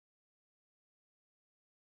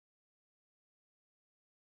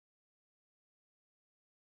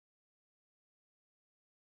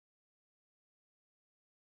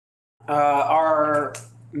Our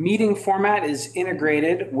meeting format is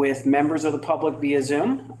integrated with members of the public via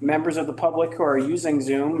Zoom. Members of the public who are using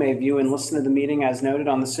Zoom may view and listen to the meeting as noted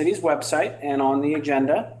on the city's website and on the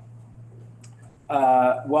agenda.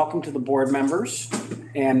 Welcome to the board members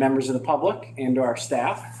and members of the public and to our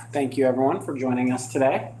staff. Thank you everyone for joining us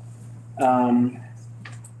today.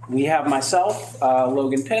 We have myself,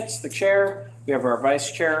 Logan Pitts, the chair. We have our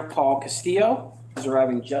vice chair, Paul Castillo, who's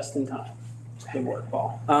arriving just in time. Good work,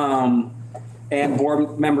 Paul. And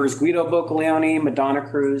board members Guido Boccaleone, Madonna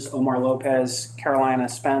Cruz, Omar Lopez, Carolina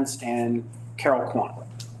Spence, and Carol Kwan.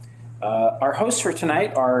 Our hosts for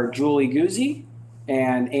tonight are Julie Guzzi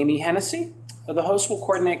and Amy Hennessy. The hosts will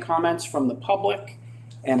coordinate comments from the public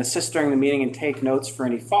and assist during the meeting and take notes for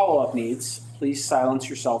any follow-up needs. Please silence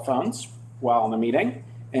your cell phones while in the meeting.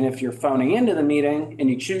 And if you're phoning into the meeting and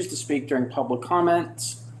you choose to speak during public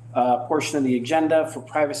comments, portion of the agenda for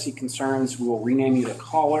privacy concerns, we will rename you to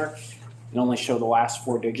caller and only show the last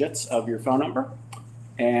 4 digits of your phone number.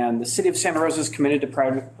 And the City of Santa Rosa is committed to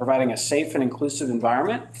providing a safe and inclusive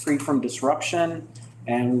environment, free from disruption,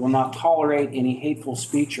 and we will not tolerate any hateful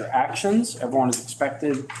speech or actions. Everyone is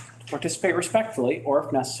expected to participate respectfully, or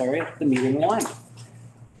if necessary, the meeting will end.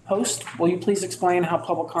 Host, will you please explain how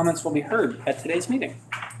public comments will be heard at today's meeting?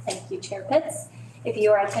 Thank you, Chair Pitts. If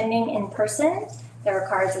you are attending in person, there are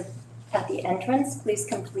cards at the entrance. Please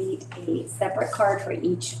complete a separate card for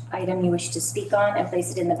each item you wish to speak on and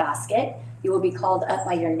place it in the basket. You will be called up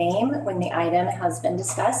by your name when the item has been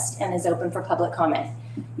discussed and is open for public comment.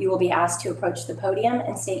 You will be asked to approach the podium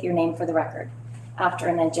and state your name for the record. After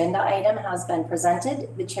an agenda item has been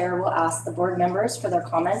presented, the chair will ask the board members for their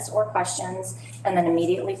comments or questions, and then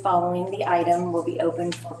immediately following the item will be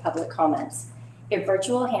open for public comments. If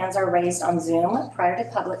virtual hands are raised on Zoom prior to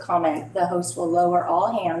public comment, the host will lower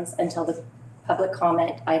all hands until the public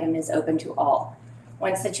comment item is open to all.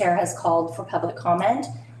 Once the chair has called for public comment,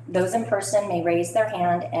 those in person may raise their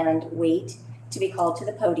hand and wait to be called to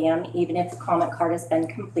the podium, even if the comment card has been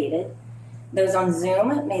completed. Those on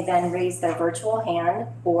Zoom may then raise their virtual hand,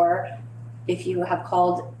 or if you have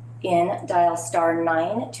called in, dial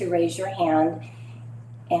 *9 to raise your hand,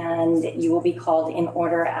 and you will be called in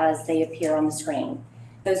order as they appear on the screen.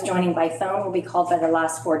 Those joining by phone will be called by the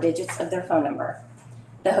last 4 digits of their phone number.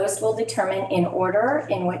 The host will determine in order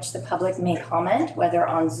in which the public may comment, whether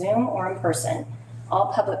on Zoom or in person.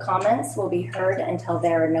 All public comments will be heard until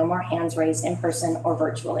there are no more hands raised in person or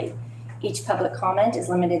virtually. Each public comment is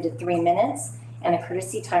limited to 3 minutes, and a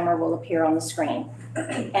courtesy timer will appear on the screen.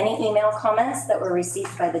 Any email comments that were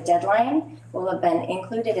received by the deadline will have been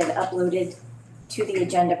included and uploaded to the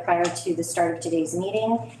agenda prior to the start of today's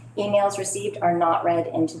meeting. Emails received are not read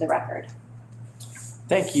into the record.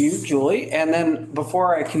 Thank you, Julie. And then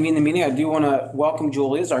before I convene the meeting, I do want to welcome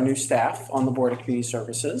Julie as our new staff on the Board of Community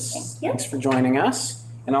Services. Thank you. Thanks for joining us.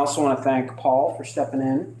 And I also want to thank Paul for stepping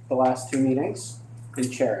in the last 2 meetings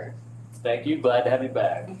and chairing. Thank you. Glad to have you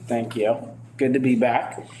back. Thank you. Good to be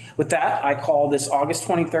back. With that, I call this August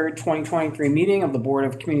 23rd, 2023 meeting of the Board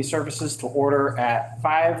of Community Services to order at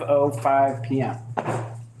 5:05 p.m.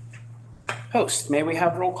 Host, may we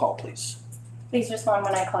have roll call, please? Please respond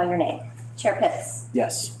when I call your name. Chair Pitts.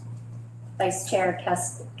 Yes. Vice Chair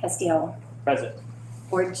Castillo. Present.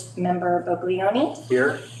 Board Member Boccaleone.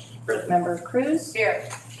 Here. Board Member Cruz. Here.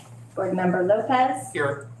 Board Member Lopez.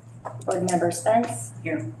 Here. Board Member Spence.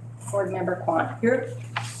 Here. Board Member Kwan. Here.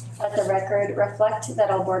 Let the record reflect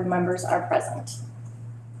that all board members are present.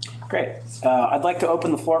 Great. I'd like to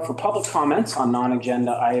open the floor for public comments on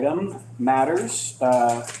non-agenda item matters.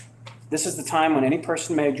 This is the time when any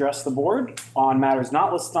person may address the board on matters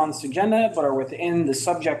not listed on this agenda but are within the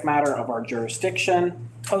subject matter of our jurisdiction.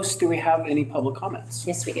 Host, do we have any public comments?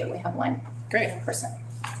 Yes, we do. We have one. Great. In person.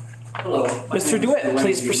 Hello. Mr. DeWitt,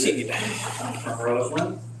 please proceed. I'm from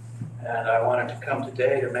Roseland, and I wanted to come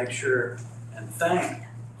today to make sure and thank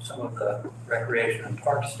some of the recreation and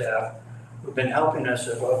park staff who've been helping us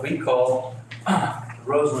at what we call the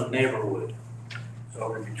Roseland neighborhood. So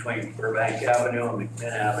over between Burbank Avenue and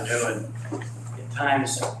McMinn Avenue, and at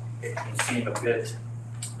times it can seem a bit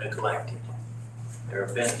neglected. There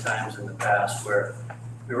have been times in the past where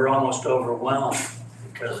we were almost overwhelmed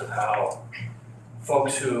because of how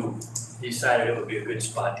folks who decided it would be a good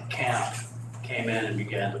spot to camp came in and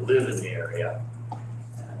began to live in the area.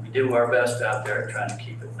 And we do our best out there trying to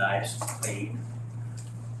keep it nice and clean,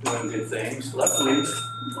 doing good things. Luckily, in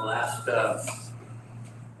the last,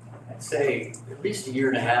 I'd say at least a year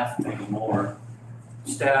and a half, maybe more,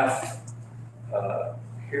 staff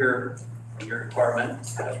here in your department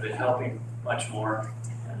has been helping much more,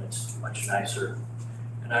 and it's much nicer.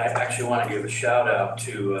 And I actually want to give a shout out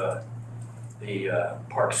to the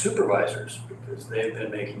park supervisors, because they've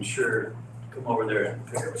been making sure to come over there and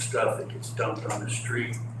pick up stuff that gets dumped on the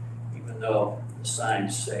street, even though the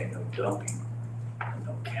signs say no dumping and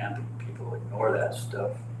no camping. People ignore that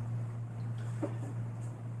stuff.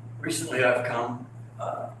 Recently I've come,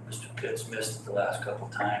 Mr. Pitts missed it the last couple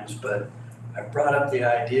times, but I brought up the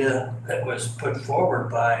idea that was put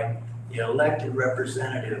forward by the elected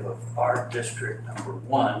representative of our district number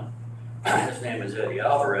 1. His name is Eddie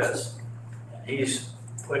Alvarez, and he's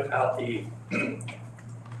put out the, I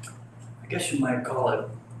guess you might call it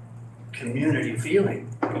community feeling.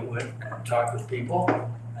 He went and talked with people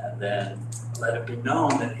and then let it be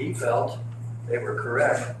known that he felt they were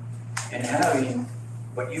correct in having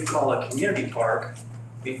what you call a community park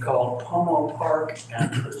be called Pomo Park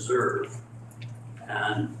and Preserve.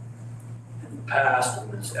 And in the past,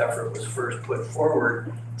 when this effort was first put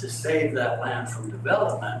forward to save that land from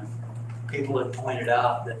development, people had pointed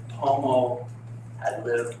out that Pomo had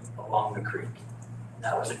lived along the creek. And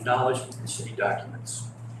that was acknowledged in city documents.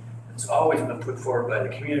 It's always been put forward by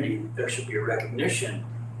the community. There should be a recognition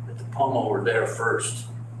that the Pomo were there first.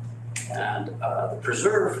 And the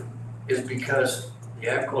preserve is because the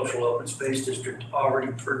Agricultural Open Space District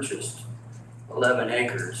already purchased 11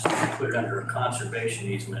 acres and put it under a conservation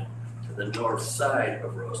easement to the north side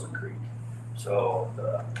of Roseland Creek. So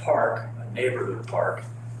the park, a neighborhood park,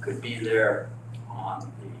 could be there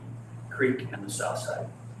on the creek and the south side.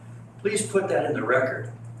 Please put that in the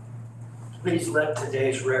record. Please let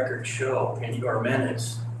today's record show in your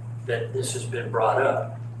minutes that this has been brought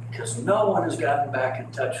up, because no one has gotten back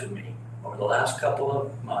in touch with me over the last couple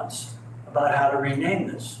of months about how to rename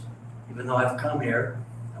this, even though I've come here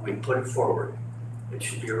and we put it forward. It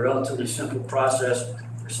should be a relatively simple process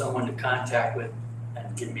for someone to contact with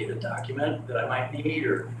and give me the document that I might need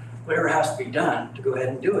or whatever has to be done to go ahead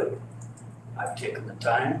and do it. I've taken the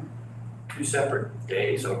time, 2 separate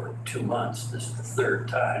days over 2 months. This is the 3rd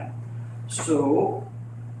time. So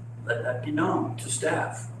let that be known to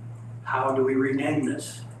staff. How do we rename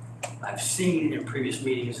this? I've seen in previous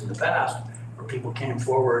meetings in the past where people came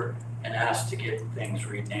forward and asked to get things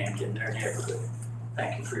renamed in their neighborhood.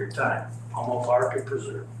 Thank you for your time. Pomo Park and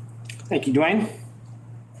Preserve. Thank you, Dwayne.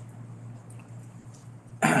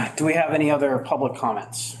 Do we have any other public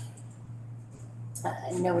comments?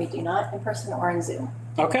 No, we do not, in person or in Zoom.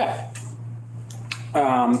 Okay.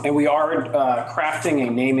 And we are crafting a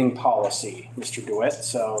naming policy, Mr. DeWitt,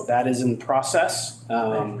 so that is in process.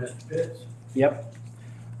 Thank you, Mr. Pitts. Yep.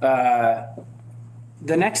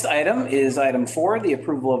 The next item is item 4, the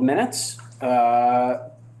approval of minutes.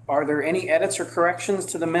 Are there any edits or corrections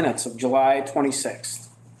to the minutes of July 26th,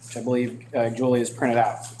 which I believe Julie has printed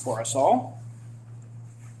out for us all?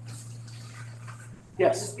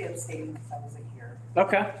 Yes. Just be abstaining because I wasn't here.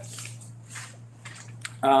 Okay.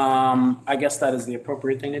 I guess that is the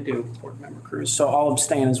appropriate thing to do, Board Member Cruz. So I'll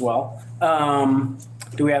abstain as well.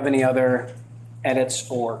 Do we have any other edits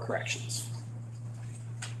or corrections?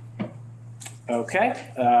 Okay,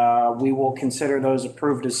 we will consider those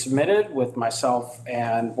approved as submitted with myself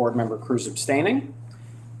and Board Member Cruz abstaining.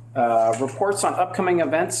 Reports on upcoming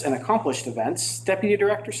events and accomplished events. Deputy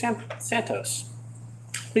Director Santos,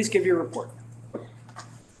 please give your report.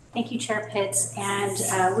 Thank you, Chair Pitts.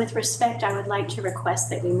 And with respect, I would like to request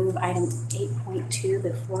that we move item 8.2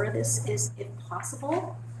 before this is, if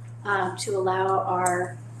possible, to allow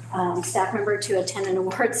our staff member to attend an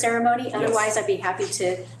award ceremony. Yes. Otherwise, I'd be happy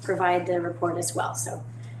to provide the report as well. So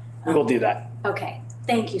We will do that. okay,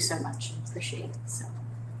 thank you so much. Appreciate it. So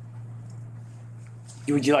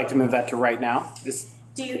Would you like to move that to right now?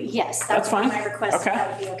 do you, yes, That's that would be fine. my request. Okay.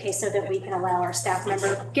 That would be okay, so that we can allow our staff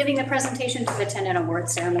member giving the presentation to attend an award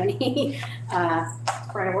ceremony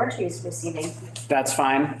for an award she's receiving. That's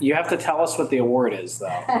fine. You have to tell us what the award is though,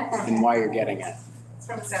 and why you're getting it. It's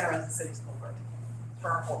from the Santa Rosa City School Board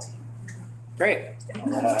for our whole team. Great.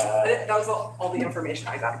 That was all the information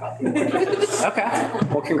I got about the award. Okay,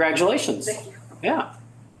 well, congratulations. Thank you. Yeah,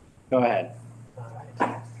 go ahead.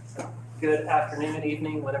 Good afternoon and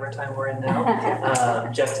evening, whatever time we're in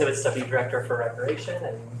now. Jeff Tibbetts, Deputy Director for Recreation,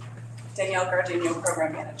 and Danielle Gardino,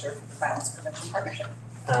 Program Manager for the Violence Prevention Partnership.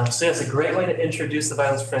 so yes, a great way to introduce the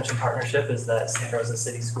Violence Prevention Partnership is that Santa Rosa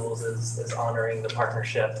City Schools is honoring the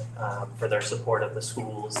partnership for their support of the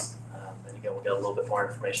schools. And again, we'll get a little bit more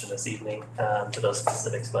information this evening to those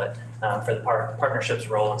specifics, but for the partnership's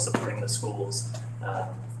role in supporting the schools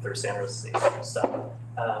through Santa Rosa City Schools. So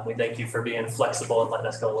we thank you for being flexible and letting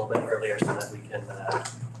us go a little bit earlier so that we can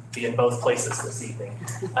be in both places this evening.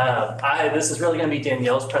 This is really going to be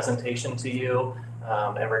Danielle's presentation to you.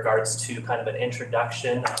 in regards to kind of an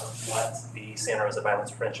introduction of what the Santa Rosa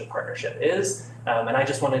Violence Prevention Partnership is. And I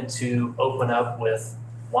just wanted to open up with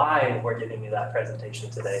why we're giving you that presentation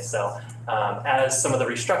today. So as some of the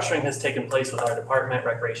restructuring has taken place with our department,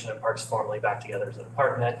 Recreation and Parks formally back together as a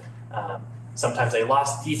department, sometimes a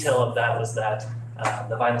lost detail of that was that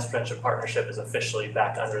the Violence Prevention Partnership is officially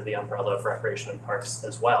back under the umbrella of Recreation and Parks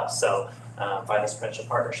as well. So Violence Prevention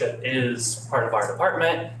Partnership is part of our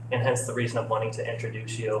department, and hence the reason of wanting to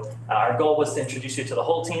introduce you. Our goal was to introduce you to the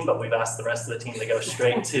whole team, but we've asked the rest of the team to go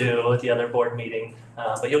straight to the other board meeting.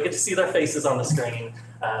 But you'll get to see their faces on the screen,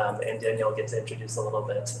 and Danielle will get to introduce a little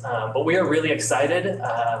bit. But we are really excited.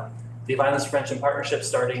 The Violence Prevention Partnership,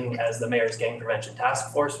 starting as the Mayor's Gang Prevention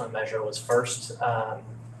Task Force when Measure was first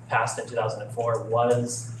passed in 2004,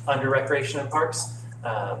 was under Recreation and Parks.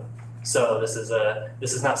 So this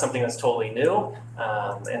is not something that's totally new.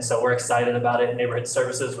 And so we're excited about it. Neighborhood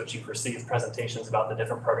Services, which you've received presentations about the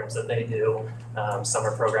different programs that they do,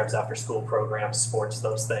 summer programs, after school programs, sports,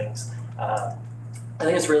 those things. I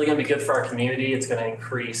think it's really going to be good for our community. It's going to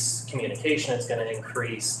increase communication. It's going to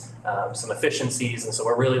increase some efficiencies. And so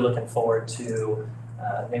we're really looking forward to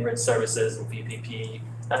Neighborhood Services and VPP.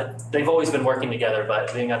 They've always been working together,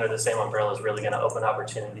 but being under the same umbrella is really going to open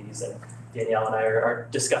opportunities. And Danielle and I are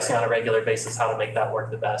discussing on a regular basis how to make that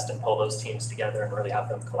work the best and pull those teams together and really have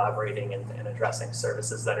them collaborating and addressing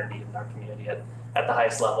services that are needed in our community at the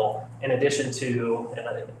highest level. In addition to, and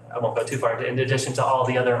I won't go too far, in addition to all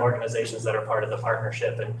the other organizations that are part of the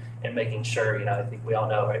partnership and making sure, I think we all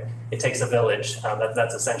know, right? It takes a village.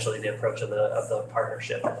 That's essentially the approach of the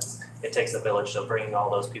partnership. It takes a village, so bringing all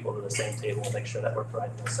those people to the same table and make sure that we're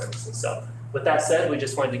providing those services. So with that said, we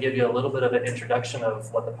just wanted to give you a little bit of an introduction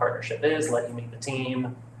of what the partnership is, let you meet the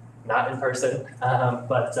team, not in person,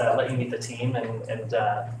 but let you meet the team. And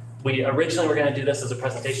we originally were going to do this as a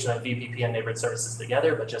presentation of VPP and Neighborhood Services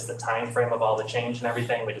together, but just the time frame of all the change and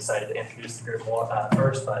everything, we decided to introduce the group more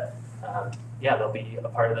first. But yeah, they'll be a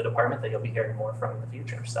part of the department that you'll be hearing more from in the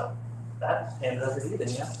future. So that, hand it over to you,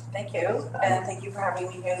 Danielle. Thank you, and thank you for having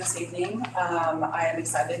me here this evening. I am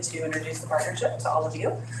excited to introduce the partnership to all of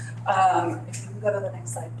you. If you can go to the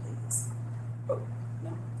next slide, please. Oh,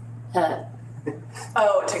 no.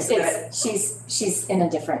 Oh, it takes a minute. She's in a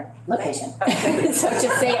different location. Okay. So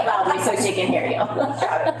just say it loudly so she can hear you.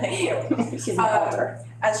 Got it, thank you. She's older.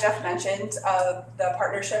 As Jeff mentioned, the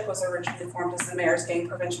partnership was originally formed as the Mayor's Gang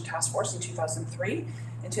Prevention Task Force in 2003.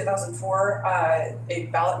 In 2004, a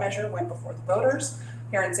ballot measure went before the voters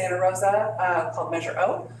here in Santa Rosa called Measure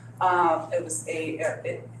O.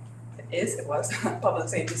 It was public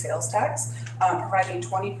safety sales tax, providing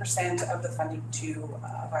 20% of the funding to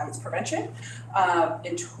violence prevention.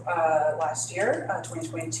 Last year,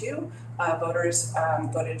 2022, voters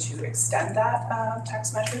voted to extend that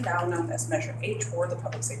tax measure, now known as Measure H, or the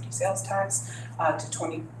public safety sales tax, to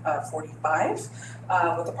 2045,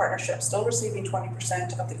 with the partnership still receiving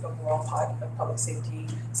 20% of the overall pot of public safety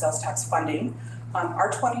sales tax funding.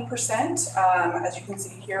 Our 20%, as you can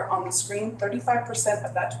see here on the screen, 35%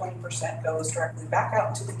 of that 20% goes directly back out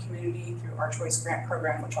into the community through our Choice Grant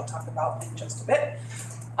Program, which I'll talk about in just a bit.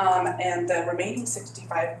 And the remaining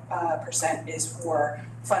 65% is for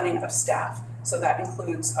funding of staff. So that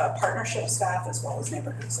includes partnership staff as well as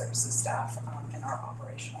neighborhood services staff and our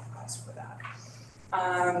operational costs for that.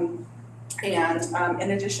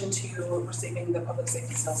 In addition to receiving the public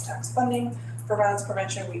safety sales tax funding for violence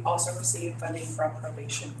prevention, we also received funding from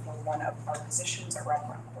probation for one of our positions, our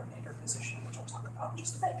wraparound coordinator position, which I'll talk about in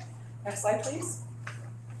just a bit. Next slide, please.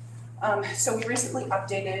 So we recently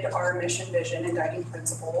updated our mission, vision, and guiding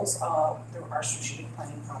principles through our strategic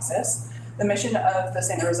planning process. The mission of the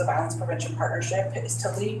Santa Rosa Violence Prevention Partnership is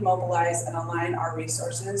to lead, mobilize, and align our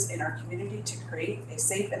resources in our community to create a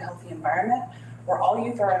safe and healthy environment where all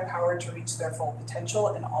youth are empowered to reach their full potential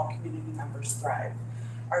and all community members thrive.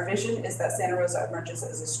 Our vision is that Santa Rosa emerges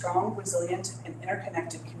as a strong, resilient, and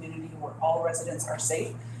interconnected community where all residents are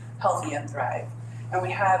safe, healthy, and thrive. And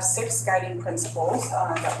we have 6 guiding principles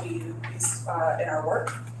that we use in our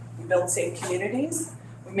work. We build safe communities.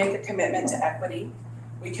 We make a commitment to equity.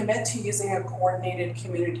 We commit to using a coordinated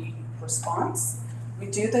community response. We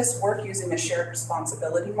do this work using a shared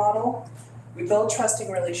responsibility model. We build trusting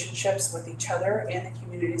relationships with each other and the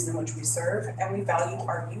communities in which we serve, and we value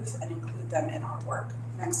our youth and include them in our work.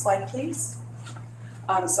 Next slide, please.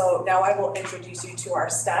 So now I will introduce you to our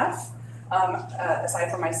staff.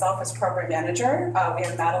 Aside from myself as program manager, we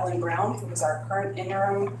have Madeline Brown, who is our current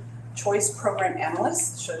interim Choice Program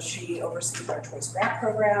Analyst. So she oversees our Choice Grant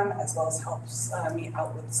Program as well as helps me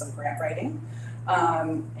out with some grant writing.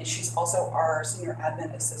 And she's also our Senior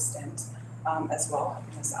Admin Assistant. as well,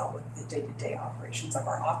 helping us out with the day-to-day operations of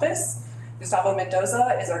our office. Gustavo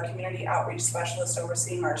Mendoza is our community outreach specialist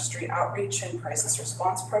overseeing our street outreach and crisis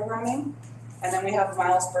response programming. And then we have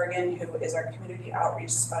Miles Bergen, who is our community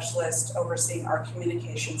outreach specialist overseeing our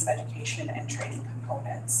communications, education, and training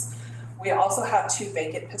components. We also have 2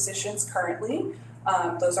 vacant positions currently.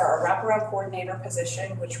 Those are our wraparound coordinator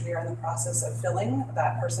position, which we are in the process of filling.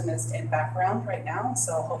 That person is in background right now,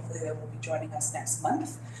 so hopefully they will be joining us next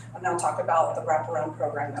month. And I'll talk about the wraparound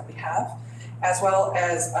program that we have, as well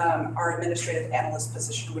as our administrative analyst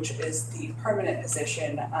position, which is the permanent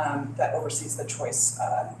position that oversees the choice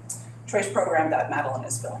program that Madeline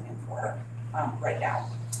is filling in for right now.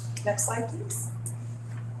 Next slide, please.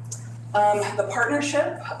 The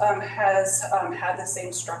partnership has had the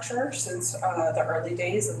same structure since the early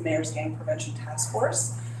days of the Mayor's Gang Prevention Task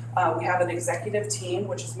Force. We have an executive team,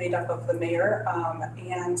 which is made up of the mayor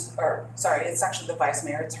it's actually the vice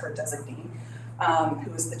mayor, it's her designee,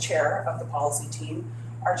 who is the chair of the policy team,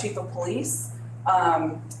 our chief of police,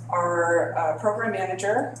 our program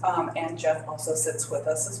manager, and Jeff also sits with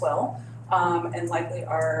us as well. And likely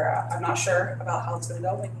I'm not sure about how it's gonna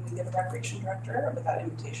go, maybe we get a recreation director, but that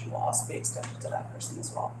invitation will also be extended to that person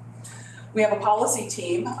as well. We have a policy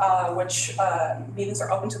team, which meetings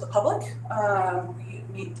are open to the public. We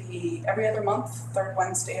meet every other month, 3rd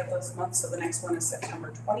Wednesday of those months, so the next one is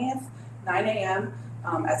September 20th, 9 a.m.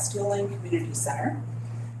 At Steel Lane Community Center.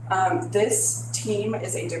 This team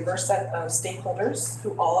is a diverse set of stakeholders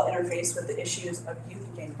who all interface with the issues of youth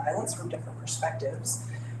and gang violence from different perspectives,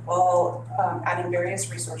 while adding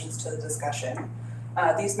various resources to the discussion.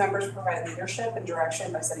 These members provide leadership and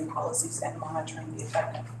direction by setting policies and monitoring the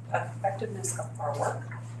effectiveness of our work.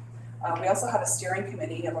 We also have a steering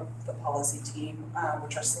committee of the policy team,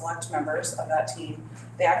 which are select members of that team.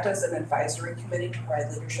 They act as an advisory committee to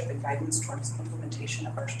provide leadership and guidance towards implementation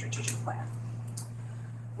of our strategic plan.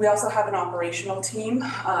 We also have an operational team,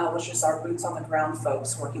 which is our boots on the ground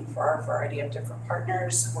folks working for our variety of different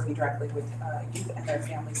partners, working directly with youth and their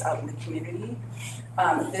families out in the community.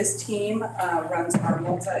 This team runs our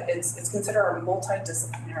it's considered our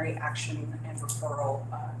multidisciplinary action and referral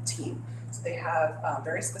team. So they have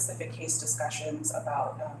very specific case discussions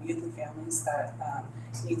about youth and families that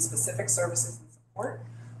need specific services and support,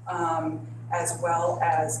 as well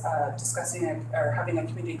as discussing or having a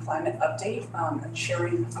community climate update and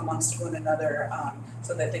sharing amongst one another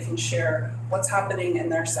so that they can share what's happening in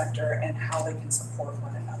their sector and how they can support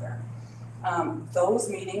one another. Those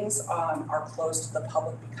meetings are closed to the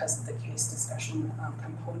public because of the case discussion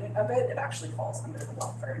component of it. It actually falls under the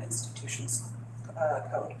Welfare and Institutions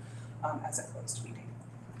Code as a closed meeting.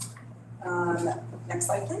 Next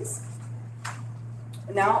slide, please.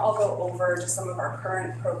 Now I'll go over just some of our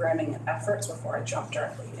current programming and efforts before I jump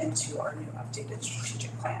directly into our new updated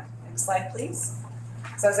strategic plan. Next slide, please.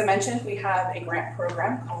 So as I mentioned, we have a grant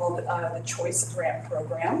program called the Choice Grant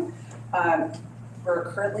Program.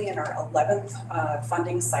 We're currently in our 11th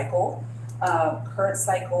funding cycle. Current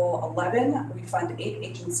cycle 11, we fund 8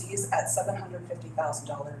 agencies at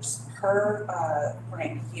 $750,000 per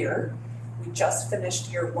grant year. We just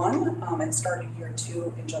finished year 1 and started year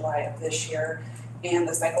 2 in July of this year, and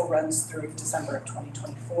the cycle runs through December of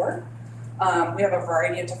 2024. We have a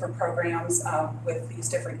variety of different programs with these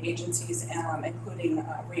different agencies, including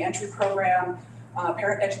reentry program,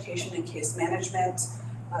 parent education and case management,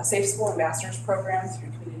 Safe School Ambassadors program through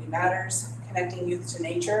Community Matters, Connecting Youth to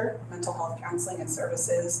Nature, mental health counseling and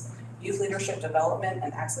services, youth leadership development,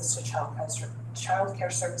 and access to child care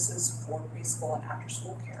services for preschool and after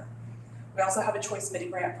school care. We also have a Choice Mini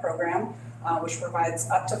Grant program, which provides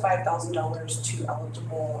up to $5,000 to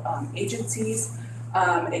eligible agencies.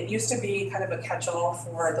 It used to be kind of a catch-all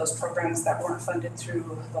for those programs that weren't funded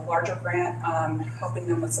through the larger grant, helping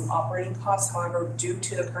them with some operating costs. However, due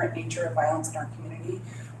to the current nature of violence in our community,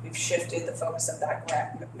 we've shifted the focus of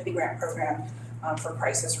that mini grant program for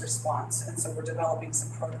crisis response. And so we're developing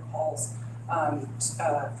some protocols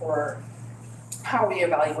for how we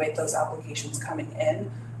evaluate those applications coming in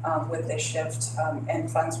with this shift, and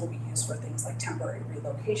funds will be used for things like temporary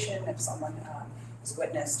relocation if someone is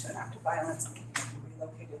witness to an act of violence and can be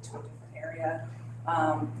relocated to a different area,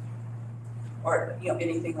 or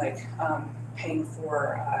anything like paying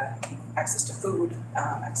for access to food,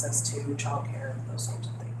 access to childcare, those sorts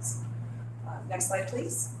of things. Next slide,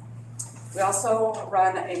 please. We also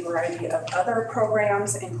run a variety of other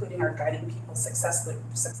programs, including our Guiding People Successfully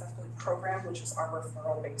program, which is our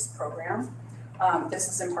referral-based program. This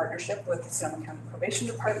is in partnership with the Sonoma County Probation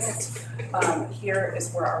Department. Here is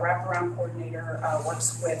where our wraparound coordinator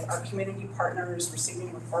works with our community partners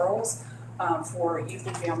receiving referrals for youth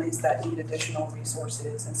and families that need additional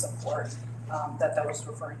resources and support that those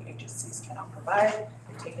referring agencies cannot provide.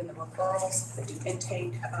 They take in the referrals, they do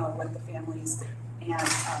intake with the families,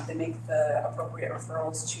 and they make the appropriate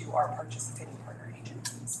referrals to our participating partner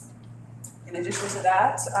agencies. In addition to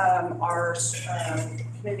that, our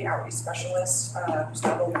community outreach specialist,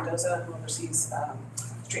 Gustavo Mendoza, who oversees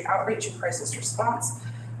street outreach and crisis response,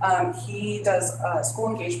 he does school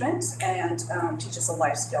engagement and teaches a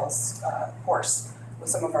life skills course with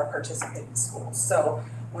some of our participating schools. So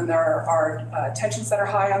when there are tensions that are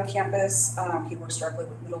high on campus, he works directly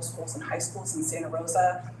with middle schools and high schools in Santa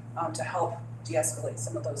Rosa to help de-escalate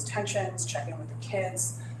some of those tensions, check in with the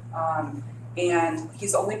kids. And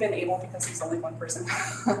he's only been able, because he's only one person,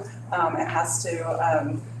 and has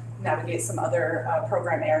to navigate some other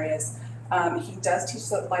program areas. He does teach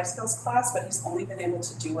the life skills class, but he's only been able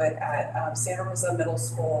to do it at Santa Rosa Middle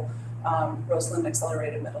School, Roseland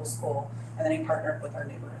Accelerated Middle School, and then he partnered with our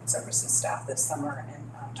neighborhood services staff this summer and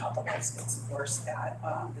taught the life skills course at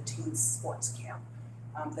the teens sports camp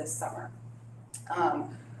this summer.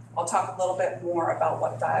 I'll talk a little bit more about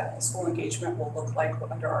what that school engagement will look like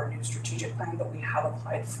under our new strategic plan, but we have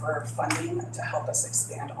applied for funding to help us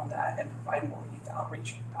expand on that and provide more youth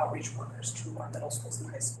outreach workers to our middle schools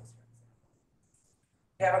and high schools.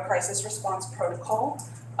 We have a crisis response protocol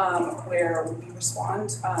where we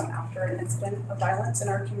respond after an incident of violence in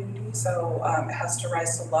our community. So it has to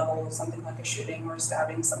rise to the level of something like a shooting or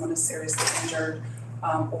stabbing, someone is seriously injured,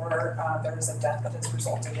 or there is a death that has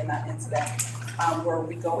resulted in that incident. Where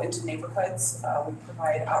we go into neighborhoods, we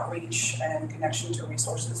provide outreach and connection to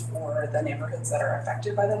resources for the neighborhoods that are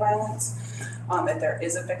affected by the violence. If there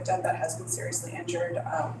is a victim that has been seriously injured,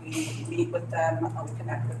 we meet with them, we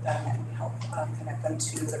connect with them, and we help connect them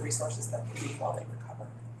to the resources that they need while they recover.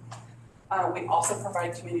 We also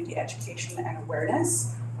provide community education and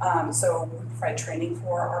awareness. So we provide training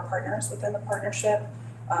for our partners within the partnership.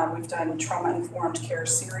 We've done trauma-informed care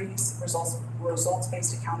series,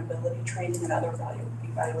 results-based accountability training, and other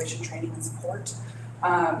evaluation training and support.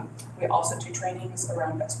 We also do trainings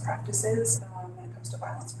around best practices when it comes to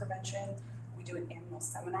violence prevention. We do an annual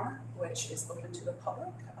seminar, which is open to the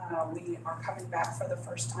public. We are coming back for the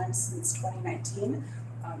first time since 2019.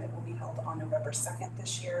 It will be held on November 2nd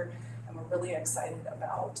this year, and we're really excited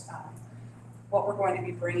about what we're going to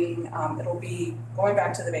be bringing. It'll be going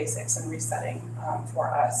back to the basics and resetting for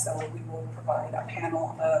us. So we will provide a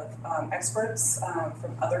panel of experts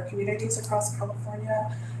from other communities across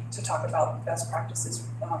California to talk about best practices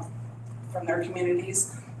from their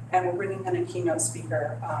communities. And we're bringing in a keynote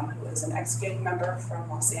speaker who is an ex-gang member from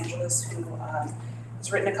Los Angeles who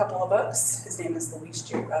has written a couple of books. His name is Luis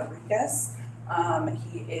J. Rodriguez.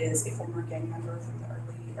 He is a former gang member from the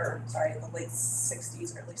late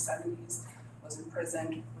 60s, early 70s. Was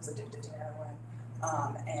imprisoned, was addicted to heroin,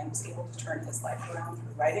 and was able to turn his life around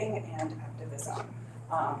through writing and activism.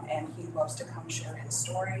 And he loves to come share his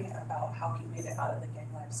story about how he made it out of the gang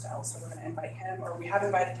lifestyle. So we're going to invite him, or we have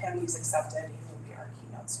invited him, he's accepted, he will be our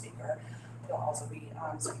keynote speaker. He'll also be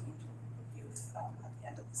speaking to youth at the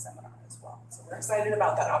end of the seminar as well. So we're excited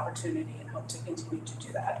about that opportunity and hope to continue to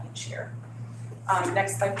do that each year.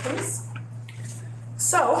 Next slide, please.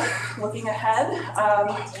 So, looking ahead,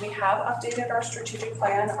 we have updated our strategic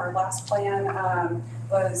plan. Our last plan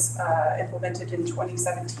was implemented in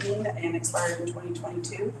 2017 and expired in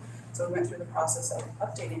 2022. So we went through the process of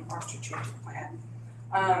updating our strategic plan.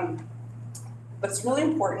 But it's really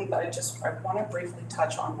important that I want to briefly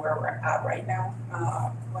touch on where we're at right now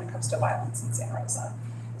when it comes to violence in Santa Rosa.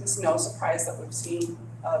 It's no surprise that we've seen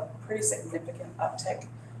a pretty significant uptick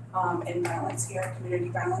in violence here, community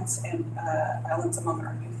violence, and violence among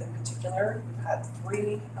our youth in particular. We've had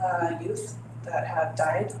 3 youth that have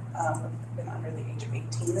died, been under the age of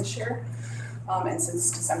 18 this year. And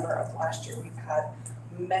since December of last year, we've had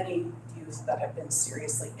many youth that have been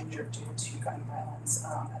seriously injured due to gun violence,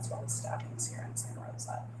 as well as stabbings here in Santa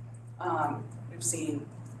Rosa. We've seen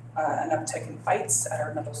an uptick in fights at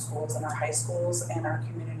our middle schools and our high schools, and our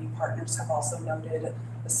community partners have also noted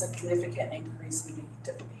a significant increase in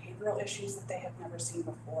different behavioral issues that they have never seen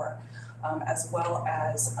before, as well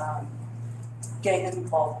as gang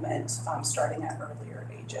involvement starting at earlier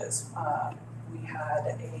ages. We had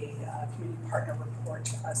a community partner report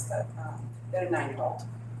to us that they had a 9-year-old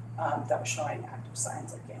that was showing active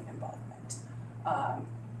signs of gang involvement,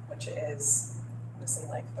 which is, I'm gonna say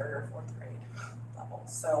like 3rd or 4th grade level.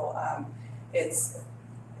 So it's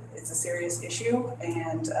a serious issue,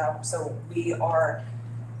 and so we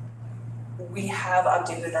have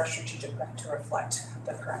updated our strategic plan to reflect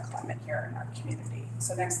the current climate here in our community.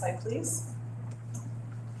 So next slide, please.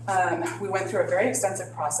 We went through a very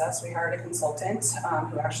extensive process. We hired a consultant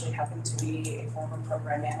who actually happened to be a former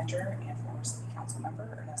program manager and former council member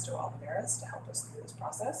Ernesto Oliveras to help us through this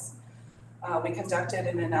process. We conducted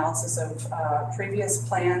an analysis of previous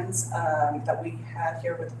plans that we had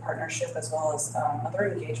here with the partnership, as well as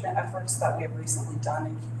other engagement efforts that we have recently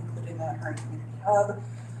done, including the Hearn Community Hub,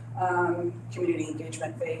 community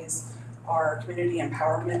engagement phase, our community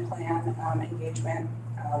empowerment plan engagement,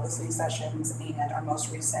 listening sessions, and our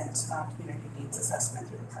most recent community needs assessment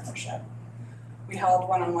through the partnership. We held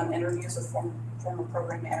one-on-one interviews with former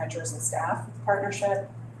program managers and staff of the partnership,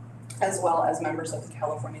 as well as members of the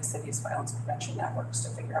California Cities Violence Prevention Networks to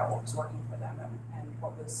figure out what was working for them and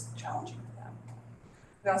what was challenging for them.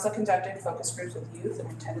 We also conducted focus groups with youth and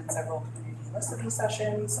attended several community listening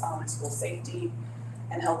sessions on school safety,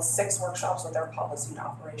 and held 6 workshops with our policy and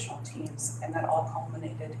operational teams, and that all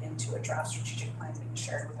culminated into a draft strategic plan being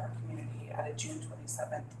shared with our community at a June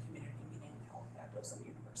 27th community meeting held at Rosa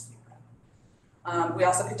University Prep. We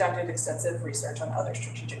also conducted extensive research on other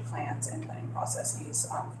strategic plans and planning processes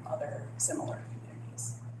from other similar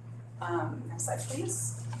communities. Next slide,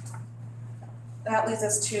 please. That leads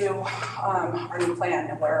us to our new plan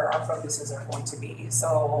and where our focuses are going to be.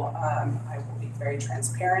 So I will be very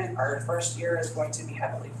transparent. Our first year is going to be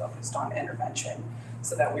heavily focused on intervention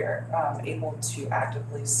so that we are able to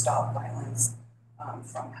actively stop violence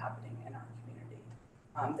from happening in our community.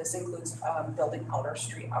 This includes building out our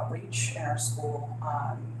street outreach and our school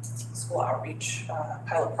outreach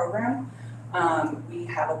pilot program. We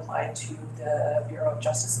have applied to the Bureau of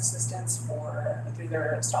Justice Assistance through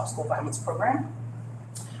their Stop School Violence program.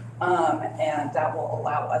 And that will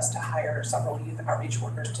allow us to hire several youth outreach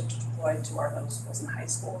workers to deploy to our middle schools and high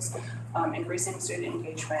schools, increasing student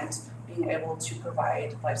engagement, being able to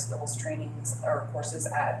provide life skills trainings or courses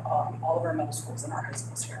at all of our middle schools and our high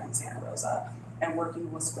schools here in Santa Rosa, and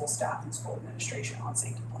working with school staff and school administration on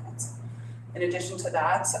safety plans. In addition to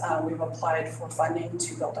that, we've applied for funding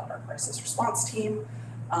to build out our crisis response team.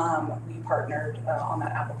 We partnered on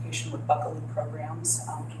that application with Buckaloo Programs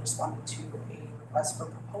and responded to a request for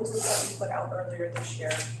proposals that we put out earlier this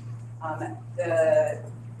year. I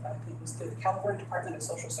think it was through the California Department of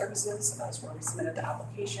Social Services, that's where we submitted the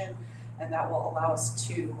application, and that will allow us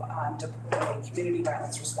to deploy community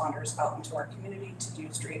violence responders out into our community to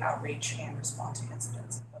do street outreach and respond to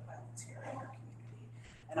incidents of violence here in our community,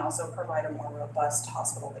 and also provide a more robust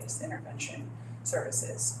hospital-based intervention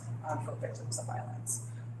services for victims of violence.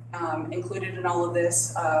 Included in all of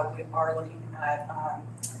this, we are looking at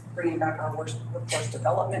bringing back our workforce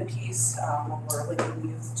development piece, where we're linking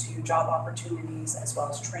youth to job opportunities, as well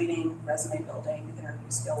as training, resume building, interview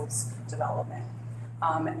skills development,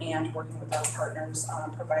 and working with our partners,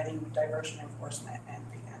 providing diversion enforcement and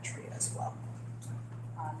re-entry as well.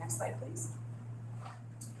 Next slide, please.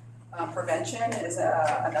 Prevention is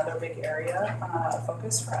another big area of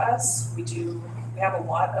focus for us. We have a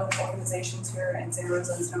lot of organizations here in Santa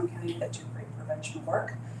Rosa and Sonoma County that do great prevention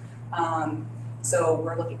work. So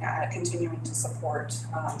we're looking at continuing to support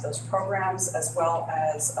those programs, as well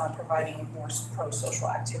as providing more pro-social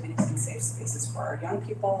activities and safe spaces for our young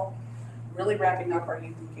people, really ramping up our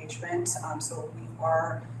youth engagement. So we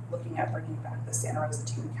are looking at bringing back the Santa Rosa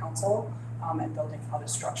Teen Council and building out a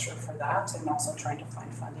structure for that, and also trying to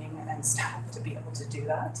find funding and staff to be able to do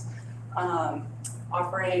that.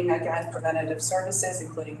 Offering, again, preventative services,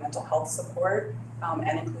 including mental health support,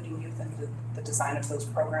 and including youth in the design of those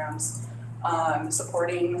programs.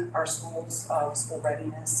 Supporting our schools of school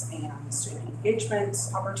readiness and student engagement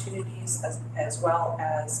opportunities, as well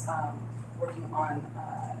as working on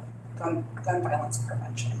gun violence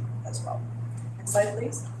prevention as well. Next slide,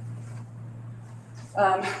 please.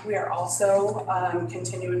 We are also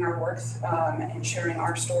continuing our work and sharing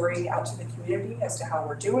our story out to the community as to how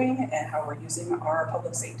we're doing and how we're using our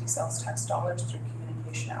public safety sales tax dollars through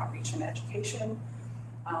communication, outreach, and education.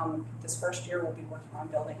 This first year, we'll be working on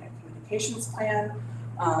building a communications plan,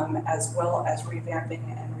 as well as revamping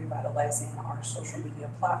and revitalizing our social media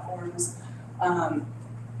platforms.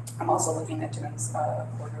 I'm also looking at doing a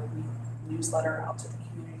quarterly newsletter out to the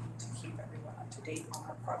community to keep everyone up to date on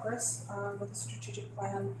our progress with the strategic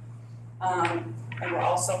plan. And we're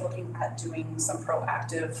also looking at doing some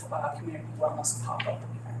proactive community wellness pop-up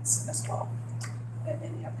events as well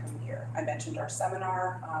in the upcoming year. I mentioned our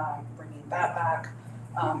seminar, bringing that back,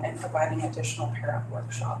 and providing additional parent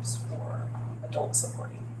workshops for adults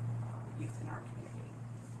supporting youth in our community.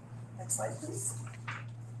 Next slide, please.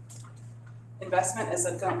 Investment is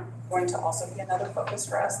going to also be another focus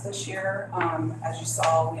for us this year. As you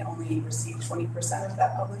saw, we only received 20% of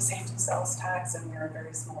that public safety sales tax, and we're a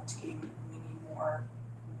very small team. We need more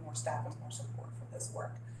staff and more support for this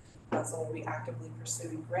work. So we'll be actively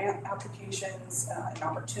pursuing grant applications and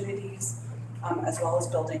opportunities, as well as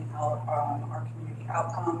building out our community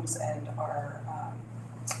outcomes and our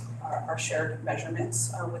shared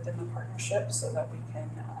measurements within the partnership so that we can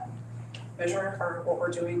measure what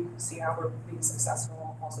we're doing, see how we're being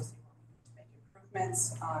successful, also see where we need to make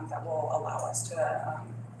improvements that will allow us to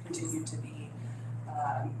continue to be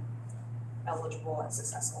eligible and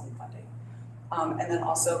successful in funding. And then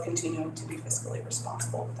also continuing to be fiscally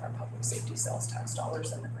responsible with our public safety sales tax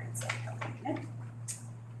dollars and the grants that we have coming in.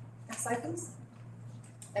 Next slide, please.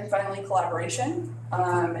 And finally, collaboration.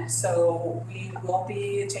 So we will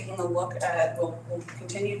be taking a look at, we'll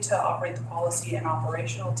continue to operate the policy and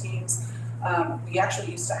operational teams. We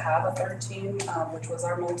actually used to have a third team, which was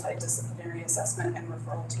our multidisciplinary assessment and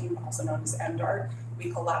referral team, also known as MDART. We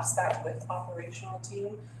collapsed that with operational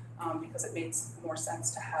team because it made more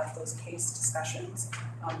sense to have those case discussions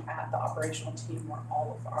at the operational team where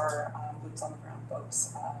all of our boots on the ground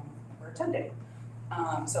folks were attending.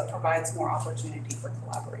 So it provides more opportunity for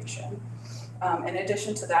collaboration. In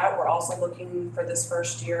addition to that, we're also looking for this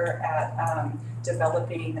first year at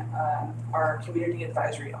developing our community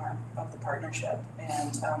advisory arm of the partnership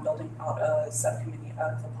and building out a subcommittee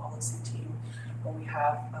of the policy team where we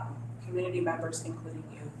have community members, including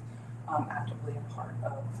youth, actively a part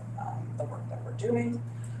of the work that we're doing.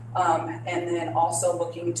 And then also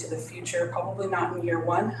looking to the future, probably not in year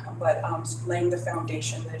one, but laying the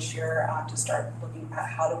foundation this year to start looking at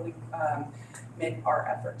how do we make our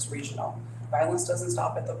efforts regional. Violence doesn't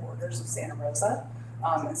stop at the borders of Santa Rosa,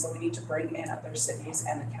 and so we need to bring in other cities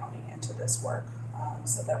and the county into this work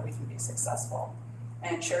so that we can be successful.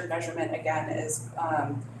 And shared measurement, again, is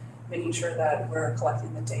making sure that we're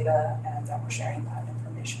collecting the data and that we're sharing that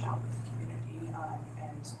information out with the community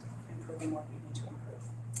and improving what we need to improve.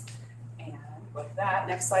 And with that,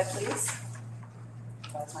 next slide, please.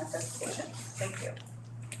 That's my presentation. Thank you.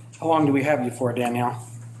 How long do we have you for, Danielle?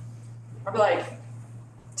 Probably like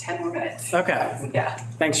 10 more minutes. Okay, Yeah.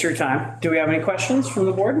 thanks for your time. Do we have any questions from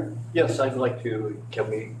the board? Yes, I'd like to, can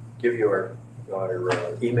we give you our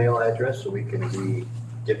email address so we can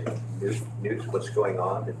get news what's going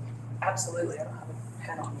on? Absolutely. I don't have a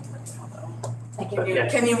pen on me right now though. Thank But yeah.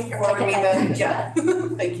 Can you forward me the, yeah,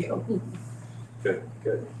 thank you. Good,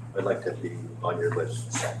 good. I'd like to be on your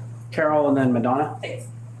list. Carol and then Madonna? Thanks.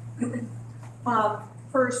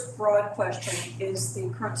 First broad question, is the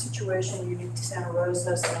current situation unique to Santa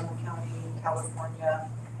Rosa, Sonoma County, California?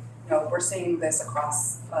 No, we're seeing this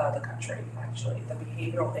across the country, actually. The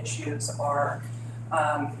behavioral issues are,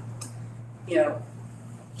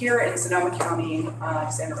 here in Sonoma County,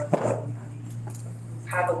 Santa Rosa, County, we've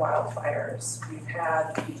had the wildfires, we've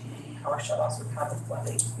had the power shutoffs, we've had the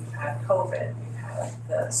flooding, we've had COVID, we've had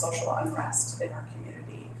the social unrest in our community.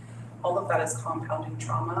 All of that is compounding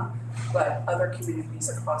trauma, but other communities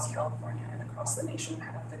across California and across the nation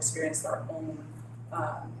have experienced their own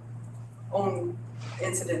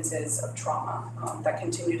incidences of trauma that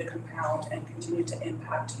continue to compound and continue to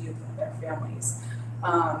impact youth and their families.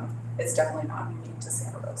 It's definitely not unique to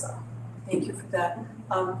Santa Rosa. Thank you for that.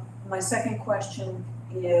 My second question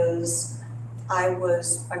is, I'm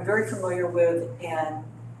very familiar with and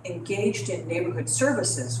engaged in neighborhood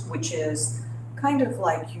services, which is kind of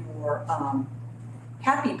like your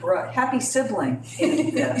happy sibling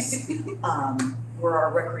in this, where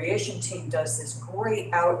our recreation team does this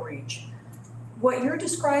great outreach. What you're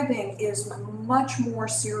describing is much more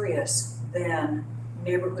serious than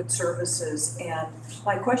neighborhood services, and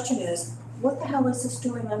my question is, what the hell is this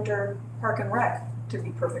doing under Park and Rec, to be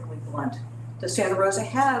perfectly blunt? Does Santa Rosa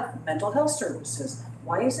have mental health services?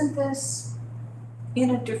 Why isn't this in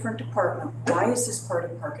a different department? Why is this part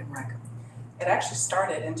of Park and Rec? It actually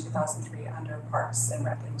started in 2003 under Parks and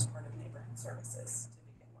Rec as part of neighborhood services to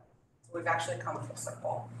begin with. So we've actually come full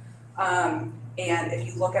circle. And if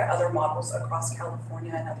you look at other models across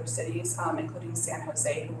California and other cities, including San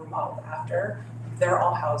Jose, who were modeled after, they're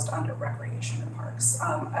all housed under recreation and parks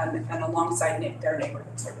and alongside their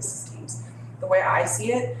neighborhood services teams. The way I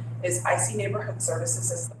see it is I see neighborhood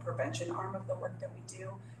services as the prevention arm of the work that we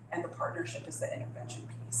do, and the partnership is the intervention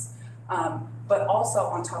piece. But also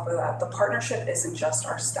on top of that, the partnership isn't just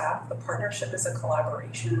our staff. The partnership is a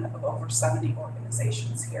collaboration of over 70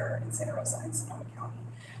 organizations here in Santa Rosa and Sonoma County.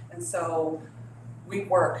 And so we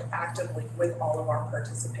work actively with all of our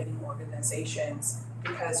participating organizations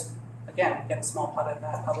because, again, we get a small pot of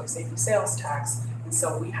that public safety sales tax. And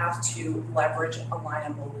so we have to leverage, align,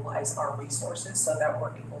 and mobilize our resources so that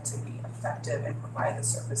we're able to be effective and provide the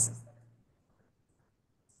services.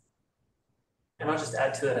 And I'll just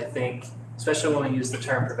add to it, I think, especially when we use the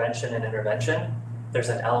term prevention and intervention, there's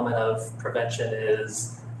an element of prevention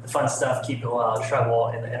is the fun stuff, keep people out of trouble,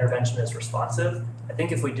 and the intervention is responsive. I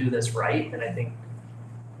think if we do this right, and I think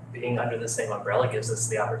being under the same umbrella gives us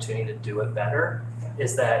the opportunity to do it better,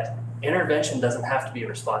 is that intervention doesn't have to be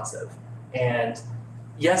responsive. And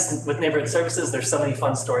yes, with neighborhood services, there's so many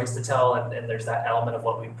fun stories to tell, and there's that element of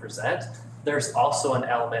what we present. There's also an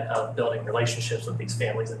element of building relationships with these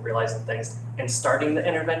families and realizing things and starting the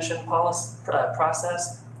intervention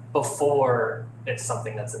process before it's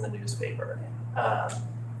something that's in the newspaper.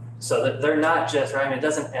 So that they're not just, right, I mean, it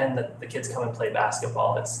doesn't end that the kids come and play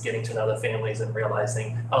basketball. It's getting to know the families and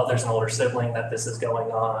realizing, oh, there's an older sibling that this is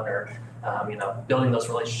going on, or building those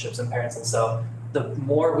relationships and parents. And so the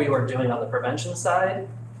more we were doing on the prevention side,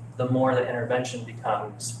 the more the intervention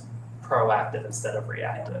becomes proactive instead of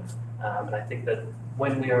reactive. And I think that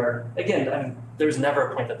when we are, again, I mean, there's never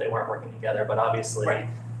a point that they weren't working together, but obviously, Right.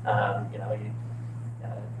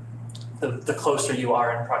 The closer you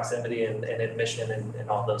are in proximity and admission and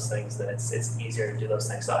all those things, then it's easier to do those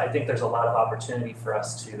things. So I think there's a lot of opportunity for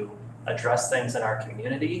us to address things in our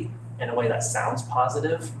community in a way that sounds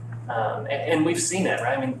positive. And we've seen it,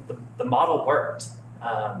 right? I mean, the model worked.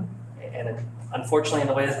 And unfortunately, in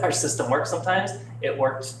the way that our system works sometimes, it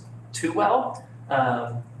worked too well,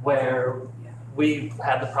 where we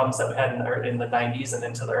had the problems that we had in the 90s and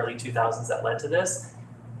into the early 2000s that led to this.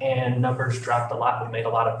 And numbers dropped a lot. We made a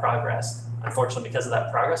lot of progress. Unfortunately, because of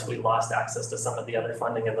that progress, we lost access to some of the other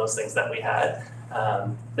funding and those things that we had.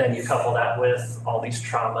 Then you couple that with all these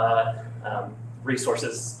trauma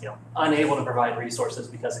resources, unable to provide resources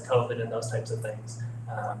because of COVID and those types of things.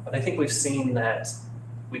 But I think we've seen that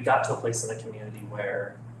we got to a place in the community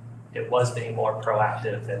where it was being more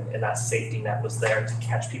proactive and that safety net was there to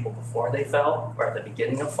catch people before they fell or at the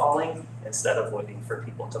beginning of falling instead of waiting for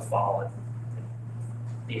people to fall and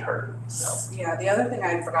be hurt. So Yeah, the other thing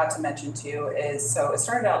I forgot to mention too is, so it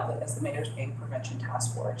started out as the Mayor's Gang Prevention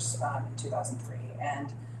Task Force in 2003,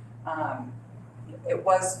 and it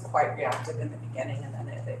was quite reactive in the beginning, and then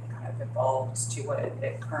it kind of evolved to what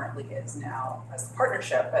it currently is now as the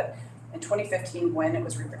partnership. But in 2015, when it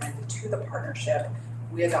was rebranded to the partnership,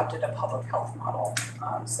 we adopted a public health model.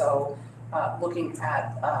 Looking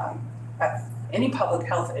at any public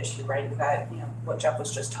health issue, right, that, what Jeff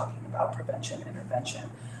was just talking about, prevention, intervention.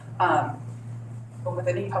 But with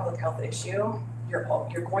any public health issue,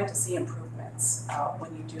 you're going to see improvements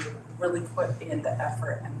when you do really put in the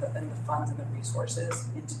effort and the funds and the resources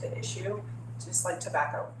into the issue, just like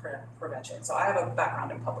tobacco prevention. So I have a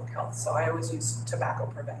background in public health, so I always use tobacco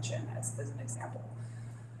prevention as an example.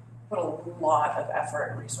 Put a lot of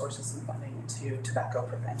effort and resources and funding into tobacco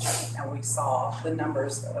prevention, and we saw the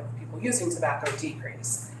numbers of people using tobacco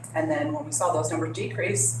decrease. And then when we saw those numbers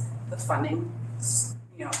decrease, the funding,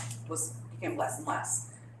 became less and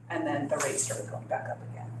less, and then the rates started going back up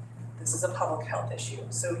again. This is a public health issue,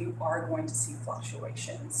 so you are going to see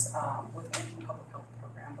fluctuations with any public health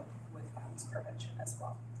program, but with violence prevention as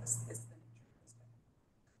well. This is the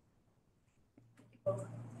nature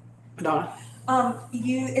of Donna?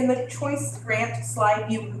 You, in the choice grant slide,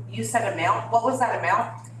 you said amount. What was that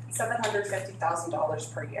amount?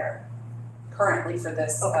 $750,000 per year currently for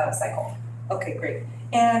this cycle. Okay, great.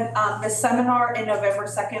 And the seminar in November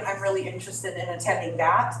 2nd, I'm really interested in attending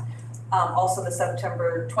that. Also the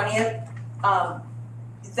September 20th.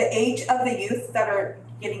 The age of the youth that are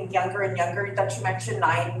getting younger and younger that you mentioned,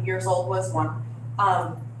 9 years old was one.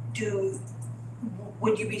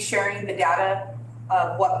 Would you be sharing the data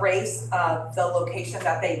of what race, the location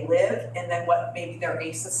that they live, and then what maybe their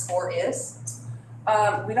ACEs score is?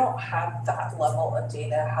 We don't have that level of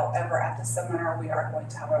data. However, at the seminar, we are going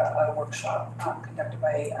to have a workshop conducted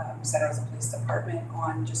by Santa Rosa Police Department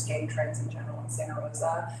on just gang trends in general in Santa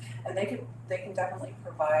Rosa, and they can definitely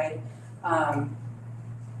provide.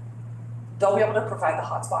 They'll be able to provide the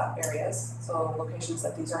hotspot areas, so locations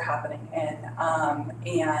that these are happening in,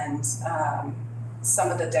 and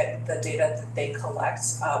some of the data that they collect,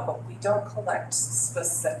 but we don't collect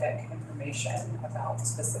specific information about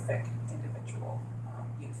specific individual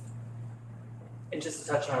youth. And just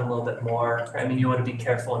to touch on it a little bit more, I mean, you want to be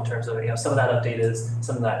careful in terms of, some of that update is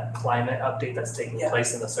some of that climate update that's taking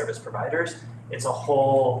place in the service providers. It's a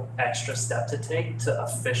whole extra step to take to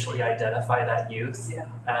officially identify that youth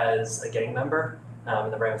as a gang member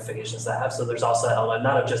and the ramifications that have. So there's also an element,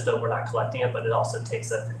 not of just that we're not collecting it, but it also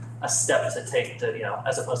takes a step to take to,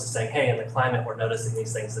 as opposed to saying, hey, in the climate, we're noticing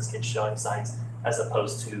these things, this kid's showing signs, as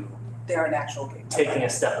opposed to they're an actual gang member. Taking a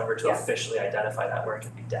step over to officially identify that where it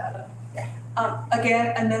can be data.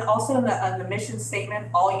 Again, and then also in the mission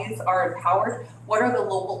statement, all youth are empowered. What are the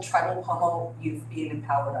local tribal Pomo youth being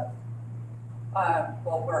empowered of?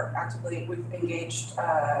 We've engaged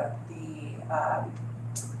the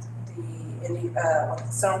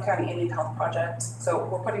Sonoma County Indian Health Project. So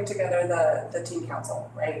we're putting together the teen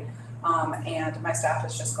council, right? And my staff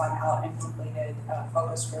has just gone out and completed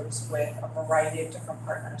focus groups with a variety of different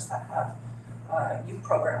partners that have youth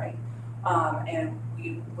programming. And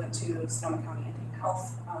we went to Sonoma County Indian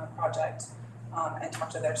Health Project and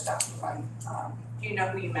talked to their staff. Do you know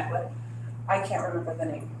who you met with? I can't remember the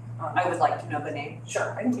name. I would like to know the name.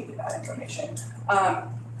 Sure, I can give you that information.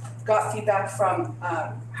 Got feedback from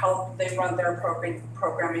how they run their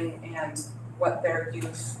programming and what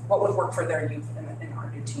would work for their youth in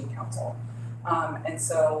our new teen council. And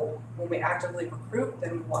so when we actively recruit,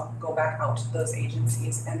 then we will go back out to those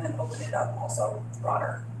agencies and then open it up also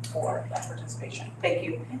broader for that participation. Thank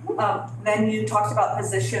you. Then you talked about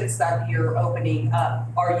positions that you're opening up.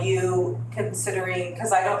 Are you considering,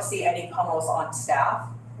 because I don't see any POMOs on staff,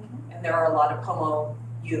 and there are a lot of POMO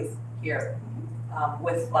youth here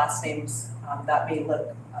with last names that may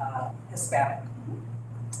look Hispanic.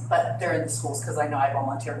 But they're in the schools, because I know I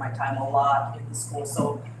volunteer my time a lot in the school,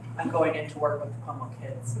 so I'm going in to work with the POMO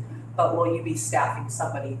kids. But will you be staffing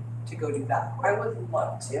somebody to go do that? I would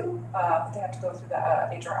love to, but they have to go through the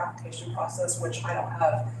HR application process, which I don't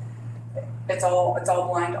have. It's all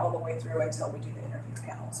blind all the way through until we do the interview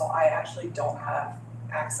panel. So I actually don't have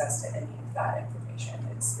access to any of that information.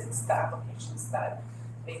 It's the applications that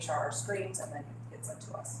HR screens and then gets sent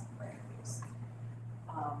to us for interviews.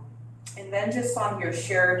 And then just on your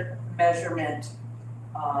shared measurement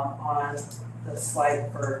on the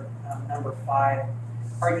slide for number 5,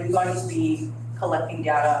 are you going to be collecting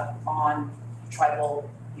data on tribal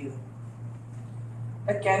youth?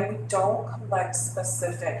 Again, we don't collect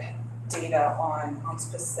specific data on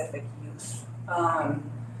specific youth.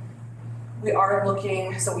 We are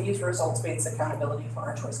looking, so we use results-based accountability for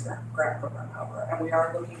our choice grant program, however, and we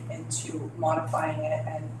are looking into modifying it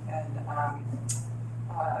and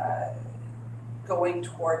going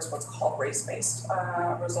towards what's called race-based,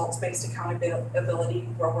 results-based accountability,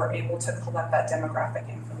 where we're able to collect that demographic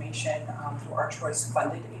information through our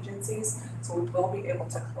choice-funded agencies. So we will be able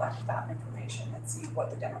to collect that information and see what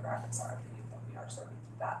the demographics are of the youth that we are serving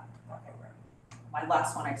through that program. My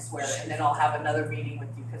last one, I swear, and then I'll have another meeting with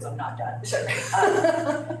you because I'm not done. Sure.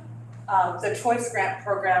 The choice grant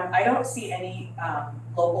program, I don't see any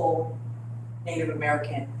local Native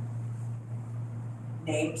American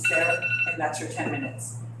names there, and that's your 10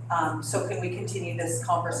 minutes. So can we continue this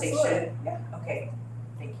conversation? Absolutely. Yeah. Okay,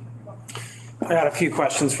 thank you. I got a few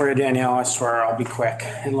questions for you, Danielle. I swear I'll be quick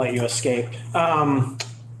and let you escape.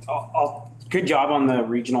 Good job on the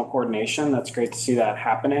regional coordination. That's great to see that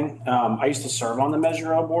happening. I used to serve on the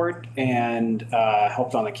Measure O board and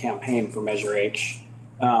helped on the campaign for Measure H.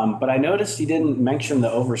 But I noticed you didn't mention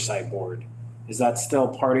the oversight board. Is that still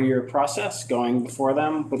part of your process going before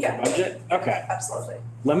them with the budget? Okay. Absolutely.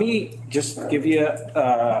 Let me just give you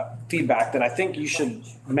feedback that I think you should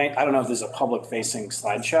make. I don't know if this is a public facing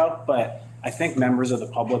slideshow, but I think members of the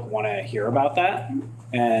public want to hear about that.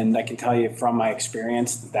 And I can tell you from my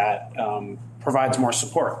experience that provides more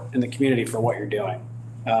support in the community for what you're doing.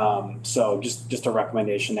 So just a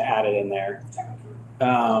recommendation to add it in there.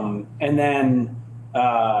 And then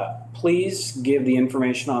please give the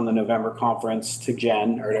information on the November conference to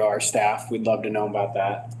Jen or to our staff. We'd love to know about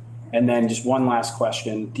that. And then just one last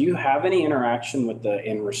question. Do you have any interaction with the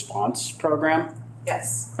In Response program?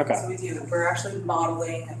 Yes. Okay. So we do. We're actually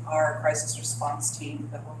modeling our crisis response team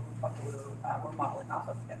that we're modeling off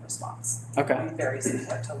of In Response. Okay. Very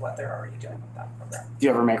similar to what they're already doing with that program. Do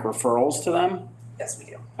you ever make referrals to them? Yes, we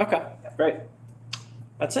do. Okay, great.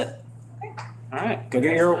 That's it. All right, go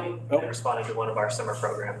get your, They responded to one of our summer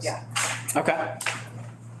programs. Yeah. okay,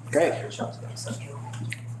 great.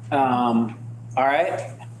 All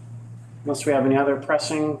right. Unless we have any other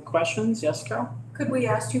pressing questions, yes, Carol? Could we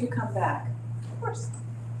ask you to come back? Of course.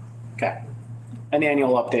 Okay. An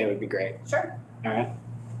annual update would be great. Sure. All right.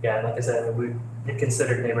 Yeah, and like I said, we had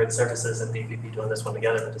considered neighborhood services and BPP doing this one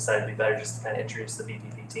together, but decided it'd be better just to kind of introduce the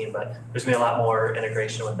BPP team. But there's gonna be a lot more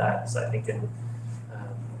integration with that, so I think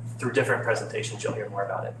through different presentations, you'll hear more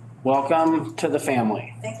about it. Welcome to the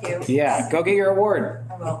family. Thank you. Yeah, go get your award.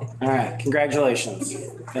 I will. All right, congratulations.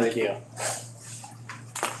 Thank you.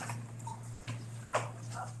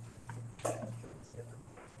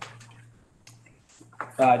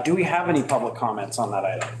 Do we have any public comments on that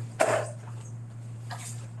item?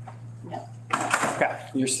 No. Okay,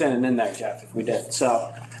 you're standing in there, Jeff, if we did,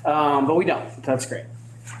 so, but we don't, that's great.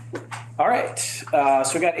 All right,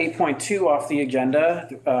 so we got 8.2 off the agenda.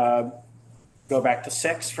 Go back to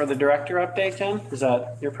 6 for the director update, Jen, is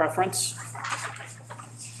that your preference?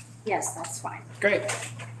 Yes, that's fine. Great.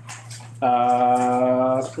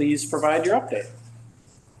 Please provide your update.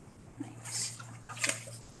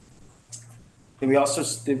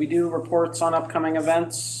 Did we do reports on upcoming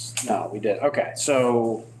events? No, we did. Okay,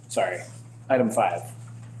 so, sorry, item 5.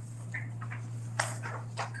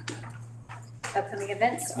 Upcoming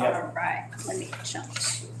events, all Yeah. right, let me jump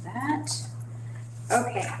to that.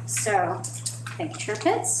 Okay, so, thank you, Chair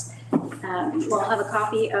Pitts. We'll have a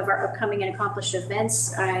copy of our upcoming and accomplished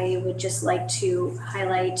events. I would just like to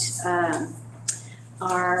highlight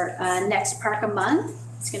our next Park a Month.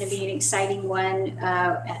 It's gonna be an exciting one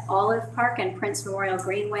at Olive Park and Prince Memorial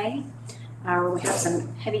Greenway. We have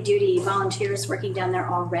some heavy-duty volunteers working down there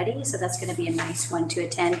already, so that's gonna be a nice one to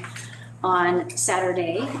attend on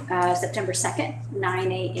Saturday, September 2nd,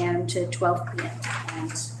 9 a.m. to 12 p.m.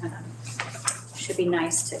 And should be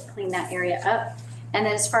nice to clean that area up. And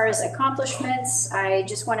then as far as accomplishments, I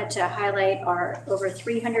just wanted to highlight our over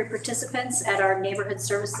 300 participants at our neighborhood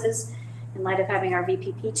services in light of having our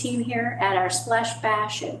VPP team here at our Splash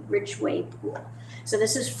Bash at Ridgeway Pool. So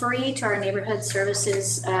this is free to our neighborhood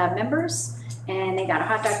services members, and they got a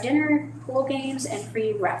hot dog dinner, pool games, and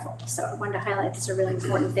free raffle. So I wanted to highlight this is a really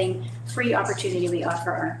important thing, free opportunity we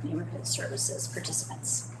offer our neighborhood services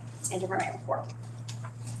participants. End of my report.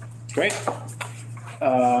 Great.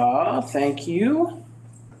 Thank you.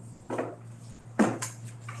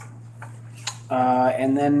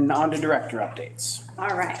 And then on to director updates.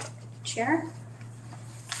 All right, Chair.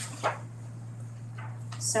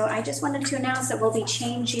 So I just wanted to announce that we'll be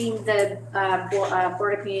changing the Board of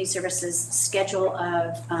Community Services schedule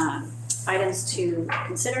of items to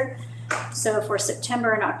consider. So for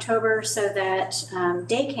September and October, so that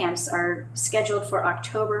day camps are scheduled for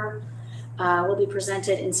October, will be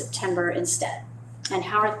presented in September instead. And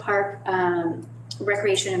Howard Park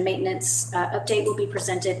Recreation and Maintenance update will be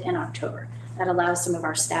presented in October. That allows some of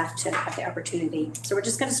our staff to have the opportunity. So we're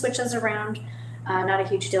just gonna switch those around. Not a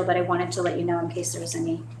huge deal, but I wanted to let you know in case there was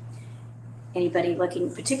anybody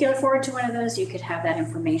looking particular forward to one of those, you could have that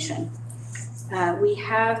information. We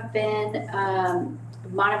have been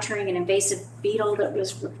monitoring an invasive beetle that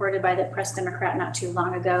was reported by the Press Democrat not too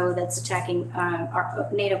long ago that's attacking our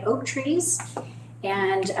native oak trees.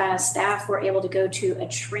 And staff were able to go to a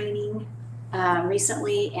training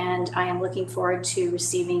recently, and I am looking forward to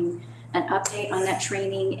receiving an update on that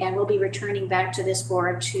training, and we'll be returning back to this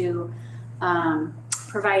board to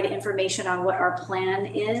provide information on what our plan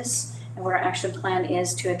is and what our action plan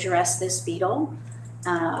is to address this beetle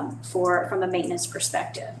from a maintenance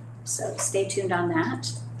perspective. So stay tuned on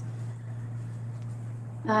that.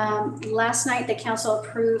 Last night, the council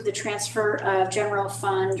approved the transfer of general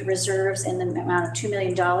fund reserves in the amount of $2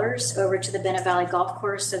 million over to the Bennett Valley Golf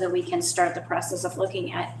Course so that we can start the process of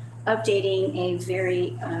looking at updating a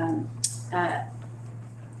very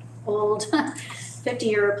old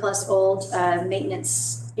 50-year plus old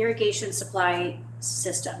maintenance irrigation supply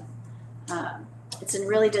system. It's in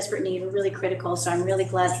really desperate need, really critical, so I'm really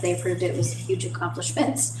glad that they approved it. It was a huge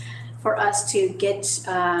accomplishment for us to get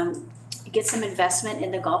some investment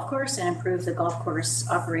in the golf course and improve the golf course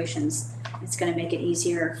operations. It's gonna make it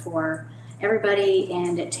easier for everybody,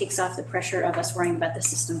 and it takes off the pressure of us worrying about the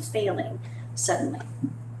system failing suddenly.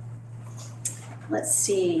 Let's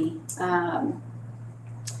see.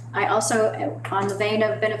 I also, on the vein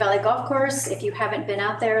of Bennett Valley Golf Course, if you haven't been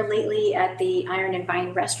out there lately at the Iron and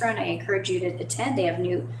Vine Restaurant, I encourage you to attend. They have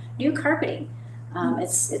new carpeting.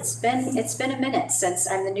 It's been a minute since,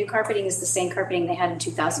 the new carpeting is the same carpeting they had in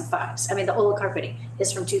 2005. I mean, the old carpeting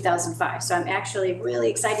is from 2005. So I'm actually really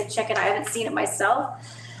excited to check it out. I haven't seen it myself.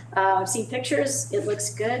 I've seen pictures. It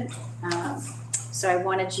looks good. So I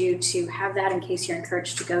wanted you to have that in case you're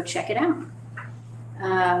encouraged to go check it out.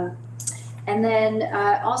 And then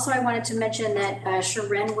also I wanted to mention that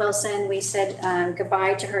Sharon Wilson, we said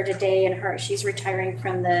goodbye to her today, and she's retiring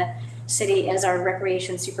from the city as our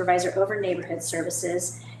recreation supervisor over neighborhood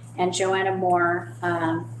services. And Joanna Moore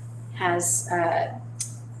has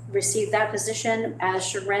received that position as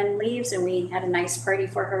Sharon leaves, and we had a nice party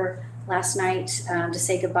for her last night to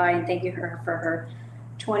say goodbye and thank you her for her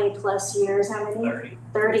 20 plus years. How many?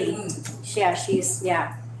 30. Yeah, she's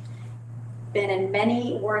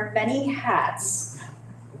worn many hats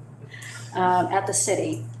at the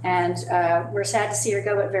city, and we're sad to see her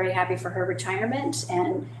go, but very happy for her retirement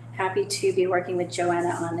and happy to be working with Joanna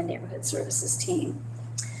on the neighborhood services team.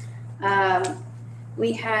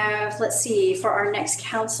 We have, let's see, for our next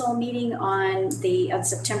council meeting on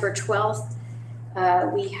September 12th,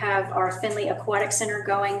 we have our Finley Aquatic Center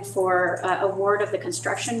going for award of the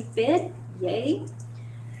construction bid. Yay.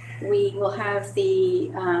 We will have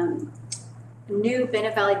the new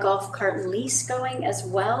Bennett Valley Golf Cart lease going as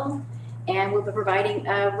well. And we'll be providing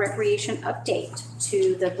a recreation update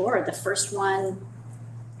to the board, the first one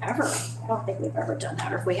ever. I don't think we've ever done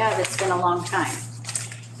that, or if we have, it's been a long time.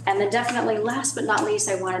 And then definitely last but not least,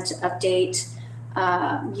 I wanted to update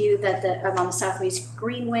you that I'm on the Southeast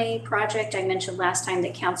Greenway project. I mentioned last time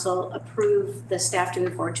that council approved the staff to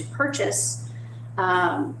move forward to purchase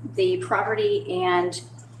the property, and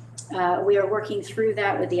we are working through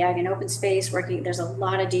that with the Ag and Open Space. There's a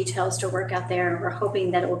lot of details to work out there, and we're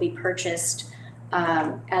hoping that it will be purchased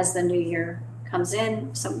as the new year comes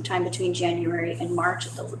in, sometime between January and March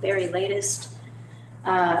at the very latest.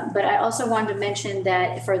 But I also wanted to mention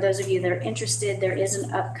that for those of you that are interested, there is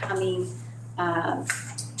an upcoming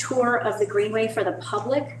tour of the Greenway for the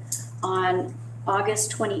public on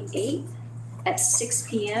August 28th at 6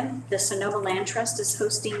 p.m. The Sonoma Land Trust is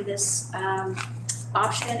hosting this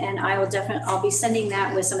option, and I'll be sending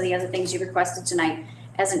that with some of the other things you requested tonight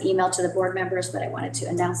as an email to the board members, but I wanted to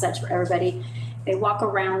announce that for everybody. They walk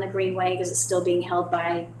around the Greenway because it's still being held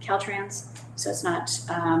by Caltrans, so it's not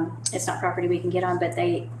property we can get on, but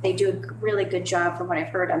they do a really good job from what I've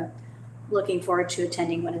heard. I'm looking forward to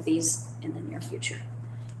attending one of these in the near future.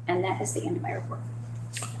 And that is the end of my report.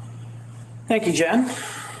 Thank you, Jen.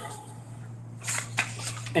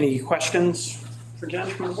 Any questions for Jen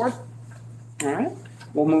from the board? All right,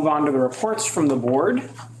 we'll move on to the reports from the board.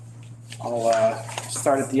 I'll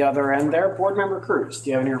start at the other end there. Board Member Cruz,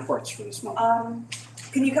 do you have any reports for this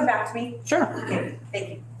month? Can you come back to me? Sure. Okay, thank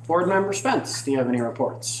you. Board Member Spence, do you have any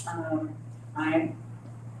reports? I'm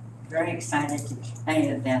very excited to tell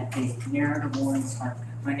you that the Merit Awards are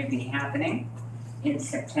going to be happening in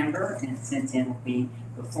September, and since it'll be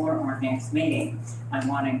before our next meeting, I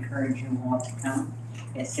want to encourage you all to come.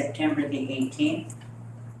 It's September the 18th.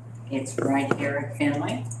 It's right here at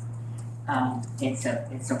Finley.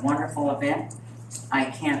 It's a wonderful event. I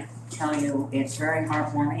can't tell you, it's very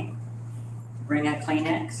heartwarming. Bring a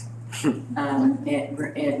Kleenex.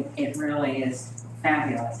 It really is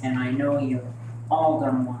fabulous, and I know you're all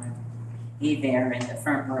gonna want to be there in the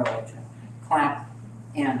front row to clap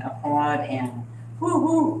and applaud and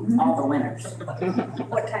woo-hoo all the winners.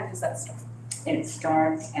 What time does that start? It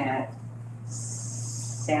starts at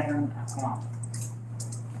 7 o'clock.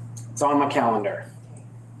 It's on my calendar.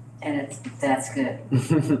 And that's good.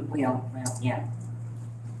 Well, yeah.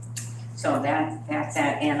 So that's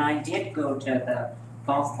that, and I did go to the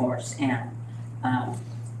golf course, and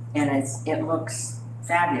it looks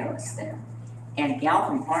fabulous there. And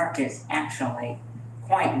Galvin Park is actually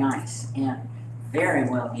quite nice and very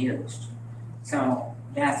well used. So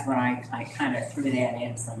that's what I kind of threw that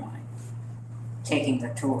in for my taking the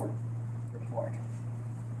tour report.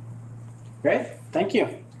 Great, thank you.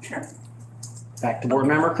 Sure. Back to Board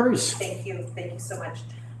Member Cruz. Thank you so much.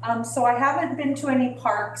 So I haven't been to any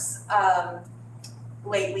parks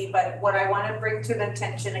lately, but what I want to bring to the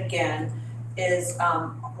attention again is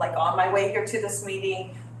like on my way here to this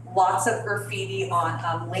meeting, lots of graffiti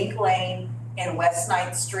on Link Lane and West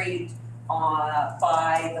 9th Street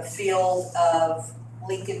by the field of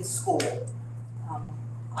Lincoln School.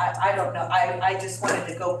 I don't know, I just wanted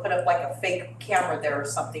to go put up like a fake camera there or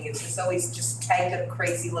something. It's just always just tagged up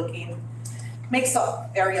crazy looking. Makes the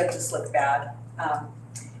area just look bad.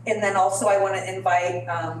 And then also I want to invite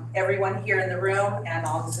everyone here in the room and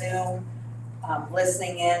on Zoom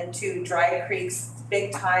listening in to Dry Creek's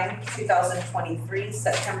Big Time 2023,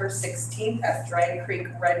 September 16th at Dry Creek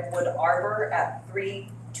Redwood Arbor at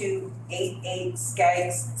 3288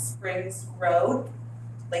 Skaggs Springs Road,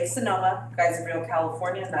 Lake Sonoma, Geyserville,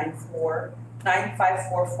 California,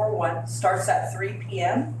 95441. Starts at 3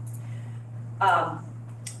 p.m.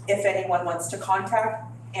 If anyone wants to contact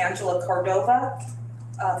Angela Cordova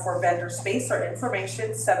for vendor space or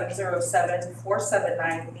information,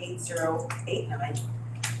 707-479-8089.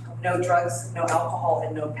 No drugs, no alcohol,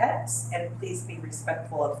 and no pets, and please be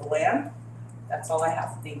respectful of the land. That's all I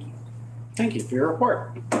have. Thank you. Thank you for your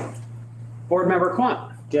report. Board Member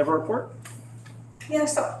Quant, do you have a report? Yeah,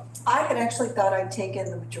 so I had actually thought I'd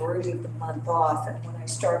taken the majority of the month off, and when I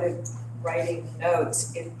started writing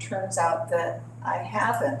notes, it turns out that I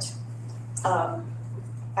haven't.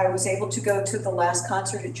 I was able to go to the last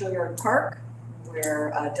concert at Juilliard Park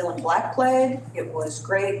where Dylan Black played. It was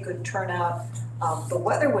great, good turnout. The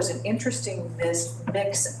weather was an interesting mix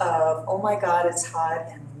of, oh my God, it's hot,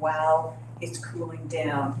 and wow, it's cooling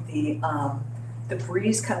down. The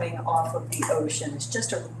breeze coming off of the ocean is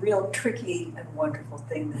just a real tricky and wonderful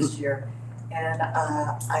thing this year. And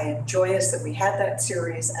I am joyous that we had that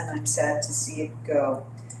series, and I'm sad to see it go.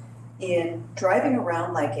 In driving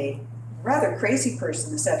around like a rather crazy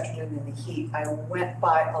person this afternoon in the heat, I went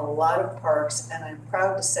by a lot of parks, and I'm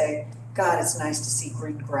proud to say, God, it's nice to see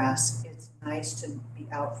green grass. It's nice to be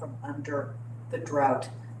out from under the drought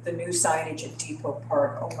The new signage at Depot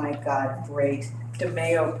Park, oh my God, great.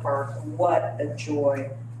 DeMayo Park, what a joy.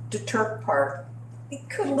 DeTurk Park, it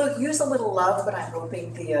could use a little love, but I'm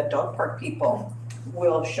hoping the dog park people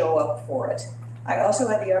will show up for it. I also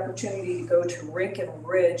had the opportunity to go to Rincon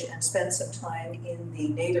Ridge and spend some time in the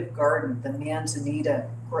native garden, the Manzanita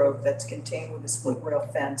Grove that's contained with a split rail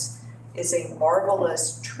fence. Is a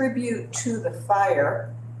marvelous tribute to the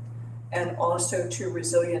fire and also to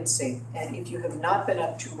resiliency. And if you have not been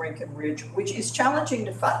up to Rincon Ridge, which is challenging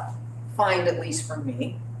to find, at least for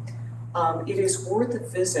me, it is worth a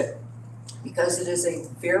visit because it is a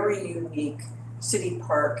very unique city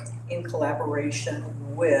park in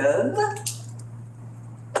collaboration with,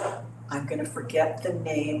 I'm gonna forget the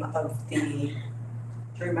name of the,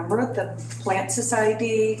 do you remember the Plant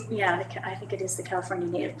Society? Yeah, I think it is the California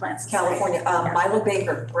Native Plants Society. California, Milo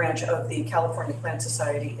Baker branch of the California Plant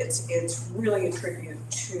Society. It's really a tribute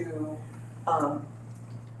to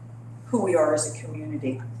who we are as a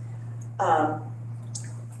community.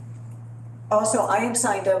 Also, I am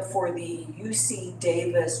signed up for the UC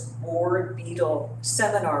Davis Board Beetle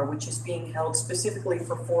Seminar, which is being held specifically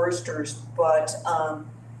for foresters, but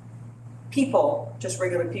people, just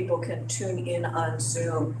regular people, can tune in on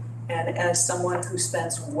Zoom. And as someone who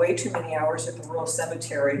spends way too many hours at the rural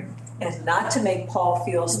cemetery, and not to make Paul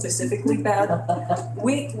feel specifically bad,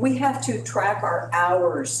 we have to track our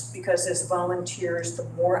hours because as volunteers, the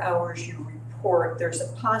more hours you report, there's a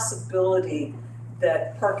possibility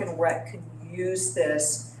that Park and Rec can use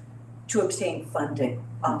this to obtain funding.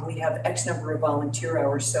 We have X number of volunteer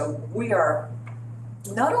hours, so we are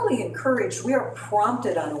not only encouraged, we are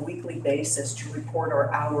prompted on a weekly basis to report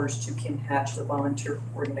our hours to Kim Hatch, the volunteer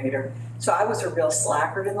coordinator. So I was a real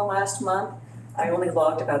slacker in the last month. I only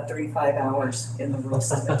logged about 35 hours in the rural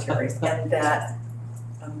cemetery, and that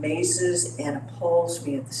amazes and appalls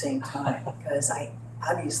me at the same time because I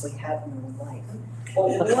obviously have no life.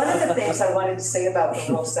 Well, one of the things I wanted to say about the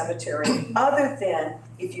rural cemetery, other than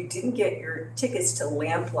if you didn't get your tickets to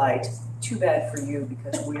Lamplight, too bad for you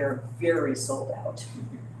because we are very sold out.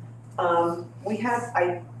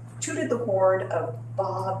 I tooted the horn of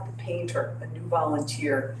Bob the Painter, a new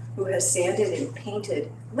volunteer who has sanded and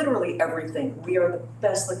painted literally everything. We are the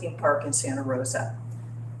best looking park in Santa Rosa,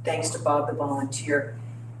 thanks to Bob the volunteer.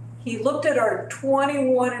 He looked at our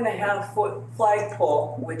 21.5-foot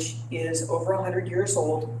flagpole, which is over 100 years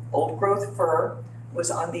old growth fir,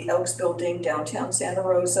 was on the Elks Building downtown Santa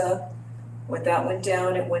Rosa. When that went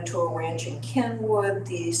down, it went to a ranch in Kenwood.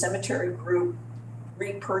 The cemetery group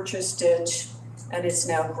repurchased it, and it's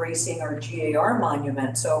now gracing our GAR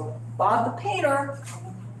monument. So Bob the Painter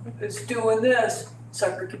is doing this.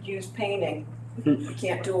 Sucker could use painting. You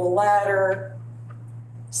can't do a ladder,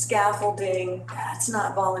 scaffolding, that's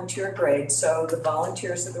not volunteer grade. So the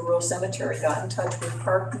volunteers of the rural cemetery got in touch with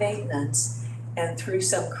park maintenance, and through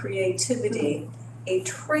some creativity, a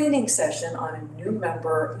training session on a new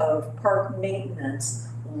member of park maintenance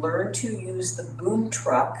learned to use the boom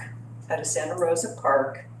truck at a Santa Rosa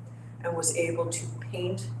park and was able to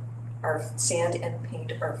sand and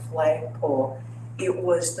paint our flagpole. It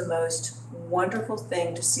was the most wonderful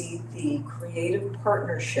thing to see the creative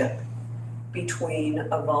partnership between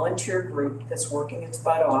a volunteer group that's working its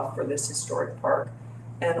butt off for this historic park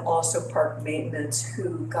and also park maintenance,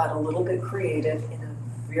 who got a little bit creative in a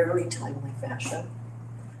very timely fashion.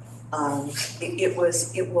 It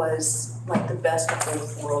was like the best of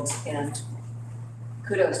both worlds, and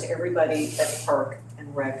kudos to everybody at Park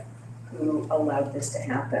and Rec who allowed this to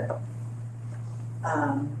happen.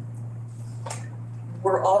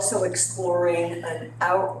 We're also exploring an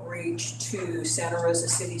outreach to Santa Rosa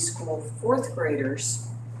City School fourth graders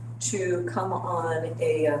to come on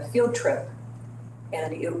a field trip.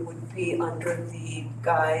 And it would be under the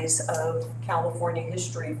guise of California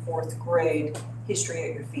history, fourth grade, history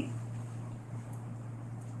at your feet.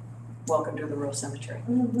 Welcome to the rural cemetery.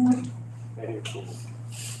 Very cool.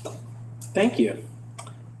 Thank you.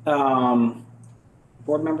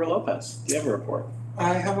 Board Member Lopez, do you have a report?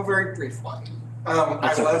 I have a very brief one.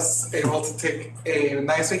 I was able to take a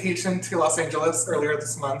nice vacation to Los Angeles earlier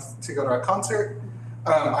this month to go to a concert.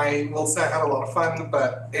 I will say I had a lot of fun,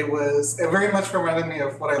 but it very much reminded me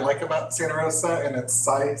of what I like about Santa Rosa and its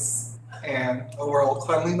size and overall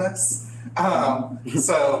cleanliness.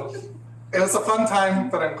 So it was a fun time,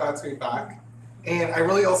 but I'm glad to be back. And I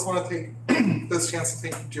really also want to take this chance to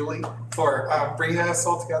thank Julie for bringing us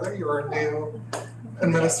all together. You are a new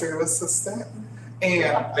administrative assistant,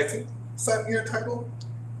 and I think, is that your title?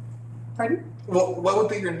 Pardon? Well, what would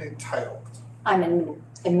be your new title? I'm an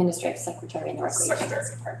administrative secretary in the recreation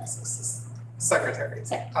Secretary. department. Secretary.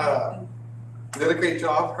 You did a great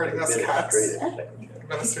job herding us cats. Administrative.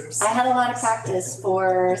 Administrators. I had a lot of practice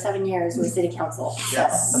for 7 years with city council, so.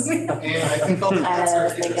 Yes. And I think all the cats I are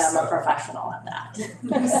think here, I'm a so. professional at that.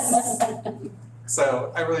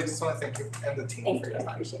 So I really just want to thank you and the team Thank for you, your I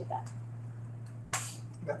time. appreciate that.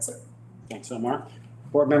 That's it. Thanks, Omar.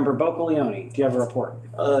 Board Member Bocaleone, do you have a report?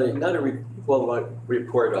 Not a my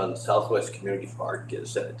report on Southwest Community Park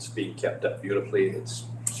is that it's being kept up beautifully. It's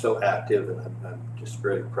so active, and I'm just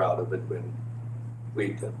very proud of it. When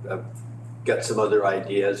I've got some other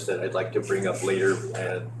ideas that I'd like to bring up later,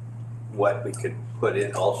 and what we could put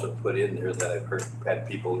in there that I've had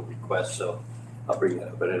people request, so I'll bring that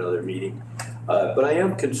up at another meeting. But I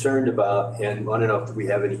am concerned about, and want to know if we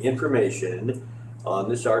have any information on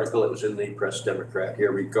this article that was in the Press Democrat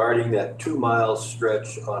here regarding that 2-mile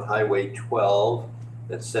stretch on Highway 12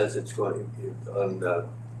 that says it's going on the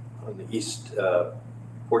east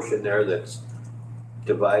portion there that's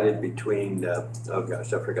divided between, oh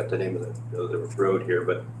gosh, I forgot the name of the road here,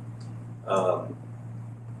 but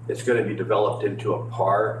it's going to be developed into a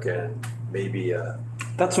park and maybe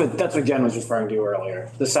That's what Jen was referring to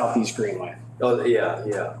earlier, the Southeast Greenway. oh, yeah.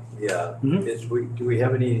 Mhm. Do we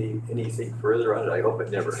have anything further on it? I hope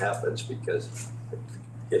it never happens, because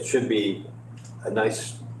it should be a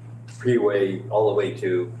nice freeway all the way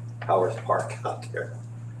to Howard Park out there.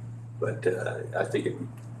 But I think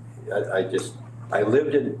I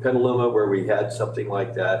lived in Petaluma where we had something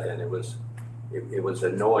like that, and it was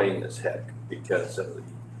annoying as heck because of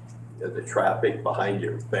the traffic behind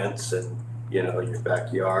your fence and, your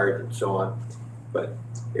backyard and so on. But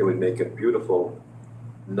it would make a beautiful,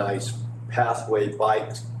 nice pathway,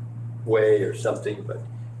 bike way or something, but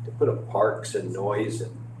to put up parks and noise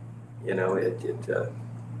and,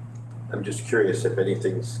 I'm just curious if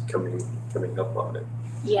anything's coming up on it.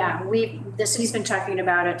 Yeah, the city's been talking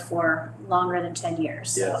about it for longer than 10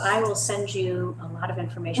 years. So Yes. I will send you a lot of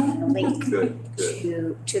information and a link Good.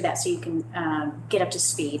 to that so you can get up to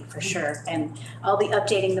speed for sure. And I'll be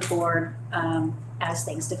updating the board as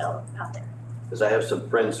things develop out there. Because I have some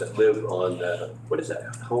friends that live on, what is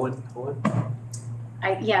that, Hohen?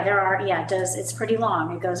 It's pretty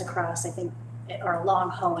long. It goes across, I think, or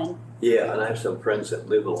along Hohen. Yeah, and I have some friends that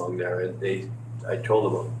live along there, and I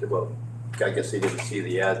told them, well, I guess they didn't see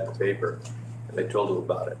the ad in the paper, and I told them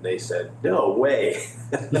about it, and they said, no way.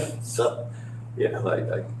 So,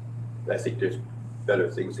 I think there's better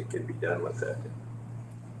things that can be done with that.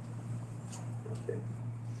 Okay.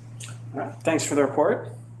 All right, thanks for the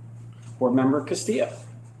report. Board Member Castillo.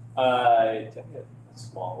 A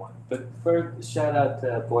small one, but first shout out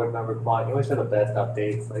to Board Member Blunt. You always have the best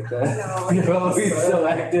updates like that. No, You're always so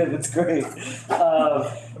active. It's great.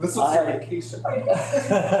 This was your vacation. No,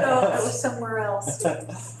 it was somewhere else.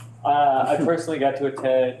 I personally got to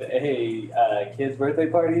attend a kid's birthday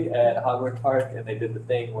party at Hogwarts Park, and they did the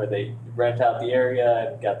thing where they rent out the area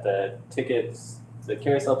and got the tickets, the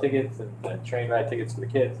carousel tickets and the train ride tickets for the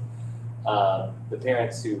kids. The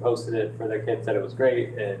parents who hosted it for their kids said it was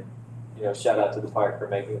great, and shout out to the park for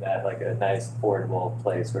making that like a nice affordable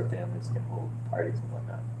place where families can hold parties and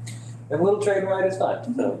whatnot. And a little train ride is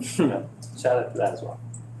fun, so shout out to that as well.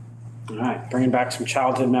 All right, bringing back some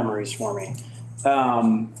childhood memories for me.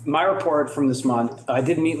 My report from this month, I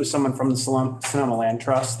did meet with someone from the Sonoma Land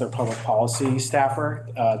Trust, their public policy staffer.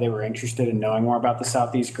 They were interested in knowing more about the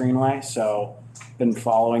Southeast Greenway, so been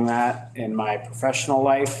following that in my professional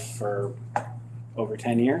life for over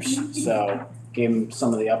 10 years. So gave them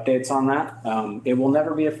some of the updates on that. It will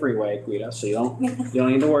never be a freeway, Guido, so you don't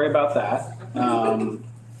need to worry about that.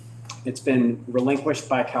 It's been relinquished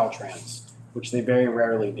by Caltrans, which they very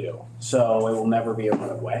rarely do. So it will never be a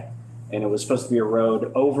roadway. And it was supposed to be a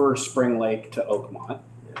road over Spring Lake to Oakmont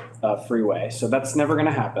freeway. So that's never going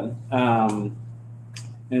to happen. And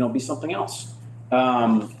it'll be something else.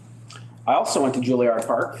 I also went to Juilliard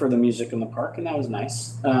Park for the music in the park, and that was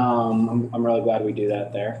nice. I'm really glad we do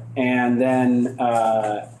that there. And then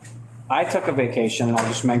I took a vacation, and I'll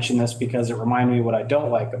just mention this because it reminded me what I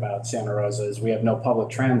don't like about Santa Rosa is we have no public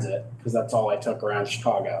transit, because that's all I took around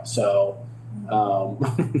Chicago. So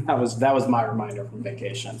that was my reminder from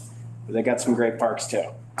vacation. But they got some great parks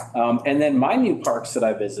too. And then my new parks that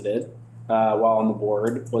I visited while on the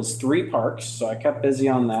board was 3 parks. So I kept busy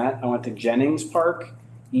on that. I went to Jennings Park,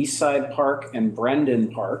 Eastside Park, and Brendan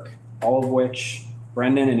Park, all of which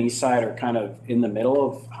Brendan and Eastside are kind of in the middle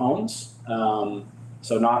of homes.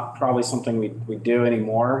 So not probably something we do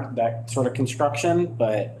anymore, that sort of construction,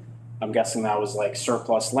 but I'm guessing that was like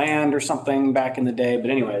surplus land or something back in the day. But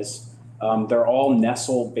anyways, they're all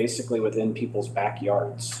nestled basically within people's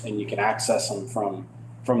backyards, and you can access them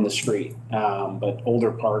from the street. But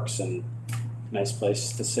older parks and nice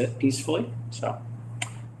place to sit peacefully. So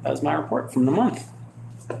that was my report from the month.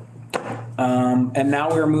 And now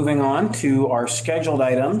we're moving on to our scheduled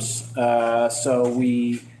items. So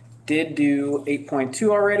we did do 8.2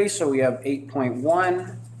 already, so we have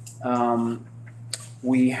 8.1.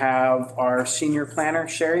 We have our senior planner,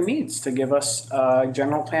 Sherry Meads, to give us a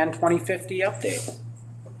general plan 2050 update.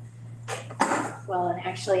 Well, and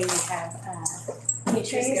actually we have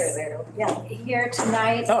She's here, here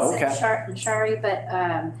tonight. Oh, okay. Shari, but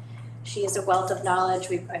she is a wealth of knowledge.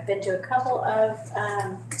 I've been to a couple of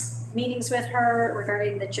meetings with her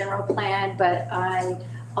regarding the general plan, but I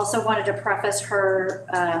also wanted to preface her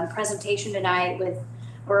presentation tonight with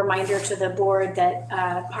a reminder to the board that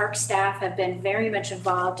park staff have been very much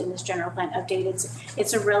involved in this general plan update.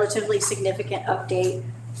 It's a relatively significant update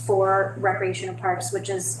for recreation and parks, which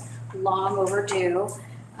is long overdue.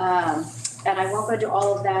 And I won't go into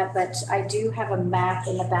all of that, but I do have a map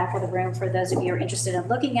in the back of the room for those of you who are interested in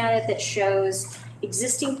looking at it that shows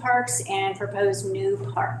existing parks and proposed new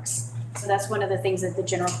parks. So that's one of the things that the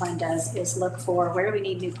general plan does, is look for where we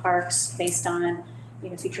need new parks based on,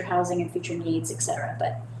 future housing and future needs, et cetera.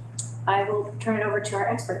 But I will turn it over to our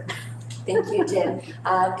expert. Thank you, Jen.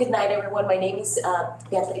 Good night, everyone. My name is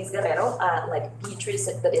Beatriz Guerrero, like Beatriz,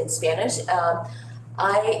 but in Spanish.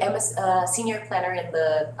 I am a senior planner in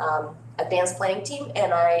the advanced planning team,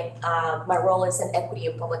 and my role is an equity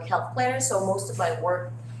and public health planner. So most of my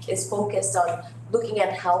work is focused on looking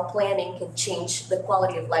at how planning can change the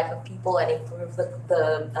quality of life of people and improve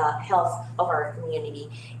the health of our community.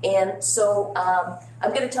 And so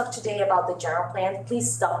I'm going to talk today about the general plan.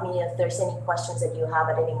 Please stop me if there's any questions that you have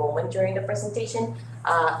at any moment during the presentation.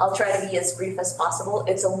 I'll try to be as brief as possible.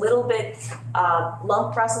 It's a little bit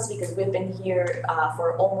long process because we've been here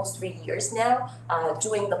for almost 3 years now,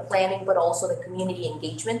 doing the planning, but also the community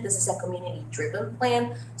engagement. This is a community-driven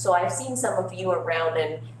plan. So I've seen some of you around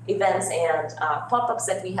in events and pop-ups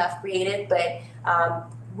that we have created, but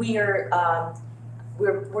we're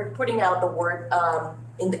putting out the word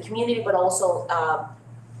in the community, but also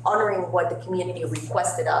honoring what the community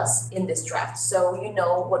requested us in this draft. So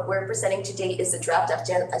what we're presenting today is the draft, as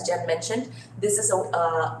Jen mentioned. This is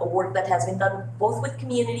a work that has been done both with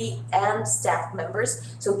community and staff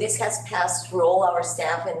members. So this has passed through all our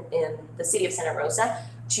staff in the city of Santa Rosa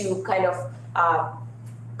to kind of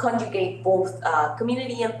conjugate both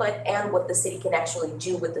community input and what the city can actually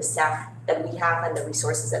do with the staff that we have and the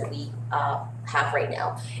resources that we have right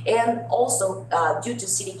now. And also, due to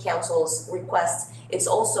City Council's request, it's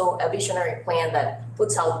also a visionary plan that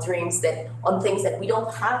puts out dreams on things that we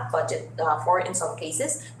don't have budget for in some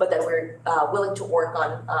cases, but that we're willing to work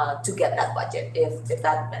on to get that budget, if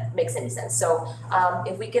that makes any sense. So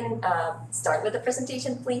if we can start with the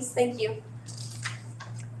presentation, please, thank you.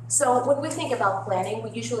 So when we think about planning, we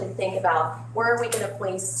usually think about where are we going to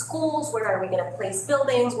place schools, where are we going to place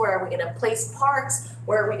buildings, where are we going to place parks,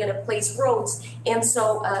 where are we going to place roads. And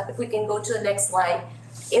so if we can go to the next slide,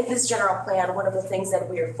 in this general plan, one of the things that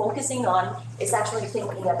we are focusing on is actually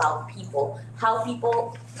thinking about people, how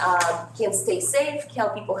people can stay safe, how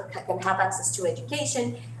people can have access to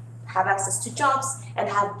education, have access to jobs, and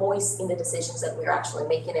have voice in the decisions that we're actually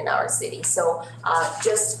making in our city. So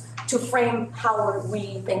just to frame how are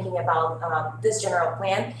we thinking about this general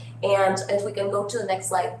plan. And if we can go to the next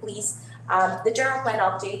slide, please. The general plan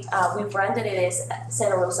update, we branded it as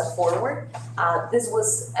Santa Rosa Forward. This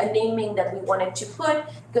was a naming that we wanted to put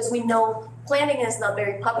because we know planning is not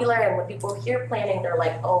very popular, and when people hear planning, they're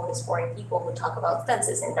like, oh, it's boring people who talk about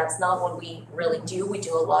fences, and that's not what we really do. We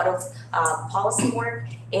do a lot of policy work,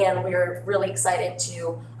 and we're really excited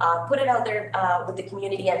to put it out there with the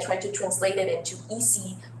community and try to translate it into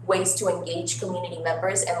easy ways to engage community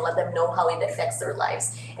members and let them know how it affects their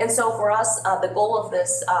lives. And so for us, the goal of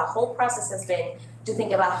this whole process has been to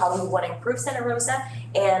think about how we want to improve Santa Rosa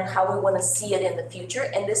and how we want to see it in the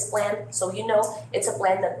future. And this plan, so it's a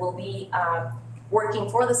plan that will be working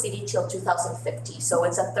for the city till 2050. So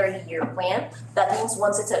it's a 30-year plan. That means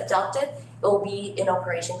once it's adopted, it will be in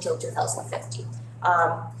operation till 2050.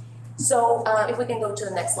 So if we can go to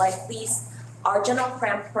the next slide, please. Our general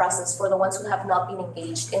plan process, for the ones who have not been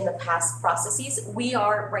engaged in the past processes, we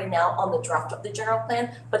are right now on the draft of the general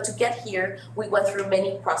plan, but to get here, we went through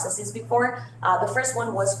many processes before. The first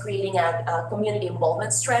one was creating a community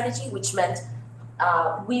involvement strategy, which meant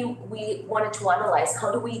we wanted to analyze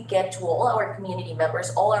how do we get to all our community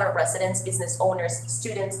members, all our residents, business owners,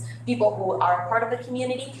 students, people who are part of the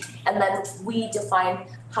community, and then we defined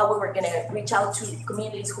how we were going to reach out to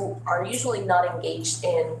communities who are usually not engaged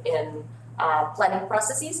in planning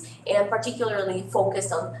processes, and particularly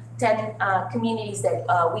focused on 10 communities that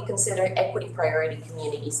we consider equity priority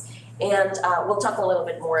communities. And we'll talk a little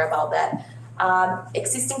bit more about that.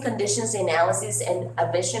 Existing conditions analysis and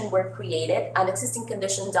a vision were created. An existing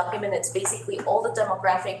condition document, it's basically all the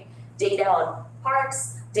demographic data on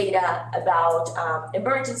parks, data about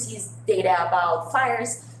emergencies, data about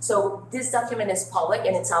fires. So this document is public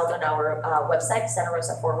and it's out on our website,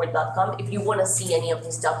 santarosaforward.com. If you want to see any of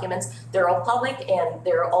these documents, they're all public and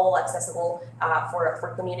they're all accessible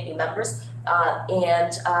for community members.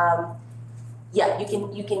 Yeah,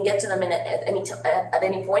 you can get to them at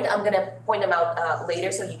any point. I'm gonna point them out later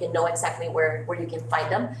so you can know exactly where you can find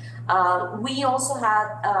them. We also had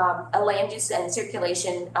a land use and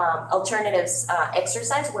circulation alternatives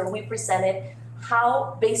exercise where we presented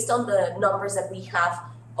how, based on the numbers that we have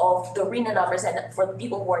of the RENA numbers, and for the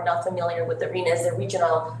people who are not familiar with the RENA, is the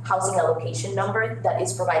regional housing allocation number that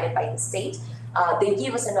is provided by the state. They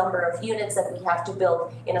give us a number of units that we have to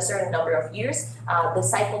build in a certain number of years. The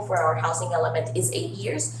cycle for our housing element is 8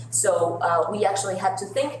 years. So we actually had to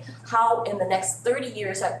think how in the next 30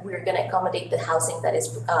 years we're gonna accommodate the housing that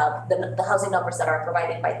is, the housing numbers that are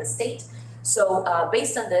provided by the state. So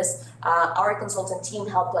based on this, our consultant team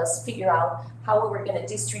helped us figure out how we were gonna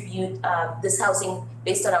distribute this housing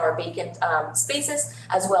based on our vacant spaces,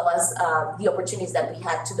 as well as the opportunities that we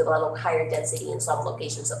had to develop higher density in some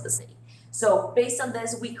locations of the city. So based on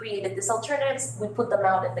this, we created these alternatives, we put them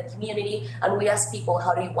out in the community, and we asked people,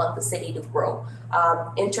 how do you want the city to grow?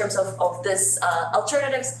 In terms of this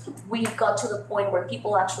alternatives, we got to the point where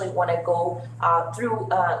people actually wanna go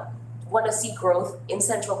wanna see growth in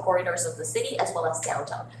central corridors of the city as well as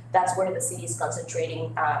downtown. That's where the city is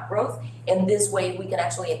concentrating growth. In this way, we can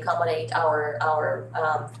actually accommodate our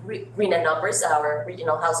RENA numbers, our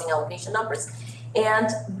regional housing allocation numbers. And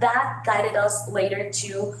that guided us later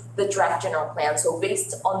to the draft general plan. So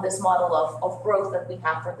based on this model of growth that we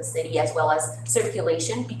have for the city as well as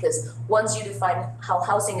circulation, because once you define how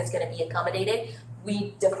housing is gonna be accommodated,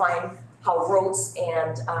 we define how roads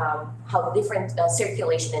and how different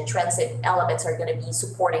circulation and transit elements are gonna be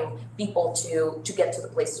supporting people to get to the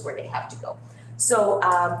places where they have to go. So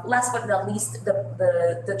last but not least,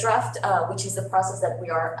 the draft, which is the process that we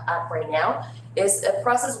are at right now, is a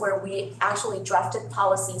process where we actually drafted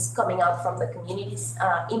policies coming out from the community's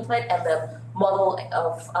input and the model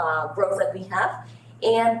of growth that we have.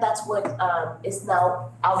 And that's what is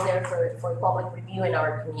now out there for public review in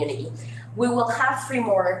our community. We will have 3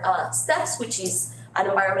 more steps, which is an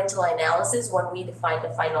environmental analysis when we define the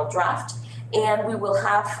final draft. And we will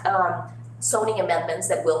have zoning amendments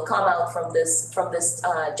that will come out from this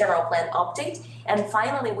general plan update. And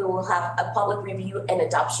finally, we will have a public review and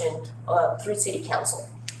adoption through city council.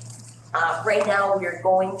 Right now, we are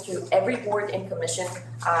going through every board and commission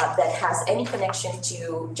that has any connection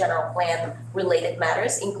to general plan related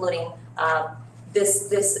matters, including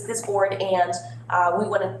this board. And we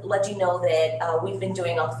want to let you know that we've been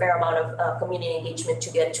doing a fair amount of community engagement to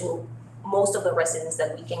get to most of the residents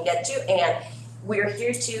that we can get to. And we're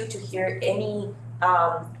here to hear any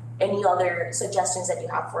other suggestions that you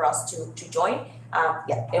have for us to join.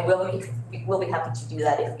 And we'll be happy to do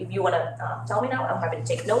that. If you wanna tell me now, I'm happy to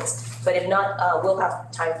take notes, but if not, we'll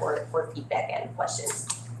have time for feedback and questions.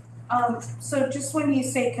 So just when you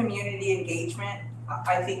say community engagement,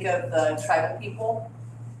 I think of the tribal people.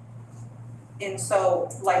 And so,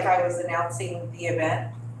 like I was announcing the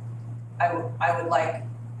event, I would like,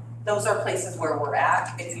 those are places where we're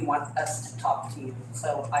at if you want us to talk to you.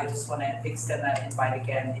 So I just wanna extend that invite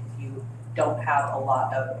again if you don't have a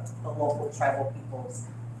lot of the local tribal people's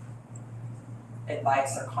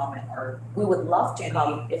advice or comment or. We would love to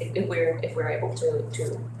come if we're able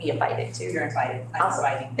to be invited to. You're invited, I'm Awesome.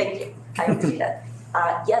 inviting. Thank you, I appreciate that.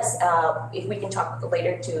 Yes, if we can talk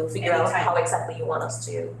later to figure out Anytime. how exactly you want us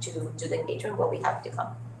to do the engagement, we'll be happy to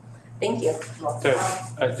come. Thank you. So,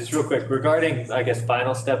 just real quick, regarding, I guess,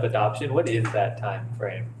 final step adoption, what is that time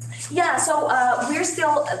frame? Yeah, so we're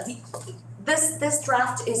still, this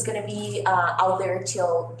draft is gonna be out there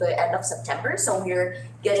till the end of September, so we're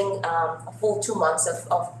getting a full 2 months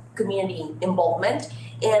of community involvement.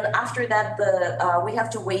 And after that, we have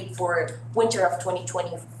to wait for winter of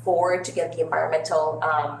 2024 to get the environmental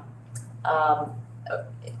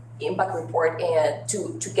impact report and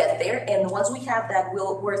to get there. And once we have that,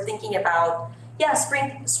 we're thinking about,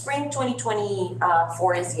 spring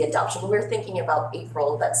 2024 is the adoption. We're thinking about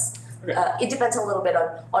April. That's It depends a little bit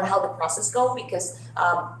on how the process go, because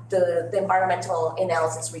the environmental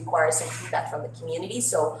analysis requires some feedback from the community.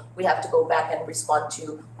 So we have to go back and respond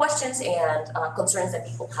to questions and concerns that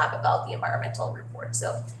people have about the environmental report.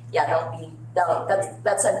 So yeah,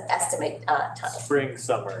 that's an estimate time. Spring,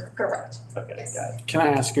 summer. Correct. Okay, Yes. got it. Can I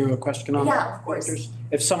ask you a question on that? Yeah, of course.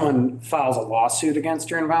 If someone files a lawsuit against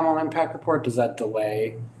your environmental impact report, does that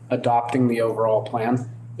delay adopting the overall plan?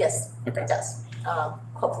 Yes, Okay. it does.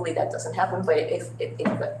 Hopefully that doesn't happen, but if it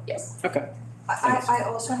could, yes. Okay. I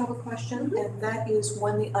also have a question, and that is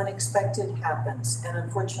when the unexpected happens, and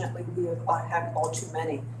unfortunately, we have had all too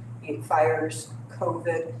many, be it fires,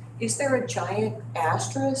 COVID. Is there a giant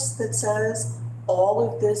asterisk that says all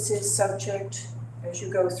of this is subject, as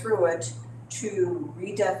you go through it, to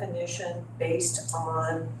redefinition based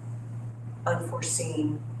on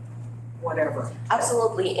unforeseen whatever?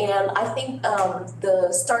 Absolutely, and I think the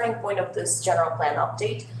starting point of this general plan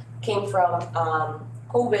update came from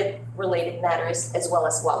COVID-related matters as well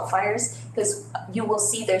as wildfires, because you will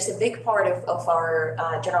see there's a big part of our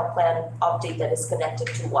general plan update that is connected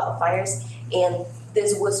to wildfires, and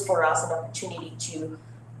this was for us an opportunity to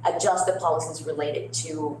adjust the policies related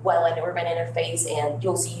to wildland urban interface, and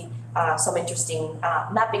you'll see some interesting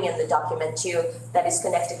mapping in the document too that is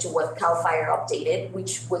connected to what CAL FIRE updated,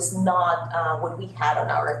 which was not what we had on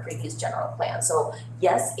our previous general plan. So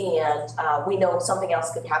yes, and we know something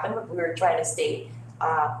else could happen, but we were trying to stay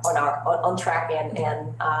on track and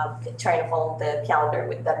trying to follow the calendar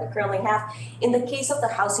that we currently have. In the case of the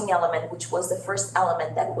housing element, which was the first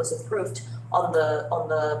element that was approved on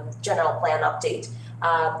the general plan update,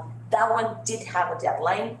 that one did have a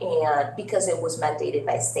deadline, and because it was mandated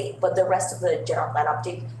by state, but the rest of the general plan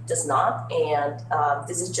update does not. And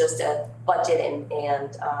this is just a budget and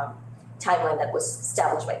timeline that was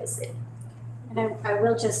established by the city. And I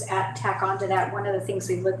will just tack on to that. One of the things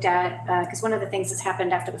we looked at, because one of the things that's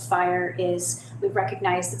happened after the fire is we've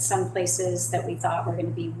recognized that some places that we thought were going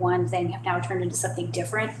to be one thing have now turned into something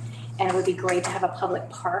different. And it would be great to have a public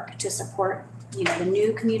park to support, the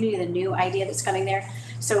new community, the new idea that's coming there.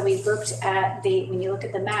 So we looked at when you look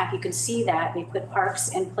at the map, you can see that we put parks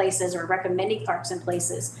in places, or recommending parks in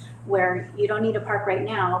places where you don't need a park right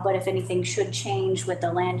now, but if anything should change with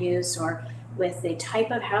the land use or with the type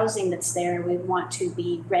of housing that's there, we want to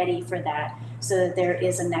be ready for that, so that there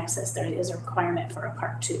is a nexus, there is a requirement for a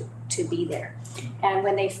park to be there. And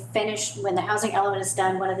when the housing element is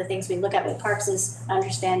done, one of the things we look at with parks is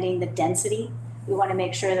understanding the density. We want to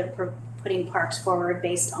make sure that we're putting parks forward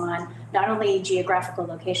based on not only geographical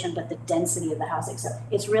location, but the density of the housing. So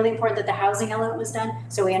it's really important that the housing element was done,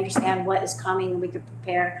 so we understand what is coming and we could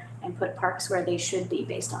prepare and put parks where they should be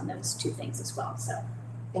based on those two things as well. So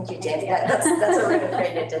thank you, Jen. That's a really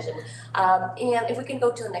great addition. And if we can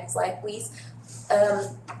go to the next slide, please.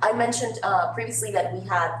 I mentioned previously that we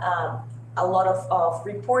had a lot of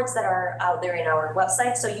reports that are out there in our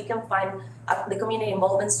website. So you can find the community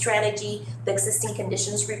involvement strategy, the existing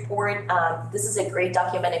conditions report. This is a great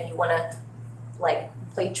document if you want to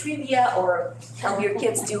play trivia or help your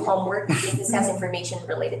kids do homework. This has information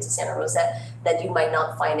related to Santa Rosa that you might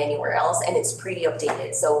not find anywhere else, and it's pretty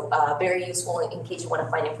updated. So very useful in case you want to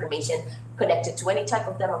find information connected to any type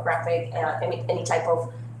of demographic, any type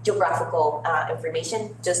of geographical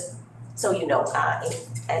information, just so you know.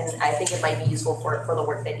 And I think it might be useful for the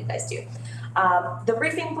work that you guys do. The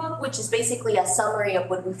briefing book, which is basically a summary of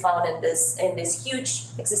what we found in this huge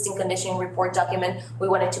existing condition report document. We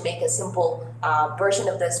wanted to make a simple version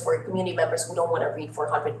of this for community members who don't want to read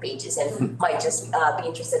 400 pages and might just be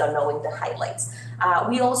interested in knowing the highlights.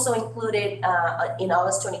 We also included in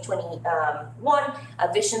August 2021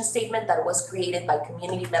 a vision statement that was created by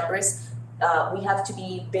community members. We have to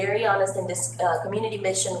be very honest, and this community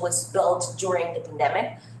mission was built during the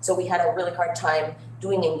pandemic. So we had a really hard time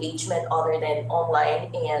doing engagement other than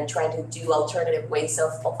online and trying to do alternative ways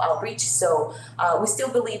of outreach. So we still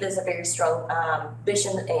believe there's a very strong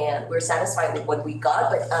vision, and we're satisfied with what we got,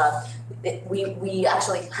 but we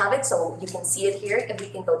actually have it, so you can see it here. If we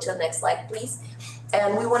can go to the next slide, please.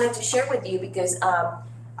 And we wanted to share with you because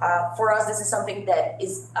for us, this is something that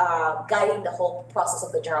is guiding the whole process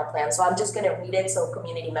of the general plan. So I'm just going to read it so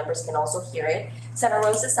community members can also hear it. Santa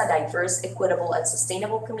Rosa is a diverse, equitable, and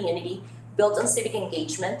sustainable community built on civic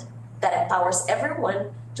engagement that empowers everyone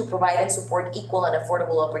to provide and support equal and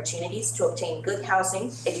affordable opportunities to obtain good housing,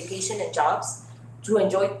 education, and jobs, to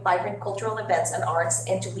enjoy vibrant cultural events and arts,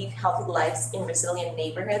 and to live healthy lives in resilient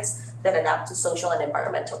neighborhoods that adapt to social and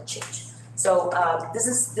environmental change. So this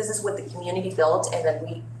is what the community built, and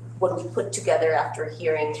then what we put together after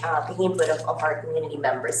hearing the input of our community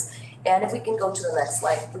members. And if we can go to the next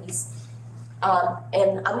slide, please.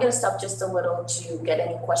 And I'm gonna stop just a little to get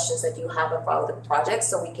any questions that you have about the project,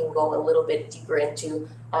 so we can go a little bit deeper into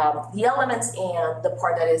the elements and the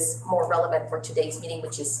part that is more relevant for today's meeting,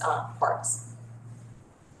 which is parks.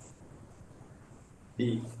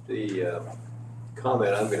 The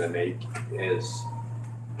comment I'm gonna make is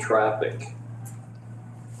traffic.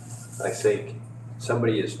 I think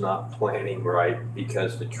somebody is not planning right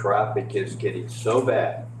because the traffic is getting so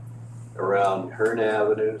bad around Hearn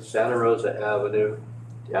Avenue, Santa Rosa Avenue,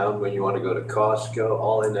 down when you want to go to Costco,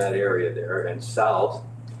 all in that area there, and south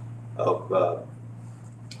of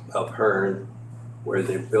Hearn, where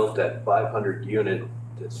they built that 500 unit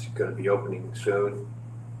that's going to be opening soon,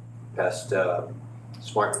 past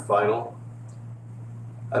Smart and Final.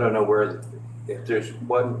 I don't know where, if there's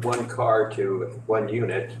one car to one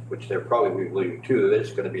unit, which there probably will be two,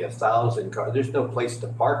 there's going to be 1,000 cars. There's no place to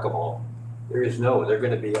park them all. There is no. They're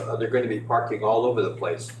going to be parking all over the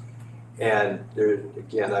place. And there,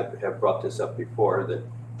 again, I have brought this up before, that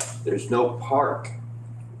there's no park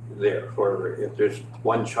there for, if there's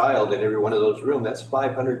one child in every one of those rooms, that's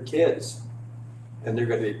 500 kids. And they're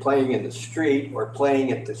going to be playing in the street or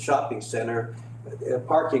playing at the shopping center,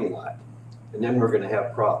 parking lot. And then we're going to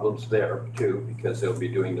have problems there too, because they'll be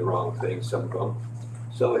doing the wrong thing, some of them.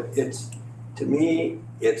 So it's, to me,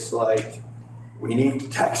 it's like, we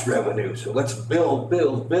need tax revenue, so let's build,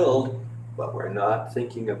 but we're not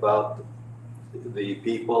thinking about the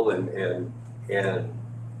people and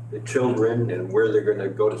the children and where they're gonna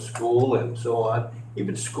go to school and so on.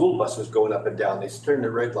 Even school buses going up and down, they turn the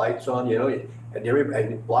red lights on, you know, and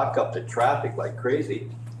everybody block up the traffic like crazy,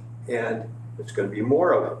 and it's gonna be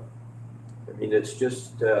more of it. I mean, it's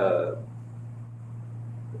just, there's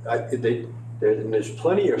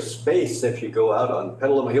plenty of space if you go out on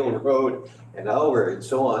Petaluma Hill Road and over and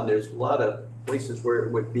so on. There's a lot of places where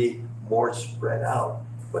it would be more spread out,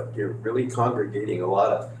 but you're really congregating a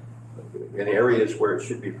lot of, in areas where it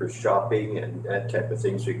should be for shopping and that type of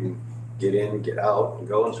thing, so you can get in, get out and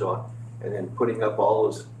go and so on. And then putting up all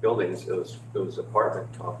those buildings, those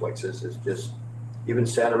apartment complexes is just, even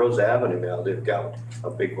Santa Rosa Avenue now, they've got a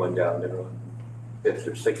big one down there on 5th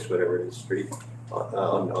or 6th, whatever it is, street,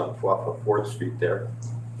 on 4th Street there.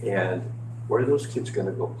 And where are those kids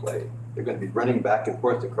gonna go play? They're gonna be running back and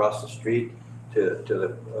forth across the street to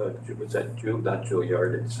the, what's that, not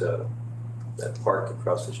Juilliard, it's that park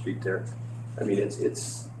across the street there. I mean,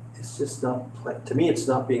 it's just not, to me, it's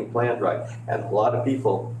not being planned right. And a lot of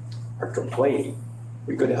people are complaining.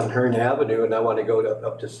 We go down Hearn Avenue and I want to go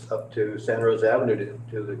up to Santa Rosa Avenue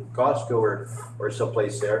to the Costco or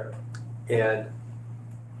someplace there. And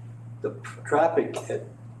the traffic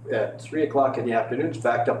at 3 o'clock in the afternoon is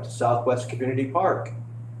backed up to Southwest Community Park.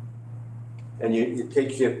 And it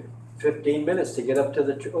takes you 15 minutes to get up to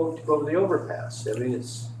to go to the overpass. I mean,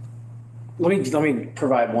 it's. Let me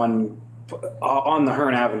provide one on the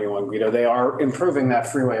Hearn Avenue one, Guido. They are improving that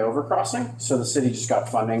freeway overcrossing. So the city just got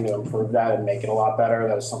funding to improve that and make it a lot better.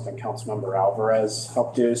 That is something Councilmember Alvarez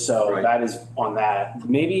helped do. So Right. That is on that.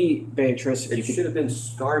 Maybe Beatrice, if It you could. should have been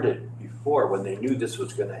started before when they knew this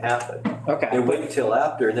was gonna happen. Okay. They wait until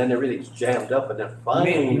after and then everything's jammed up and then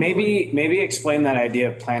finally. Maybe explain that idea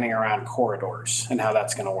of planning around corridors and how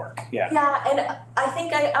that's gonna work. Yeah. Yeah, and I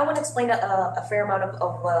think I want to explain a fair amount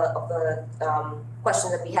of the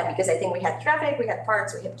questions that we had, because I think we had traffic, we had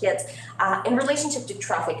parks, we had kids. In relationship to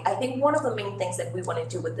traffic, I think one of the main things that we want to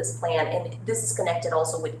do with this plan, and this is connected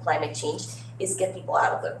also with climate change, is get people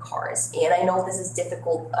out of their cars. And I know this is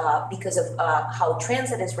difficult because of how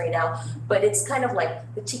transit is right now, but it's kind of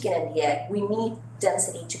like the chicken and the egg. We need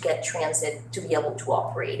density to get transit to be able to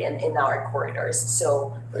operate in our corridors.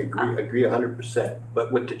 So I agree 100%.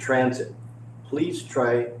 But with the transit, please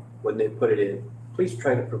try, when they put it in, please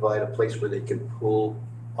try to provide a place where they can pull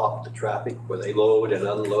off the traffic, where they load and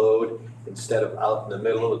unload instead of out in the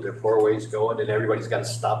middle of their four ways going and everybody's got to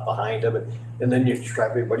stop behind them. And then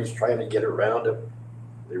everybody's trying to get around them.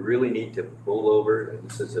 They really need to pull over. And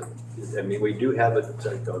this is I mean, we do have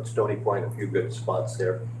on Stony Point, a few good spots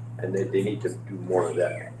there, and they need to do more of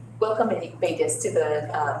that. welcome Vegas to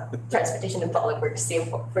the Transportation and Public Works team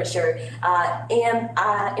for sure. And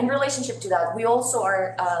in relationship to that, we also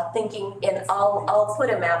are thinking, and I'll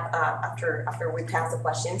put a map after we pass the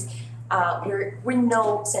questions. We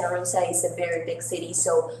know Santa Rosa is a very big city,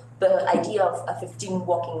 so the idea of a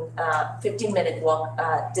 15-minute walk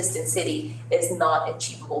distance city is not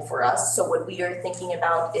achievable for us. So what we are thinking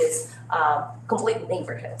about is complete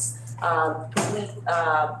neighborhoods. Complete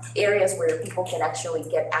areas where people can actually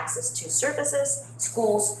get access to services,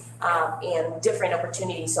 schools, and different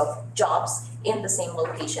opportunities of jobs in the same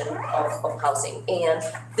location of housing. And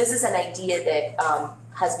this is an idea that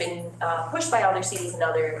has been pushed by other cities and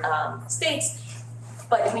other states.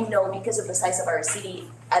 But we know because of the size of our city,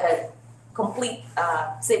 at a complete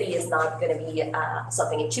city is not going to be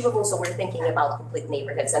something achievable. So we're thinking about complete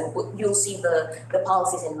neighborhoods, and you'll see the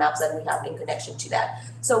policies and maps that we have in connection to that.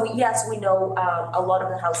 So yes, we know a lot of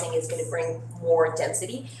the housing is going to bring more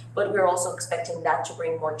density, but we're also expecting that to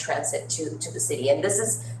bring more transit to the city. And this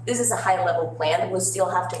is a high level plan. We'll still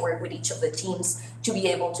have to work with each of the teams to be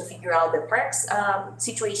able to figure out the parks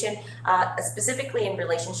situation, specifically in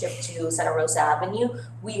relationship to Santa Rosa Avenue.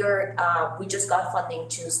 We just got funding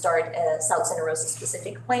to start a South Santa Rosa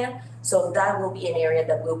specific plan. So that will be an area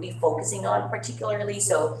that we'll be focusing on particularly.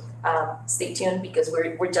 So stay tuned, because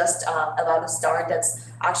we're just about to start. That's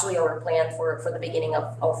actually our plan for the beginning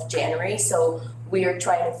of January. So we are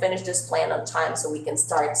trying to finish this plan on time so we can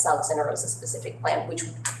start South Santa Rosa specific plan, which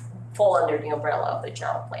would fall under the umbrella of the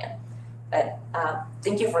general plan. But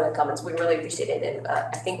thank you for the comments. We really appreciate it, and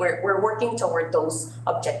I think we're working toward those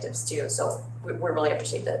objectives too. So we really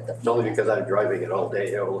appreciate the. Only because I'm driving it all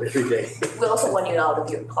day, every day. We also want you out of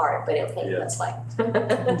your car, but okay, that's fine.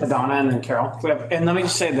 Donna and then Carol. And let me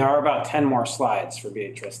just say, there are about 10 more slides for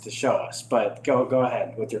Beatrice to show us, but go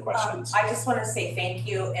ahead with your questions. I just want to say thank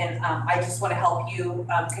you, and I just want to help you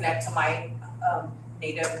connect to my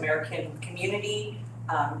Native American community.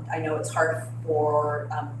 I know it's hard for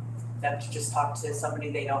them to just talk to somebody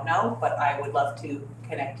they don't know, but I would love to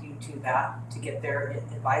connect you to that, to get their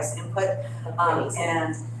advice, input.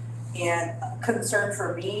 And concern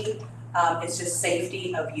for me is just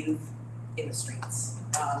safety of youth in the streets.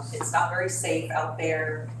 It's not very safe out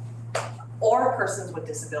there, or persons with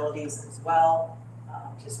disabilities as well,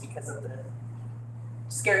 just because of the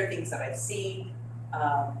scary things that I see,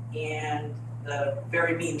 and the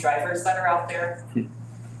very mean drivers that are out there.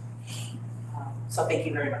 So thank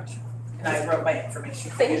you very much. And I wrote my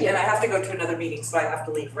information. Thank you. And I have to go to another meeting, so I have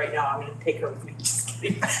to leave right now. I'm gonna take her with me, just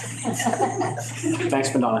kidding.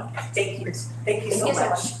 Thanks, Madonna. Thank you so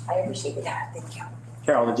much. I appreciate it. Yeah, thank you.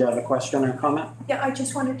 Carol, did you have a question or comment? Yeah, I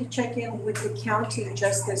just wanted to check in with the county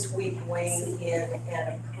just this week, weighing in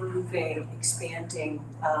and approving, expanding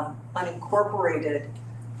unincorporated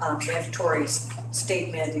mandatory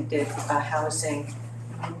state mandated housing,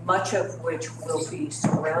 much of which will be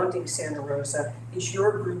surrounding Santa Rosa. Is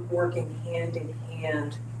your group working hand in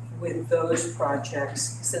hand with those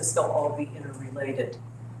projects, since they'll all be interrelated?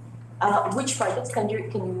 Which projects can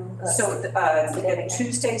you? So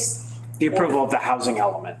Tuesdays, The approval of the housing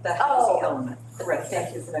element. the housing element, correct,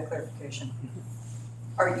 thank you for that clarification.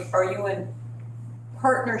 Are you in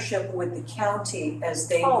partnership with the county as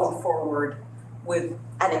they move forward with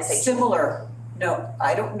Annexation. similar? No,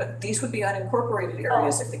 I don't know, these would be unincorporated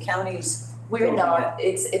areas if the county's. We're not,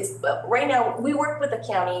 it's right now, we work with the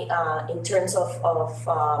county in terms of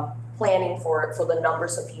planning for the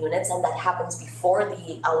numbers of units, and that happens before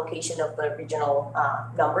the allocation of the regional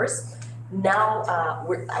numbers. Now,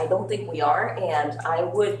 I don't think we are, and I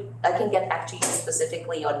can get back to you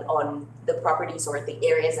specifically on the properties or the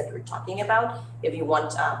areas that you're talking about, if you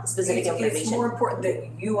want specific information. It's more important that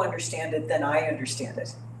you understand it than I understand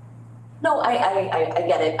it. No, I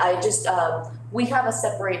get it. I just, we have a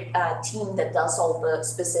separate team that does all the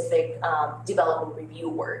specific development review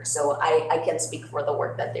work. So I can't speak for the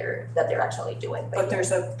work that they're actually doing. But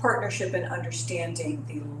there's a partnership in understanding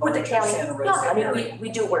the with the larger county. Santa Rosa Yeah, I mean, area. we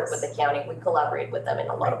do work with the county. We collaborate with them in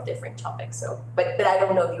a lot of different topics. So, but I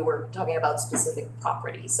don't know if you were talking about specific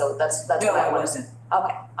properties. So that's No, what I wasn't,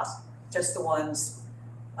 Okay, awesome. just the ones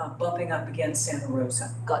bumping up against Santa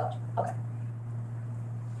Rosa. Got you. Okay.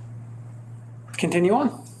 Continue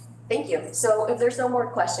on. Thank you. So if there's no more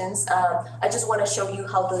questions, I just want to show you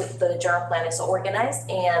how the general plan is organized,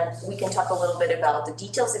 and we can talk a little bit about the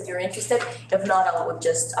details if you're interested. If not, I would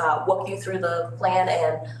just walk you through the plan,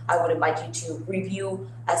 and I would invite you to review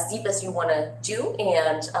as deep as you want to do.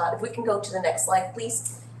 And if we can go to the next slide,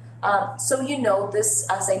 please. So you know this,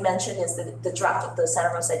 as I mentioned, is the draft of the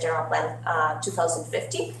Santa Rosa General Plan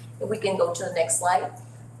 2050. If we can go to the next slide.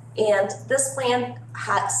 And this plan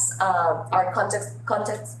has our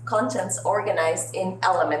contents organized in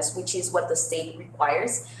elements, which is what the state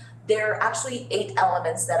requires. There are actually 8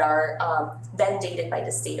 elements that are mandated by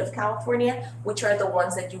the state of California, which are the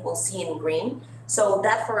ones that you will see in green. So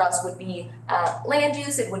that for us would be land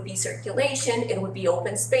use, it would be circulation, it would be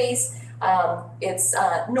open space, it's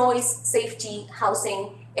noise, safety,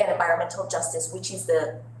 housing, and environmental justice, which is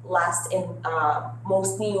the last and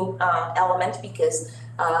most new element, because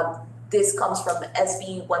this comes from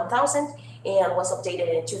SB 1000 and was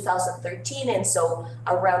updated in 2013, and so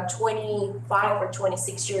around 25 or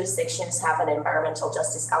 26 jurisdictions have an environmental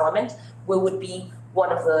justice element. We would be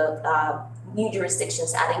one of the new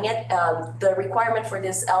jurisdictions adding it. The requirement for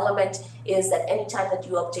this element is that anytime that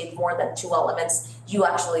you update more than 2 elements, you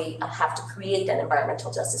actually have to create an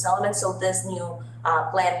environmental justice element. So this new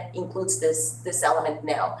plan includes this element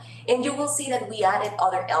now. And you will see that we added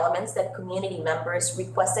other elements that community members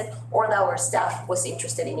requested or that our staff was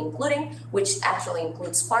interested in including, which actually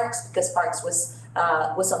includes parks, because parks was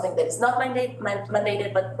something that is not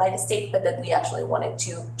mandated but by the state, but that we actually wanted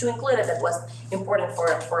to include it, that was important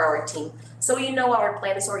for our team. So our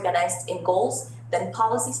plan is organized in goals, then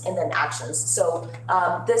policies, and then actions. So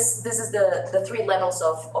this is the 3 levels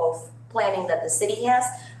of planning that the city has.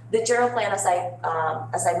 The general plan, as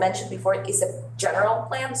I mentioned before, is a general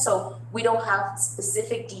plan, so we don't have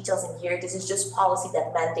specific details in here. This is just policy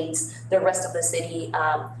that mandates the rest of the city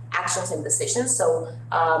actions and decisions. So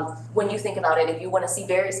when you think about it, if you want to see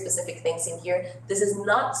very specific things in here, this is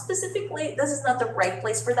not the right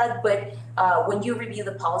place for that. But when you review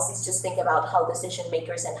the policies, just think about how decision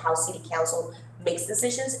makers and how city council makes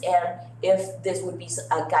decisions, and if this would be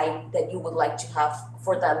a guide that you would like to have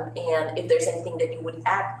for them, and if there's anything that you would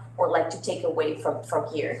add or like to take away from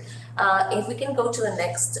here. If we can go to the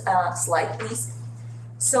next slide, please.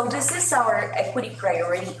 So this is our equity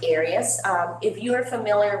priority areas. If you are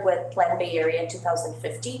familiar with Plan Bay Area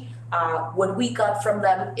 2050, what we got from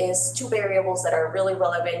them is 2 variables that are really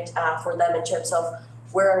relevant for them in terms of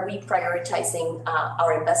where are we prioritizing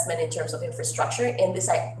our investment in terms of infrastructure, and these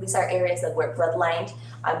are areas that were redlined.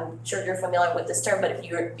 I'm sure you're familiar with this term, but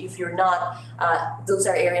if you're not, those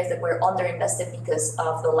are areas that were underinvested because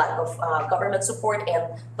of the lack of government support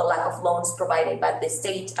and the lack of loans provided by the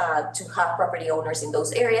state to have property owners in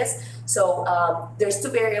those areas. So there's 2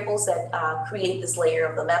 variables that create this layer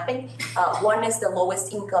of the mapping. One is the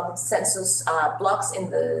lowest income census blocks in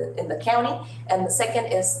the county, and the second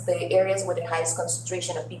is the areas with the highest concentration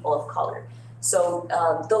of people of color. So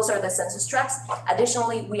those are the census tracts.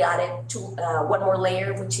 Additionally, we added one more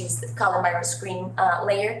layer, which is the Calamari screen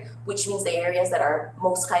layer, which means the areas that are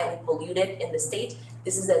most highly polluted in the state.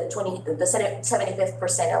 This is the 75th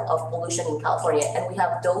percentile of pollution in California, and we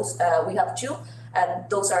have those. We have 2, and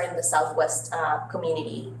those are in the Southwest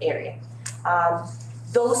community area.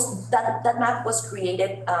 That map was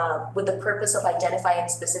created with the purpose of identifying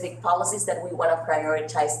specific policies that we want to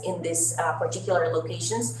prioritize in these particular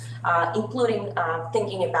locations, including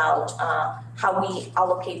thinking about how we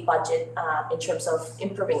allocate budget in terms of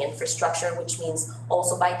improving infrastructure, which means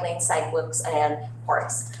also bike lanes, sidewalks, and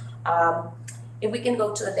parks. If we can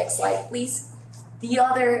go to the next slide, please. The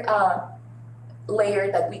other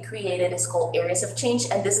layer that we created is called areas of change,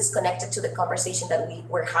 and this is connected to the conversation that we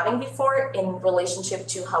were having before in relationship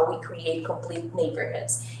to how we create complete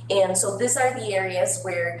neighborhoods. And so these are the areas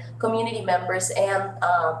where community members and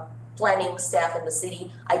planning staff in the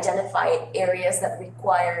city identify areas that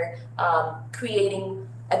require creating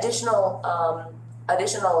additional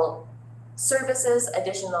services,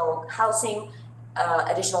 additional housing,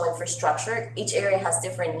 additional infrastructure. Each area has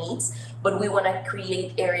different needs, but we want to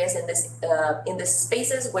create areas in this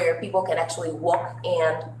spaces where people can actually walk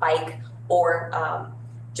and bike or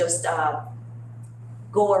just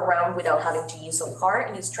go around without having to use a car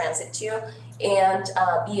and use transit too, and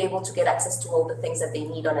be able to get access to all the things that they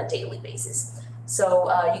need on a daily basis.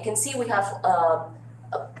 So you can see we have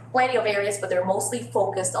plenty of areas, but they're mostly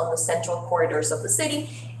focused on the central corridors of the city.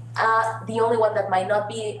 The only one that might not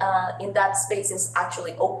be in that space is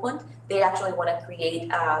actually Oakland. They actually want to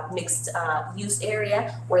create a mixed use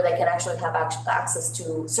area where they can actually have access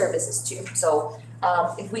to services too. So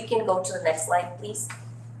if we can go to the next slide, please.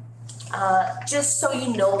 Just so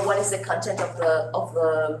you know what is the content of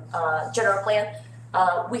the general plan,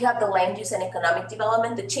 we have the land use and economic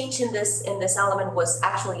development. The change in this element was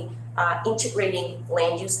actually integrating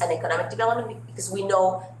land use and economic development, because we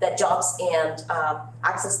know that jobs and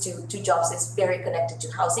access to jobs is very connected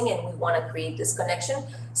to housing, and we want to create this connection.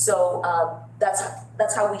 So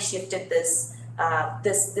that's how we shifted this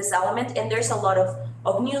element. And there's a lot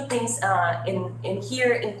of new things in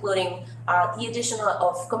here, including the addition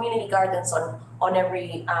of community gardens on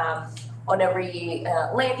every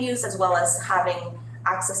land use, as well as having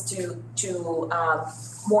access to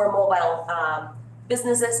more mobile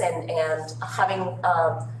businesses and having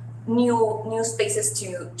new spaces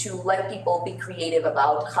to let people be creative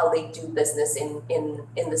about how they do business in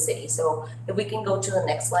the city. So if we can go to the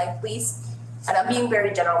next slide, please. And I'm being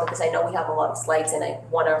very general because I know we have a lot of slides, and I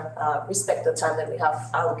want to respect the time that we have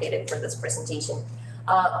allocated for this presentation.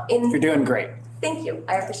 You're doing great. Thank you,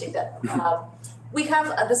 I appreciate that. We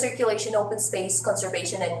have the circulation, open space,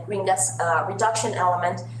 conservation, and green gas reduction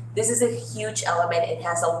element. This is a huge element. It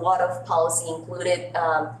has a lot of policy included.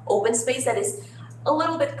 Open space, that is a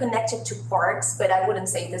little bit connected to parks, but I wouldn't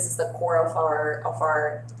say this is the core of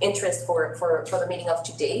our interest for the meeting of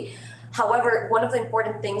today. However, one of the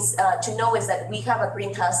important things to know is that we have a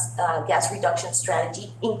greenhouse gas reduction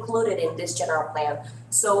strategy included in this general plan.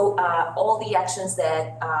 So all the actions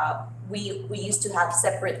that we used to have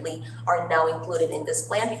separately are now included in this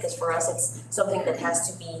plan, because for us it's something that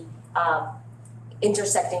has to be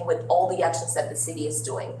intersecting with all the actions that the city is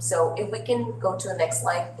doing. So if we can go to the next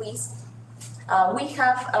slide, please. We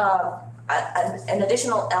have an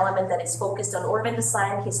additional element that is focused on urban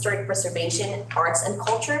design, historic preservation, arts and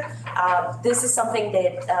culture. This is something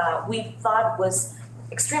that we thought was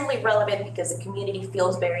extremely relevant because the community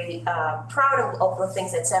feels very proud of the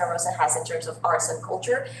things that Santa Rosa has in terms of arts and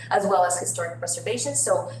culture, as well as historic preservation.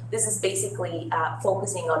 So this is basically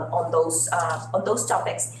focusing on those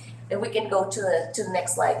topics. If we can go to the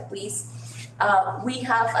next slide, please. We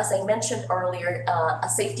have, as I mentioned earlier, a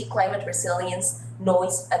safety, climate resilience,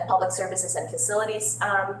 noise, and public services and facilities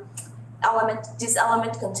element. This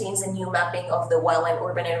element contains a new mapping of the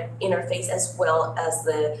wildland-urban interface, as well as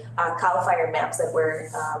the CAL FIRE maps that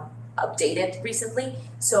were updated recently.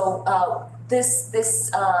 So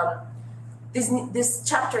these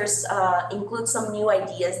chapters include some new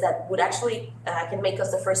ideas that would actually can make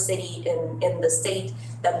us the first city in the state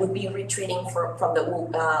that would be retreating from the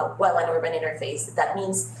wildland-urban interface. That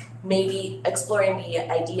means maybe exploring the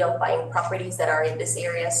idea of buying properties that are in this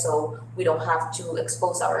area, so we don't have to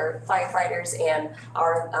expose our firefighters and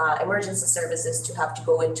our emergency services to have to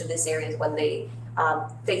go into these areas when they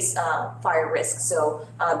face fire risk. So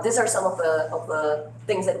these are some of the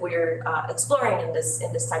things that we're exploring in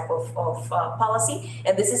this type of policy,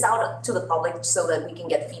 and this is out to the public so that we can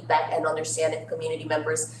get feedback and understand if community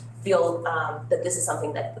members feel that this is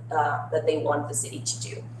something that they want the city to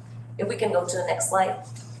do. If we can go to the next slide.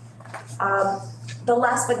 The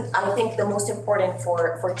last, but I think the most important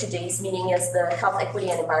for today's meeting, is the health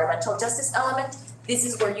equity and environmental justice element. This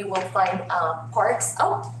is where you will find parks.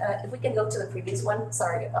 If we can go to the previous one,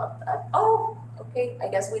 sorry about that. Oh, okay, I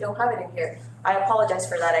guess we don't have it in here. I apologize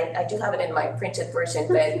for that. I do have it in my printed version,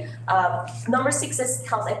 but number 6 is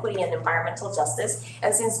health equity and environmental justice.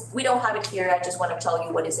 And since we don't have it here, I just want to tell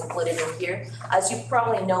you what is included in here. As you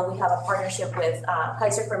probably know, we have a partnership with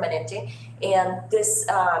Kaiser Permanente, and this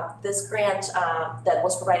grant that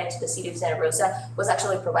was provided to the city of Santa Rosa was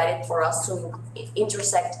actually provided for us to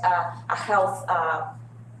intersect a health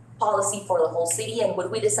policy for the whole city. And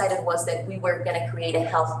what we decided was that we were going to create a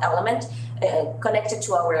health element connected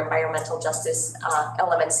to our environmental justice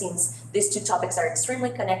element, since these two topics are extremely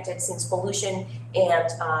connected, since pollution and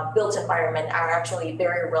built environment are actually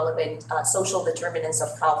very relevant social determinants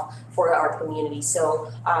of health for our community.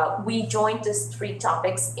 So we joined these 3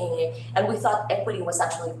 topics, and we thought equity was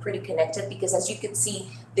actually pretty connected, because as you can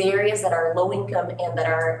see, the areas that are low income and that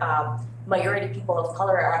are majority people of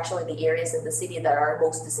color are actually the areas in the city that are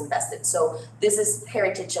most disinvested. So this is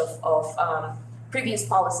heritage of previous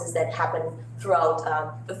policies that happened throughout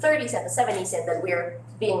the 30s and the 70s, and that we're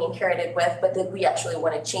being inherited with, but that we actually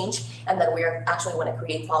want to change, and that we actually want to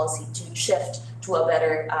create policy to shift to a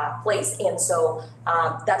better place. And so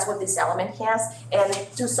that's what this element has. And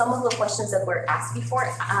to some of the questions that were asked before,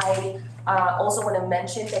 I also want to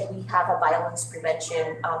mention that we have a violence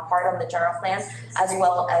prevention part on the general plan, as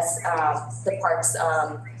well as the parks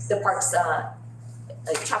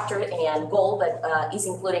chapter and goal that is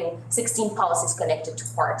including 16 policies connected to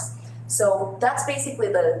parks. So that's basically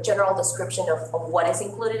the general description of what is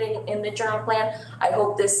included in the general plan. I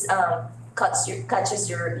hope this catches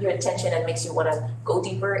your attention and makes you want to go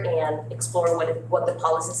deeper and explore what the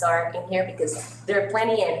policies are in here, because there are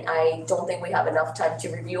plenty, and I don't think we have enough time to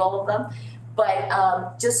review all of them. But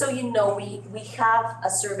just so you know, we have a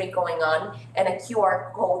survey going on and a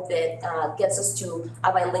QR code that gets us to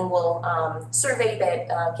a bilingual survey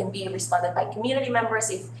that can be responded by community members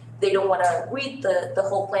if they don't want to read the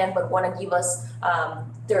whole plan, but want to give us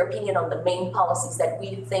their opinion on the main policies that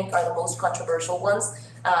we think are the most controversial ones,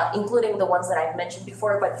 including the ones that I've mentioned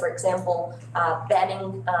before. But for example,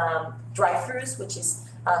 banning drive-throughs, which is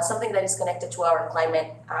something that is connected to our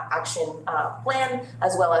climate action plan,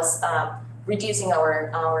 as well as reducing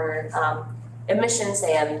our emissions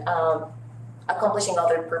and accomplishing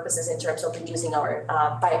other purposes in terms of reducing our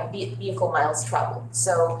vehicle miles traveled.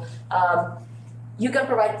 So you can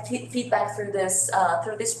provide feedback through this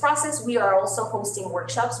process. We are also hosting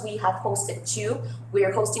workshops. We have hosted 2. We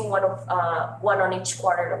are hosting one on each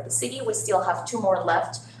quarter of the city. We still have 2 more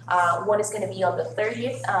left. One is going to be on the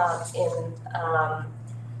 30th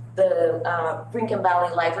the Rincon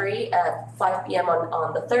Valley Library at 5 p.m.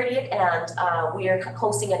 on the 30th, and we are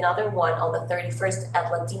hosting another one on the 31st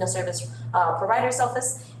at Latino Service Provider's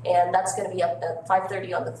Office, and that's going to be at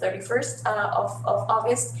 5:30 on the 31st of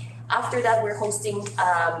August. After that, we're hosting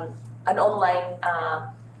an online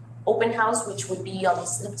open house, which would be on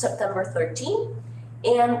September 13th,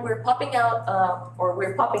 and we're popping out,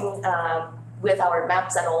 with our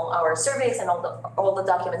maps and all our surveys and all the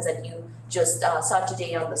documents that you just saw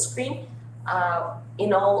today on the screen,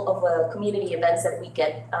 in all of the community events that we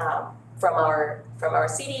get from our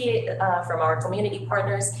city, from our community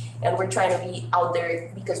partners, and we're trying to be out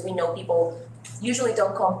there because we know people usually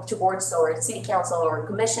don't come to boards or city council or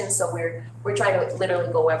commissions, so we're trying to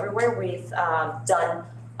literally go everywhere. We've done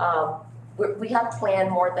we have planned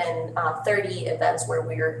more than 30 events where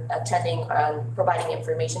we're attending and providing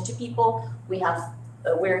information to people.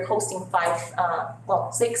 We're hosting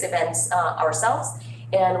 6 events ourselves,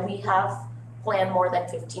 and we have planned more than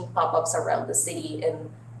 15 pop-ups around the city in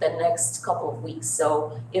the next couple of weeks.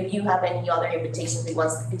 So if you have any other invitations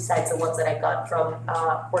besides the ones that I got from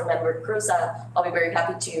board member Rosa, I'll be very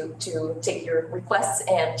happy to take your requests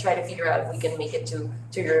and try to figure out if we can make it to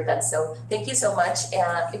your event. So thank you so much.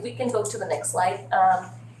 If we can go to the next slide.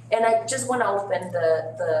 And I just want to open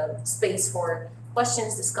the space for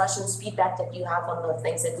questions, discussions, feedback that you have on the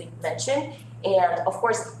things that we've mentioned. And of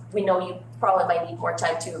course, we know you probably might need more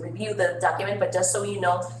time to review the document, but just so you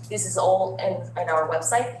know, this is all in our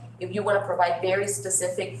website. If you want to provide very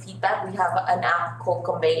specific feedback, we have an app called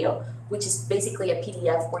Conveyo, which is basically a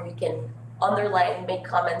PDF where you can underline, make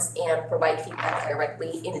comments, and provide feedback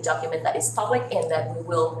directly in a document that is public and that we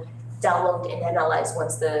will download and analyze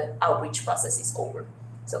once the outreach process is over.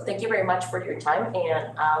 So thank you very much for your time,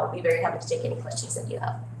 and I'll be very happy to take any questions that you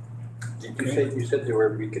have. Did you said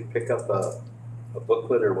we could pick up a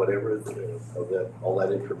booklet or whatever of all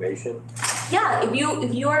that information? Yeah, if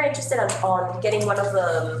you are interested on getting one of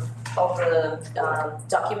the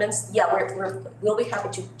documents, yeah, we'll be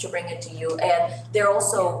happy to bring it to you, and they're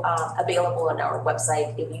also available on our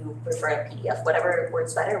website if you prefer a PDF. Whatever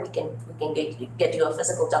works better, we can get you a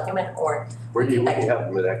physical document, or where do you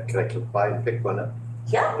have them? Can I buy and pick one up?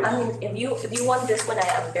 yeah, I mean, if you want this one,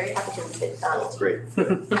 I'm very happy to leave it. Oh, great.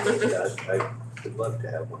 Yeah, I would love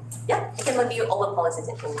to have one. Yeah, I can lend you all the policies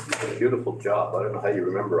and things. Beautiful job. I don't know how you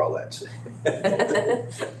remember all that.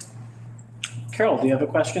 Carol, do you have a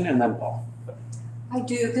question? And then Paul. I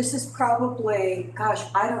do. This is probably, gosh,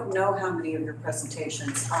 I don't know how many of your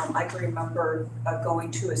presentations. I can remember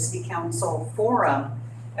going to a city council forum,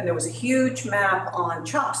 and there was a huge map on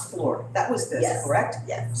Chop's floor. That was this, Yes. correct?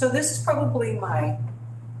 Yes. So this is probably my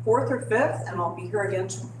 4th or 5th, and I'll be here again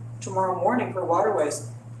tomorrow morning for Waterways.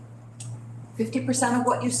 50% of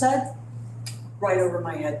what you said, right over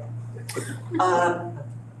my head.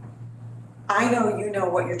 I know you know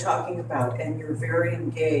what you're talking about, and you're very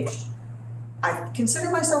engaged. I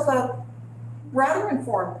consider myself a rather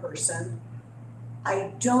informed person.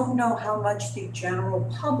 I don't know how much the general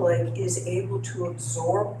public is able to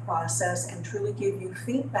absorb, process, and truly give you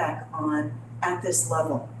feedback on at this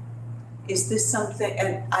level. Is this something,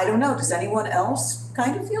 and I don't know, does anyone else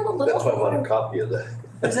kind of feel a little? That's why I want a copy of that.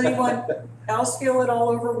 Does anyone else feel at all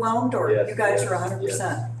overwhelmed, or Yes, you guys are yes,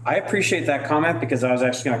 100%? I appreciate that comment because I was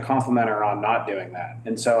actually going to compliment her on not doing that.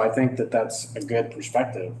 And so I think that that's a good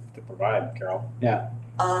perspective to provide, Carol. Yeah.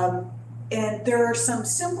 And there are some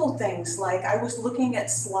simple things, like I was looking at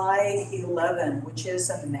slide 11, which is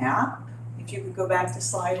a map. If you could go back to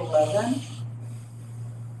slide 11.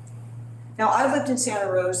 Now, I lived in Santa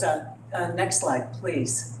Rosa. Next slide,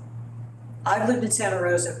 please. I've lived in Santa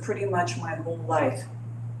Rosa pretty much my whole life.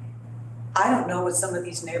 I don't know what some of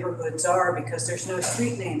these neighborhoods are because there's no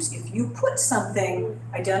street names. If you put something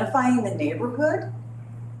identifying the neighborhood,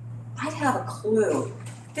 I'd have a clue.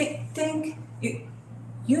 Think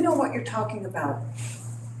you know what you're talking about.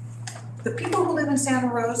 The people who live in Santa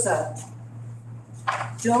Rosa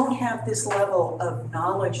don't have this level of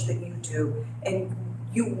knowledge that you do, and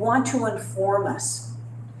you want to inform us.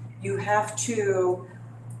 You have to,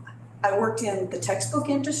 I worked in the textbook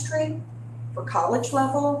industry for college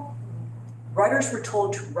level. Writers were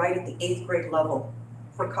told to write at the 8th grade level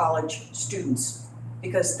for college students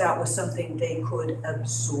because that was something they could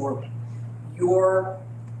absorb. You're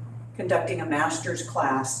conducting a master's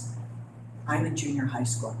class. I'm in junior high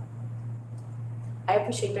school. I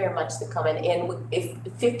appreciate very much the comment, and if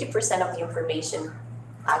 50% of the information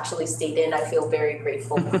actually stayed in, I feel very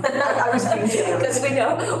grateful. I was thinking because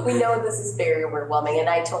we know this is very overwhelming, and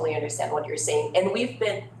I totally understand what you're saying. And we've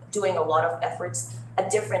been doing a lot of efforts at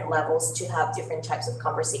different levels to have different types of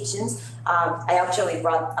conversations. I actually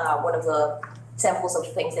brought one of the samples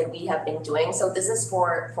of things that we have been doing. So this is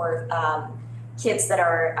for kids that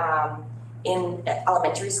are in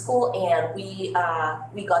elementary school, and we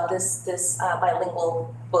got this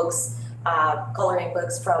bilingual books, coloring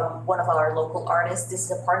books from one of our local artists. This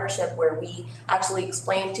is a partnership where we actually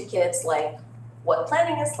explain to kids like what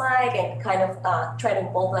planning is like, and kind of try to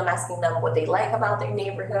involve them, asking them what they like about their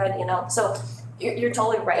neighborhood, you know. So you're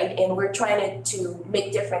totally right, and we're trying to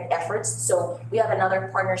make different efforts. So we have another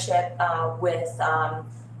partnership with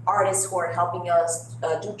artists who are helping us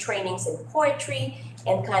do trainings in poetry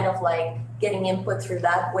and kind of like getting input through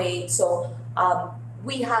that way. So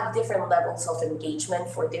we have different levels of engagement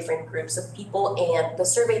for different groups of people, and the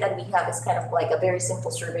survey that we have is kind of like a very simple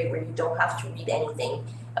survey where you don't have to read anything,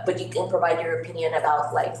 but you can provide your opinion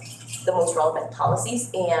about like the most relevant policies.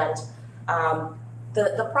 And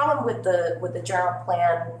the problem with the general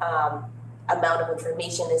plan amount of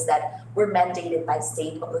information is that we're mandated by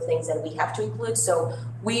state of the things that we have to include. So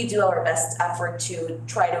we do our best effort to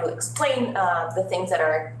try to explain the things that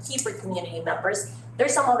are key for community members.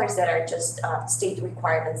 There's some others that are just state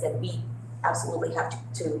requirements that we absolutely have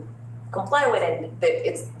to comply with, and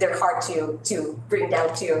they're hard to bring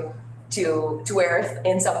down to earth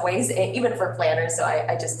in some ways, even for planners. So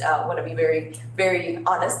I just want to be very, very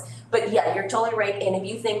honest. But yeah, you're totally right. And if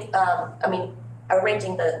you think,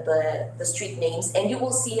 arranging the street names, and you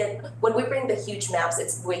will see it when we bring the huge maps,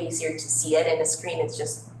 it's way easier to see it. In a screen, it's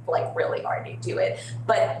just like really hard to do it.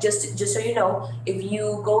 But just so you know, if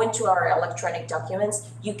you go into our electronic documents,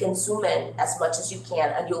 you can zoom in as much as you can,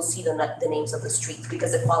 and you'll see the names of the streets,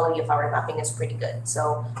 because the quality of our mapping is pretty good.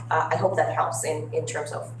 So I hope that helps in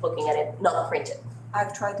terms of looking at it, not printed.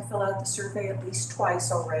 I've tried to fill out the survey at least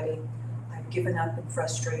twice already. I've given up in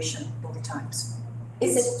frustration both times.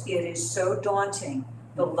 It is so daunting,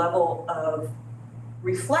 the level of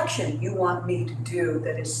reflection you want me to do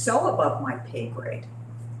that is so above my pay grade.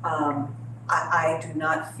 I do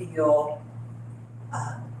not feel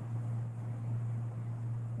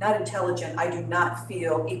not intelligent. I do not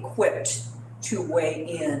feel equipped to weigh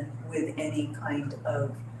in with any kind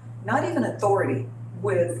of, not even authority,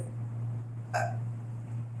 with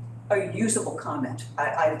a usable comment.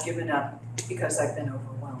 I've given up because I've been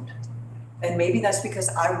overwhelmed. And maybe that's because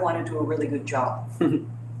I want to do a really good job.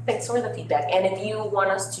 Thanks for the feedback. And if you want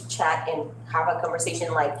us to chat and have a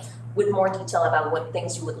conversation like with more detail about what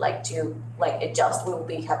things you would like to like adjust, we will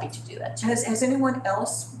be happy to do that. Has anyone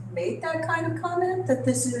else made that kind of comment, that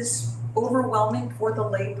this is overwhelming for the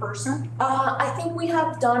lay person? I think we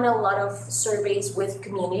have done a lot of surveys with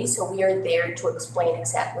communities, so we are there to explain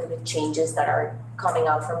exactly the changes that are coming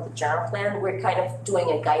out from the general plan. We're kind of doing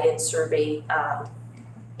a guided survey,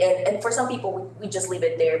 and for some people, we just leave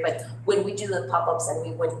it there. But when we do the pop-ups and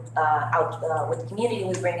we went out with the community,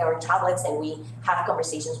 we bring our tablets and we have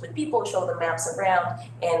conversations with people, show the maps around,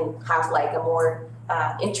 and have like a more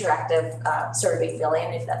interactive survey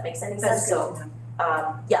fill-in, if that makes any sense. So,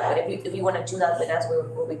 yeah, but if you want to do that with us,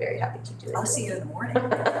 we'll be very happy to do it. I'll see you in the morning.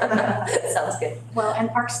 Sounds good. Well, and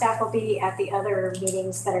park staff will be at the other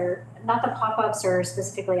meetings that are, not the pop-ups or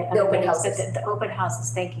specifically at The other open meetings, but houses. the open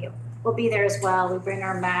houses, thank you. We'll be there as well. We bring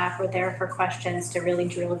our map, we're there for questions to really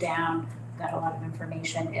drill down. Got a lot of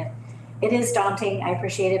information. It is daunting, I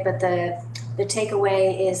appreciate it, but the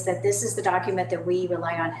takeaway is that this is the document that we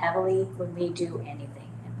rely on heavily when we do anything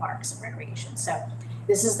in parks and recreation. So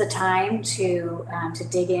this is the time to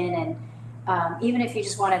dig in, and even if you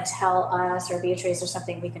just want to tell us or Beatrice or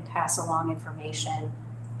something, we can pass along information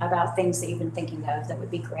about things that you've been thinking of, that would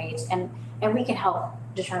be great. And we can help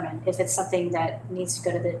determine if it's something that needs to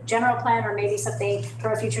go to the general plan or maybe something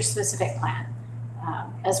for a future specific plan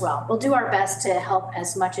as well. We'll do our best to help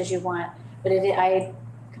as much as you want, but I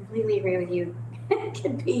completely agree with you. It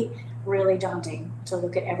can be really daunting to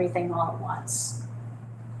look at everything all at once.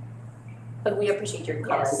 But we appreciate your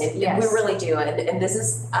comment. Yes. We really do, and this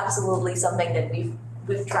is absolutely something that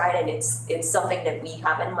we've tried, and it's something that we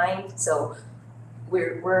have in mind. So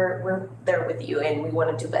we're there with you, and we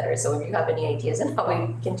want to do better. So if you have any ideas on how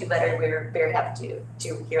we can do better, we're very happy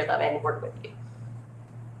to hear them and work with you.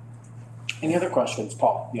 Any other questions?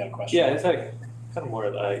 Paul, you had a question? Yeah, it's like kind of more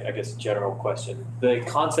of a, I guess, general question. The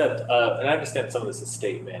concept of, and I understand some of this is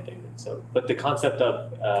state mandated, so, but the concept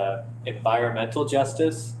of environmental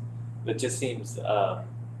justice, that just seems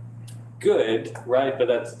good, right? But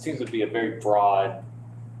that seems to be a very broad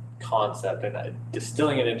concept, and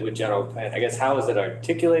distilling it into a general plan, I guess, how is it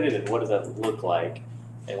articulated and what does that look like,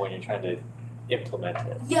 and when you're trying to implement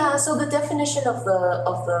it? Yeah, so the definition of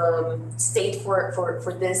the state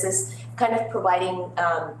for this is kind of providing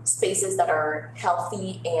spaces that are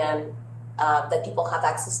healthy and that people have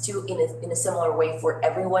access to in a similar way for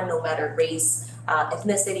everyone, no matter race,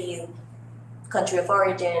 ethnicity, country of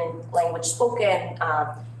origin, language spoken,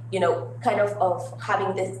 kind of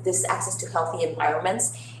having this access to healthy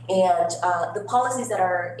environments. And the policies that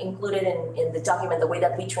are included in the document, the way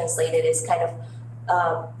that we translate it is kind of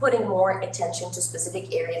putting more attention to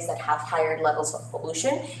specific areas that have higher levels of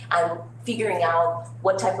pollution and figuring out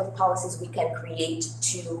what type of policies we can create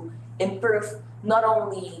to improve not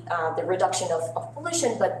only the reduction of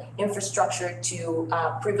pollution, but infrastructure to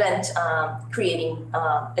prevent creating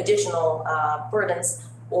additional burdens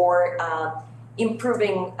or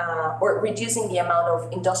improving or reducing the amount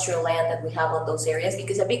of industrial land that we have on those areas,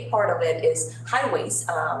 because a big part of it is highways,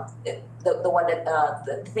 the one that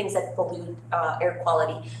the things that pollute air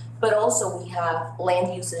quality, but also we have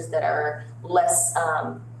land uses that are less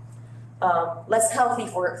healthy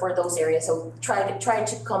for those areas. So trying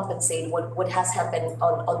to compensate what has happened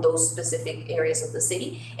on those specific areas of the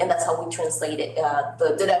city, and that's how we translate it,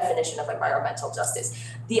 the definition of environmental justice.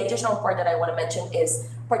 The additional part that I want to mention is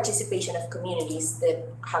participation of communities that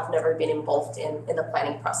have never been involved in the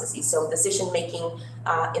planning processes. So decision making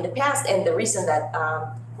in the past, and the reason that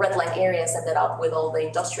red line areas ended up with all the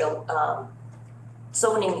industrial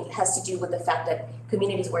zoning has to do with the fact that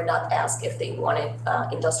communities were not asked if they wanted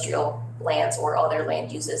industrial lands or other land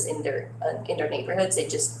uses in their neighborhoods. They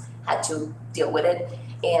just had to deal with it.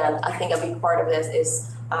 And I think a big part of this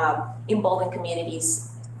is involving communities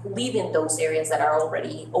who live in those areas that are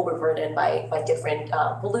already overburdened by different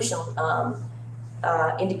pollution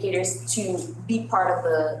indicators to be part of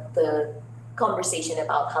the conversation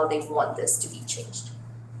about how they want this to be changed.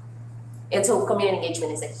 And so community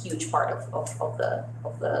engagement is a huge part of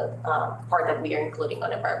the part that we are including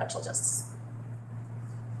on environmental justice.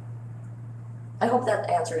 I hope that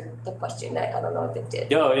answered the question. I don't know if it did.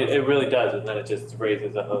 No, it really does, and then it just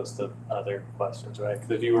raises a host of other questions, right?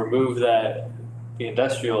 Because if you remove the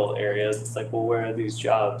industrial areas, it's like, well, where are these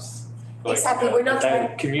jobs? Like, exactly, we're not trying.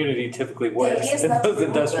 That community typically works in those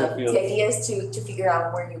industrial fields. The idea is to figure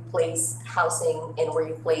out where you place housing and where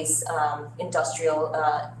you place industrial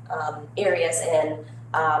areas, and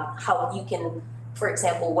how you can, for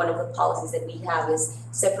example, one of the policies that we have is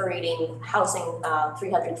separating housing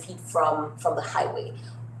 300 feet from the highway,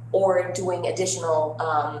 or doing additional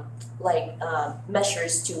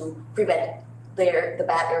measures to prevent the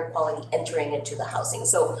bad air quality entering into the housing.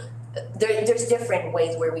 So there's different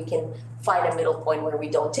ways where we can find a middle point where we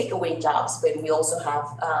don't take away jobs, but we also have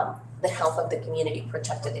the health of the community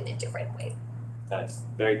protected in a different way. That's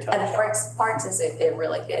very tough. And parks is a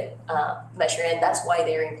really good measure, and that's why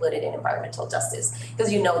they're included in environmental justice.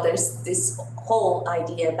 Because there's this whole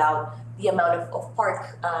idea about the amount of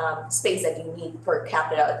park space that you need per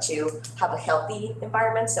capita to have a healthy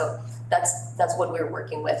environment. So that's what we're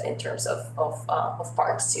working with in terms of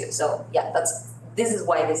parks too. So yeah, this is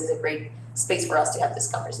why this is a great space for us to have this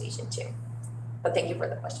conversation too. But thank you for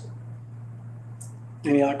the question.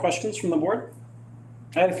 Any other questions from the board?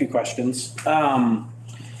 I had a few questions.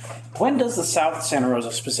 When does the South Santa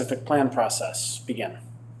Rosa specific plan process begin?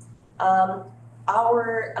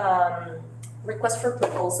 Our request for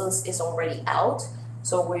proposals is already out,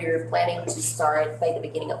 so we're planning to start by the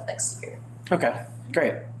beginning of next year. Okay,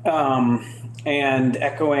 great. And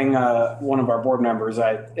echoing one of our board members,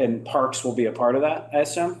 and Parks will be a part of that, I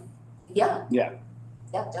assume? Yeah. Yeah.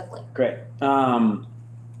 Yeah, definitely. Great.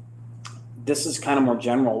 This is kind of more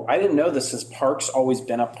general. I didn't know this. Has Parks always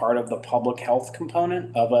been a part of the public health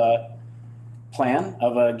component of a plan,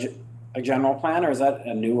 of a general plan, or is that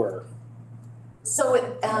a newer So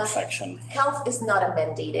section? Health is not a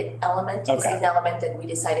mandated element. It's an element that we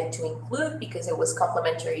decided to include because it was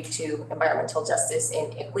complementary to environmental justice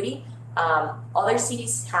and equity. Other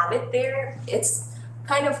cities have it there. It's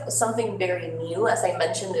kind of something very new. As I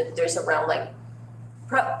mentioned, there's around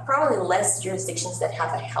probably less jurisdictions that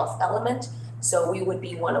have a health element. So we would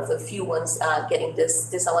be one of the few ones getting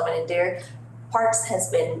this element in there. Parks has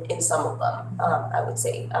been in some of them, I would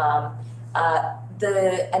say.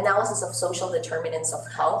 The analysis of social determinants of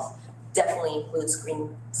health definitely includes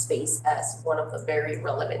green space as one of the very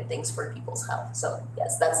relevant things for people's health. So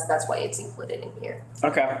yes, that's why it's included in here.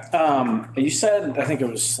 Okay. You said, I think it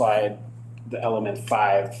was the element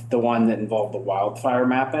 5, the one that involved the wildfire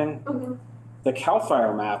mapping. Mm-hmm. The CAL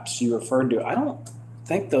FIRE maps you referred to, I don't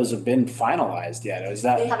think those have been finalized yet. Is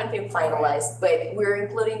that? They haven't been finalized, but we're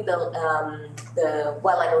including the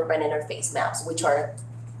wildland urban interface maps, which are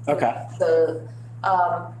the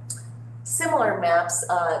similar maps,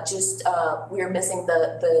 just we're missing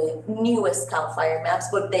the newest CAL FIRE maps,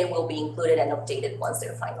 but they will be included and updated once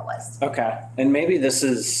they're finalized. Okay, and maybe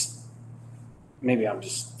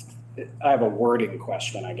I have a wording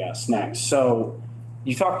question, I guess, next. So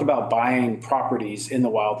you talked about buying properties in the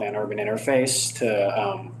wildland urban interface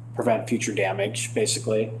to prevent future damage,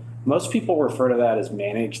 basically. Most people refer to that as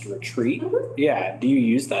managed retreat. Yeah, do you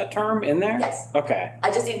use that term in there? Yes. Okay,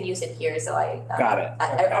 I just didn't use it here, so got it.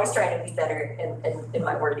 I was trying to be better in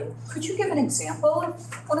my wording. Could you give an example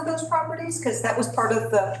of one of those properties? Because that was part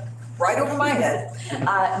of the, right over my head.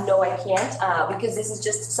 No, I can't, because this is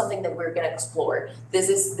just something that we're gonna explore. This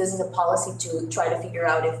is a policy to try to figure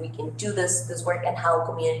out if we can do this work and how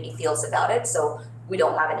community feels about it, so we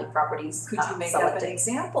don't have any properties Could you make up selected. an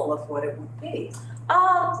example of what it would be?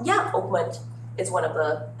 Yeah, Oakmont is one of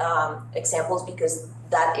the examples because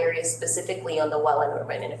that area is specifically on the wetland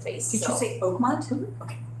urban interface, Did so. you say Oakmont?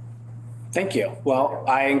 Okay. Thank you. Well,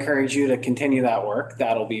 I encourage you to continue that work.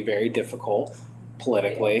 That'll be very difficult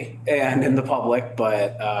politically and in the public,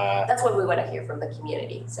 but That's what we wanna hear from the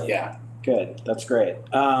community, so. yeah, good. That's great.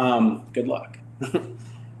 Good luck.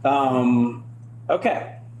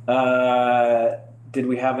 Okay. Did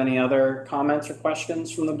we have any other comments or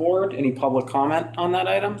questions from the board? Any public comment on that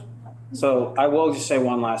item? So I will just say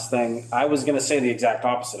one last thing. I was gonna say the exact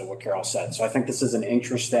opposite of what Carol said. So I think this is an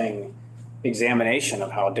interesting examination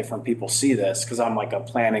of how different people see this, because I'm like a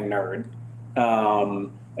planning nerd.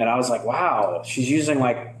 And I was like, wow, she's using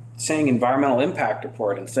like saying environmental impact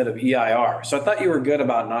report instead of EIR. So I thought you were good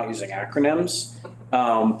about not using acronyms.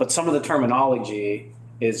 But some of the terminology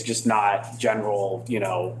is just not general,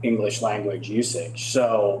 English language usage.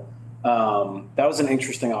 So that was an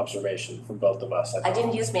interesting observation from both of us. I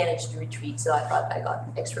didn't use managed retreat, so I thought I got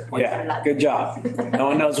extra points for Yeah, that. good job. No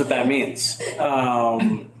one knows what that means.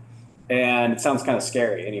 And it sounds kind of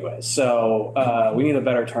scary anyway. So we need a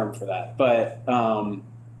better term for that. But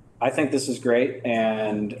I think this is great.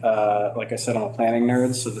 And like I said, I'm a planning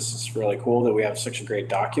nerd, so this is really cool that we have such a great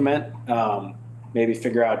document. Maybe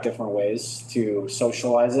figure out different ways to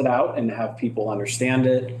socialize it out and have people understand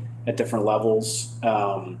it at different levels.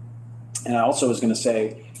 And I also was going to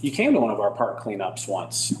say, you came to one of our park cleanups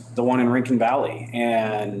once, the one in Rincon Valley.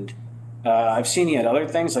 And I've seen you at other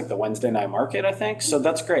things like the Wednesday night market, I think. So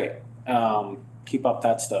that's great. Keep up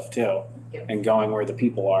that stuff too and going where the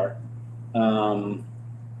people are. I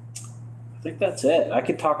think that's it. I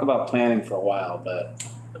could talk about planning for a while, but.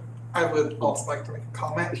 I would also like to make a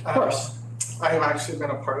comment. Of course. I have actually been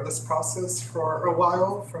a part of this process for a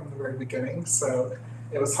while from the very beginning, so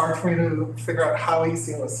it was hard for me to figure out how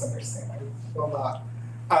easy it was to understand. I will not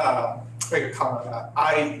make a comment on that.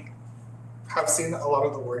 I have seen a lot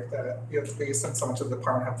of the work that you have based and so much of the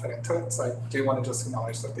department have put into it, so I do want to just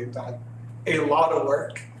acknowledge that they've done a lot of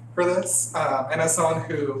work for this. And as someone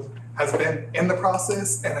who has been in the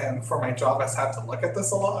process and then for my job has had to look at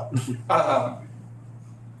this a lot,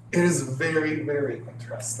 it is very, very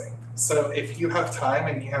interesting. So if you have time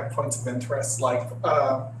and you have points of interest like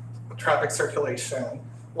traffic circulation,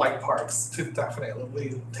 like parks, to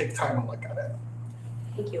definitely take time and look at it.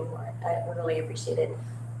 Thank you, Mark. I really appreciate it.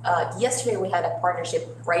 Yesterday we had a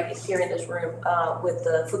partnership right here in this room with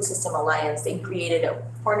the Food System Alliance. They created a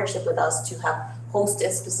partnership with us to host a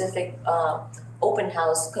specific open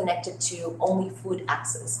house connected to only food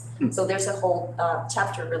access. So there's a whole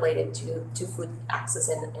chapter related to food access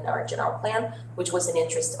in our general plan, which was an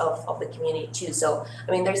interest of the community too. So,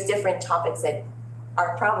 I mean, there's different topics that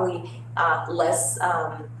are probably less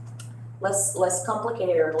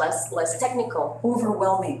complicated or less technical.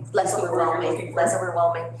 Overwhelming. Less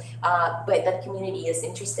overwhelming, but that community is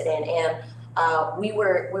interested in. And we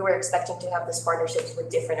were expecting to have this partnerships with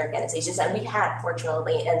different organizations, and we had,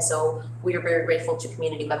 fortunately, and so we are very grateful to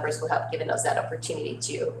community members who have given us that opportunity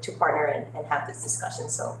to partner and have this discussion.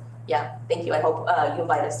 So yeah, thank you. I hope you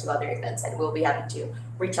invite us to other events, and we'll be happy to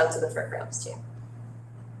reach out to the fairgrounds too.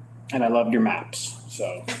 And I loved your maps,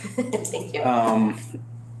 so. Thank you.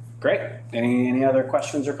 Great. Any other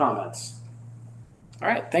questions or comments? All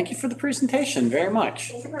right, thank you for the presentation very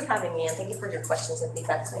much. Thank you for having me, and thank you for your questions and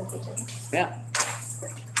feedback. Thank you. Yeah.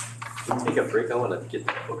 Take a break, I want to get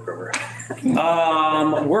the book from her.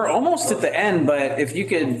 We're almost at the end, but if you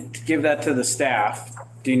could give that to the staff.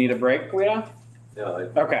 Do you need a break, Guido? No,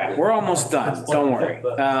 Okay, we're almost done, don't worry.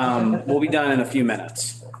 We'll be done in a few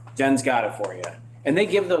minutes. Jen's got it for you. And they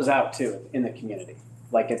give those out too in the community.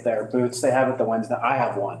 Like at their booths, they have it the Wednesday. I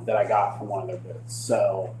have one that I got from one of their booths.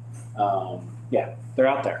 So, yeah, they're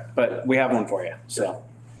out there, but we have one for you, so.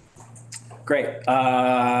 Great.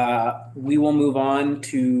 We will move on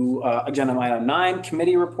to agenda item 9,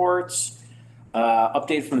 committee reports.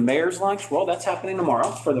 Update from the mayor's lunch. Well, that's happening tomorrow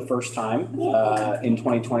for the first time in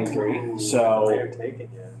 2023. So They're taking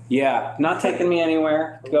you. yeah, not taking me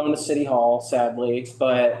anywhere, going to City Hall, sadly,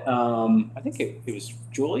 but I think it was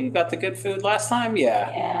Julie who got the good food last time, yeah.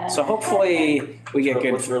 Yeah. So hopefully we get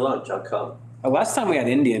good. What's your lunch? I'll come. Last time we had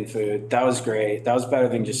Indian food, that was great. That was better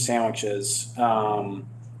than just sandwiches.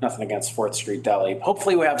 Nothing against 4th Street Deli.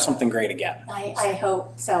 Hopefully we have something great again. I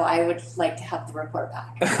hope so. I would like to have the report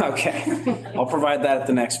back. Okay, I'll provide that at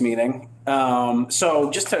the next meeting. So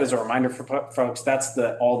just as a reminder for folks, that's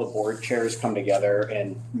all the board chairs come together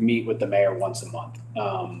and meet with the mayor once a month.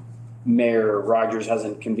 Mayor Rogers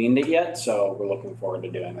hasn't convened it yet, so we're looking forward to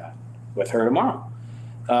doing that with her tomorrow.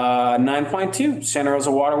 9.2, Santa Rosa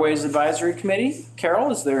Waterways Advisory Committee. Carol,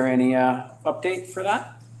 is there any update for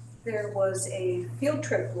that? There was a field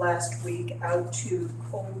trip last month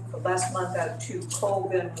out to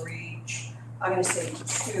Colgan Reach. I'm gonna say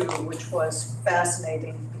 2, which was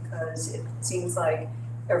fascinating because it seems like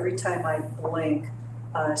every time I blink,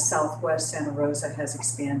 Southwest Santa Rosa has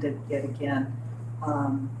expanded yet again.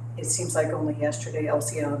 It seems like only yesterday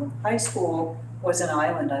LCO High School was an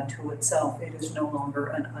island unto itself. It is no longer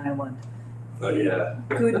an island. Oh, yeah.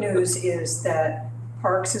 Good news is that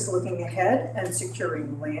Parks is looking ahead and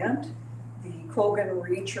securing land. The Colgan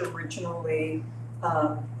Reach originally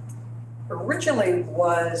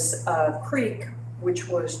was a creek which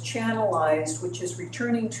was channelized, which is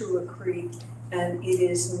returning to a creek, and it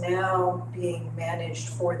is now being managed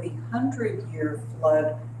for the 100-year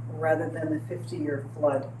flood rather than the 50-year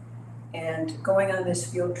flood. And going on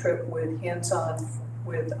this field trip with hands-on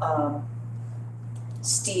with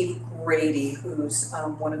Steve Grady, who's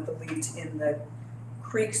one of the leads in the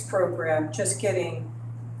Creeks program, just getting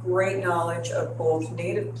great knowledge of both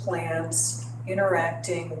native plants,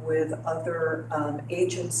 interacting with other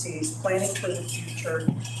agencies, planning for the future.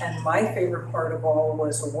 And my favorite part of all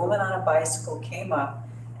was a woman on a bicycle came up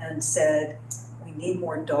and said, "We need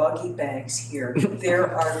more doggy bags here."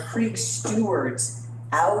 There are creek stewards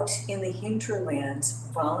out in the hinterlands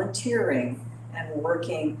volunteering and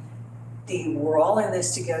working. The we're all in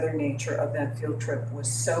this together nature of that field trip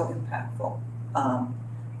was so impactful.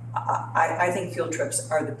 I think field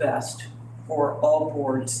trips are the best for all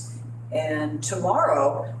boards. And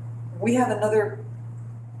tomorrow, we have another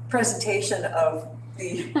presentation of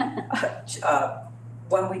the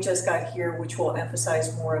one we just got here, which will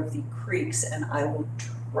emphasize more of the creeks, and I will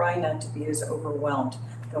try not to be as overwhelmed,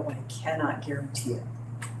 though I cannot guarantee it.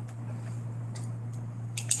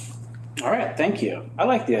 All right, thank you. I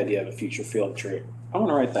like the idea of a future field trip. I want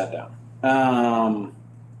to write that down.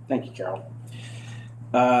 Thank you, Carol.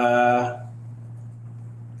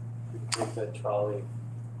 Take the trolley.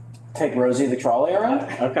 Take Rosie the trolley around?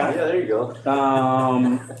 Okay. Yeah, there you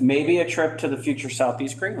go. Maybe a trip to the future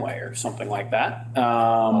Southeast Greenway or something like that,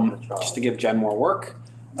 just to give Jen more work.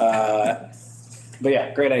 But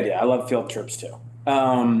yeah, great idea. I love field trips too.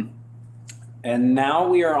 And now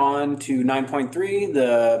we are on to 9.3,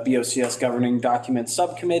 the BOCS Governing Documents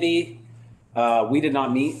Subcommittee. We did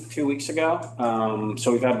not meet 2 weeks ago,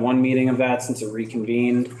 so we've had one meeting of that since it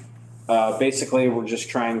reconvened. Basically, we're just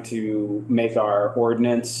trying to make our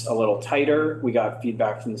ordinance a little tighter. We got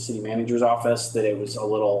feedback from the city manager's office that it was a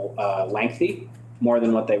little lengthy, more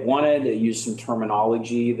than what they wanted. It used some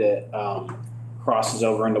terminology that crosses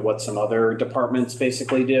over into what some other departments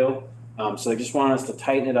basically do. So they just want us to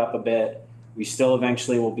tighten it up a bit. We still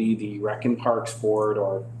eventually will be the Rec and Parks Board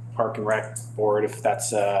or Park and Rec Board if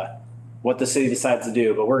that's what the city decides to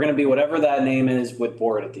do. But we're going to be whatever that name is with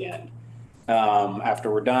board at the end.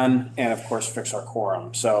 After we're done, and of course fix our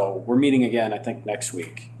quorum. So we're meeting again, I think, next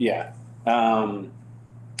week. Yeah.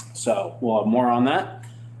 So we'll have more on that.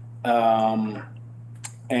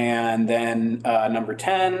 And then number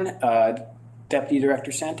 10, Deputy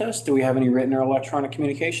Director Santos, do we have any written or electronic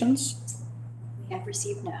communications? We have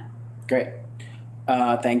received none. Great.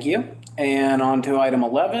 Thank you. And on to item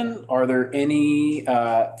 11, are there any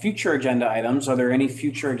future agenda items? Are there any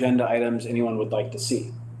future agenda items anyone would like to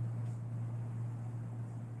see?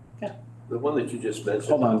 The one that you just mentioned.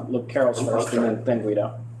 Hold on, look, Carol's first and then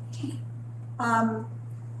Guido.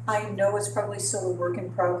 I know it's probably still a work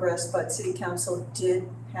in progress, but City Council did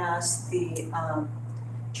pass the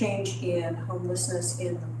change in homelessness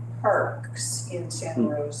in the parks in Santa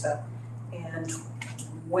Rosa. And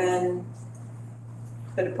when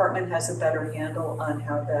the department has a better handle on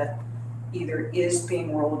how that either is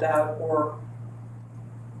being rolled out or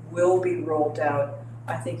will be rolled out,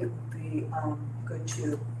 I think it would be good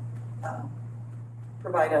to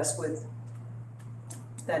provide us with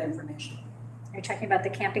that information. Are you talking about the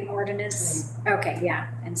camping ordinance? Okay, yeah,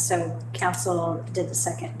 and so council did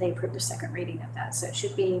they approved the second reading of that, so it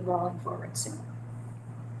should be rolling forward soon.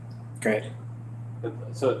 Great.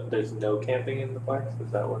 So there's no camping in the parks,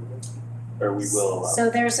 is that what it is? Or we will allow? So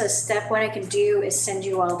there's a step, what I can do is send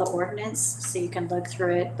you all the ordinance, so you can look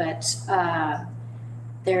through it, but,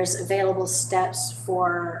 there's available steps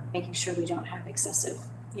for making sure we don't have excessive,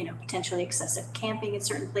 potentially excessive camping in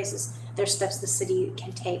certain places. There's steps the city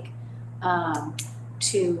can take,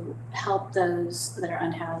 to help those that are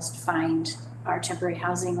unhoused find our temporary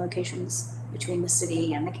housing locations between the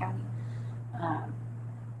city and the county.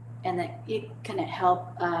 And that it can help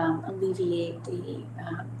alleviate the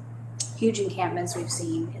huge encampments we've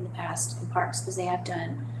seen in the past in parks, because they have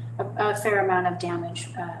done a fair amount of damage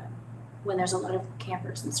when there's a lot of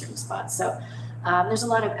campers in certain spots. So there's a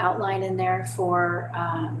lot of outline in there for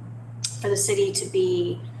the city to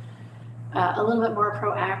be a little bit more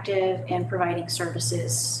proactive in providing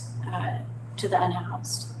services to the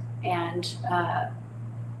unhoused. And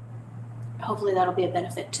hopefully that'll be a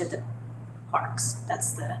benefit to the parks.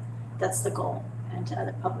 That's the goal, and to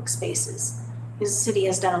other public spaces. Because the city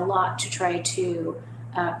has done a lot to try to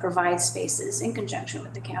provide spaces in conjunction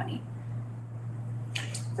with the county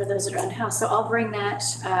for those that are unhoused. So I'll bring that,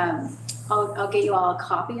 I'll get you all a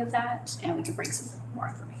copy of that, and we can bring some more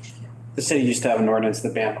information. The city used to have an ordinance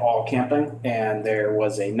that banned all camping, and there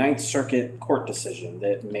was a Ninth Circuit court decision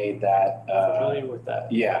that made that. Familiar with that?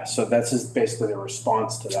 Yeah, so that's just basically the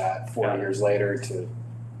response to that 4 years later to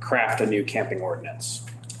craft a new camping ordinance.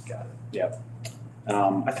 Got it. Yep.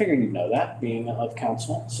 I figured you'd know that, being of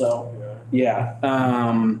council, so, yeah.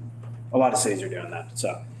 A lot of cities are doing that,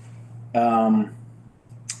 so.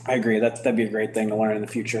 I agree, that'd be a great thing to learn in the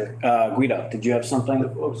future. Guido, did you have something?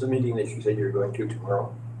 What was the meeting that you said you were going to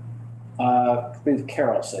tomorrow? I believe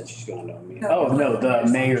Carol said she's going to a meeting. Oh, no, the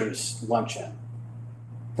mayor's luncheon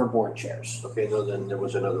for board chairs. Okay, no, then there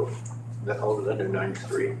was another one. That was under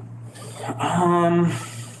 93.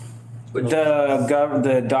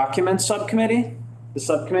 The document subcommittee, the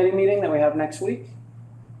subcommittee meeting that we have next week.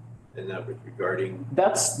 And that was regarding,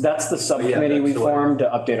 That's the subcommittee we that's the one. formed to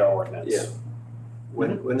update our ordinance. yeah.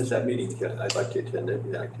 When is that meeting? I'd like to attend it.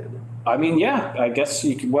 Yeah, I attend it. I mean, yeah, I guess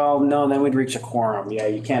you could, well, no, then we'd reach a quorum. Yeah,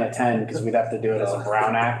 you can't attend because we'd have to do it as a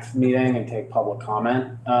Brown Act meeting and take public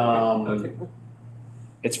comment. Okay.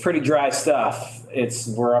 It's pretty dry stuff.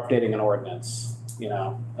 We're updating an ordinance,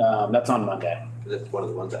 that's on Monday. That's one of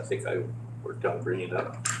the ones I think I worked on bringing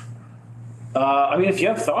up. I mean, if you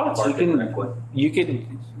have thoughts,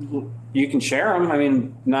 you can share them. I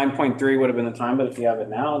mean, 9.3 would have been the time, but if you have it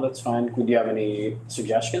now, that's fine. Would you have any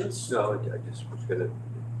suggestions? No, I just was gonna,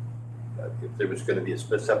 if there was gonna be a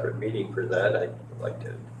separate meeting for that, I'd have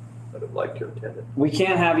liked to attend it. We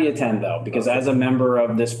can't have you attend though, because as a member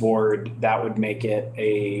of this board, that would make it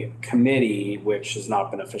a committee which has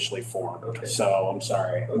not been officially formed. Okay. So I'm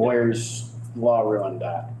sorry, Okay. law ruined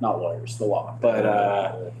that. Not lawyers, the law, but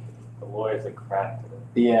The lawyers that crafted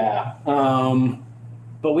it. yeah.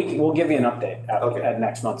 But we'll give you an update Okay. at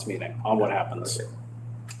next month's meeting on what happens. Okay.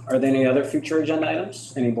 Are there any other future agenda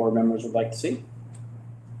items any board members would like to see?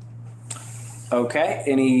 Okay,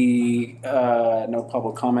 no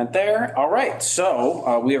public comment there. All right,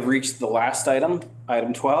 so we have reached the last item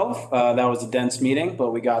 12. That was a dense meeting,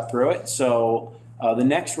 but we got through it. So the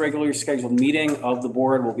next regularly scheduled meeting of the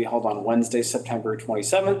board will be held on Wednesday, September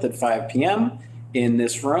 27th at 5 p.m. in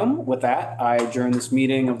this room. With that, I adjourn this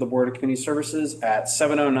meeting of the Board of Community Services at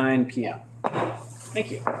 7:09 p.m.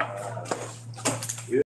 Thank you.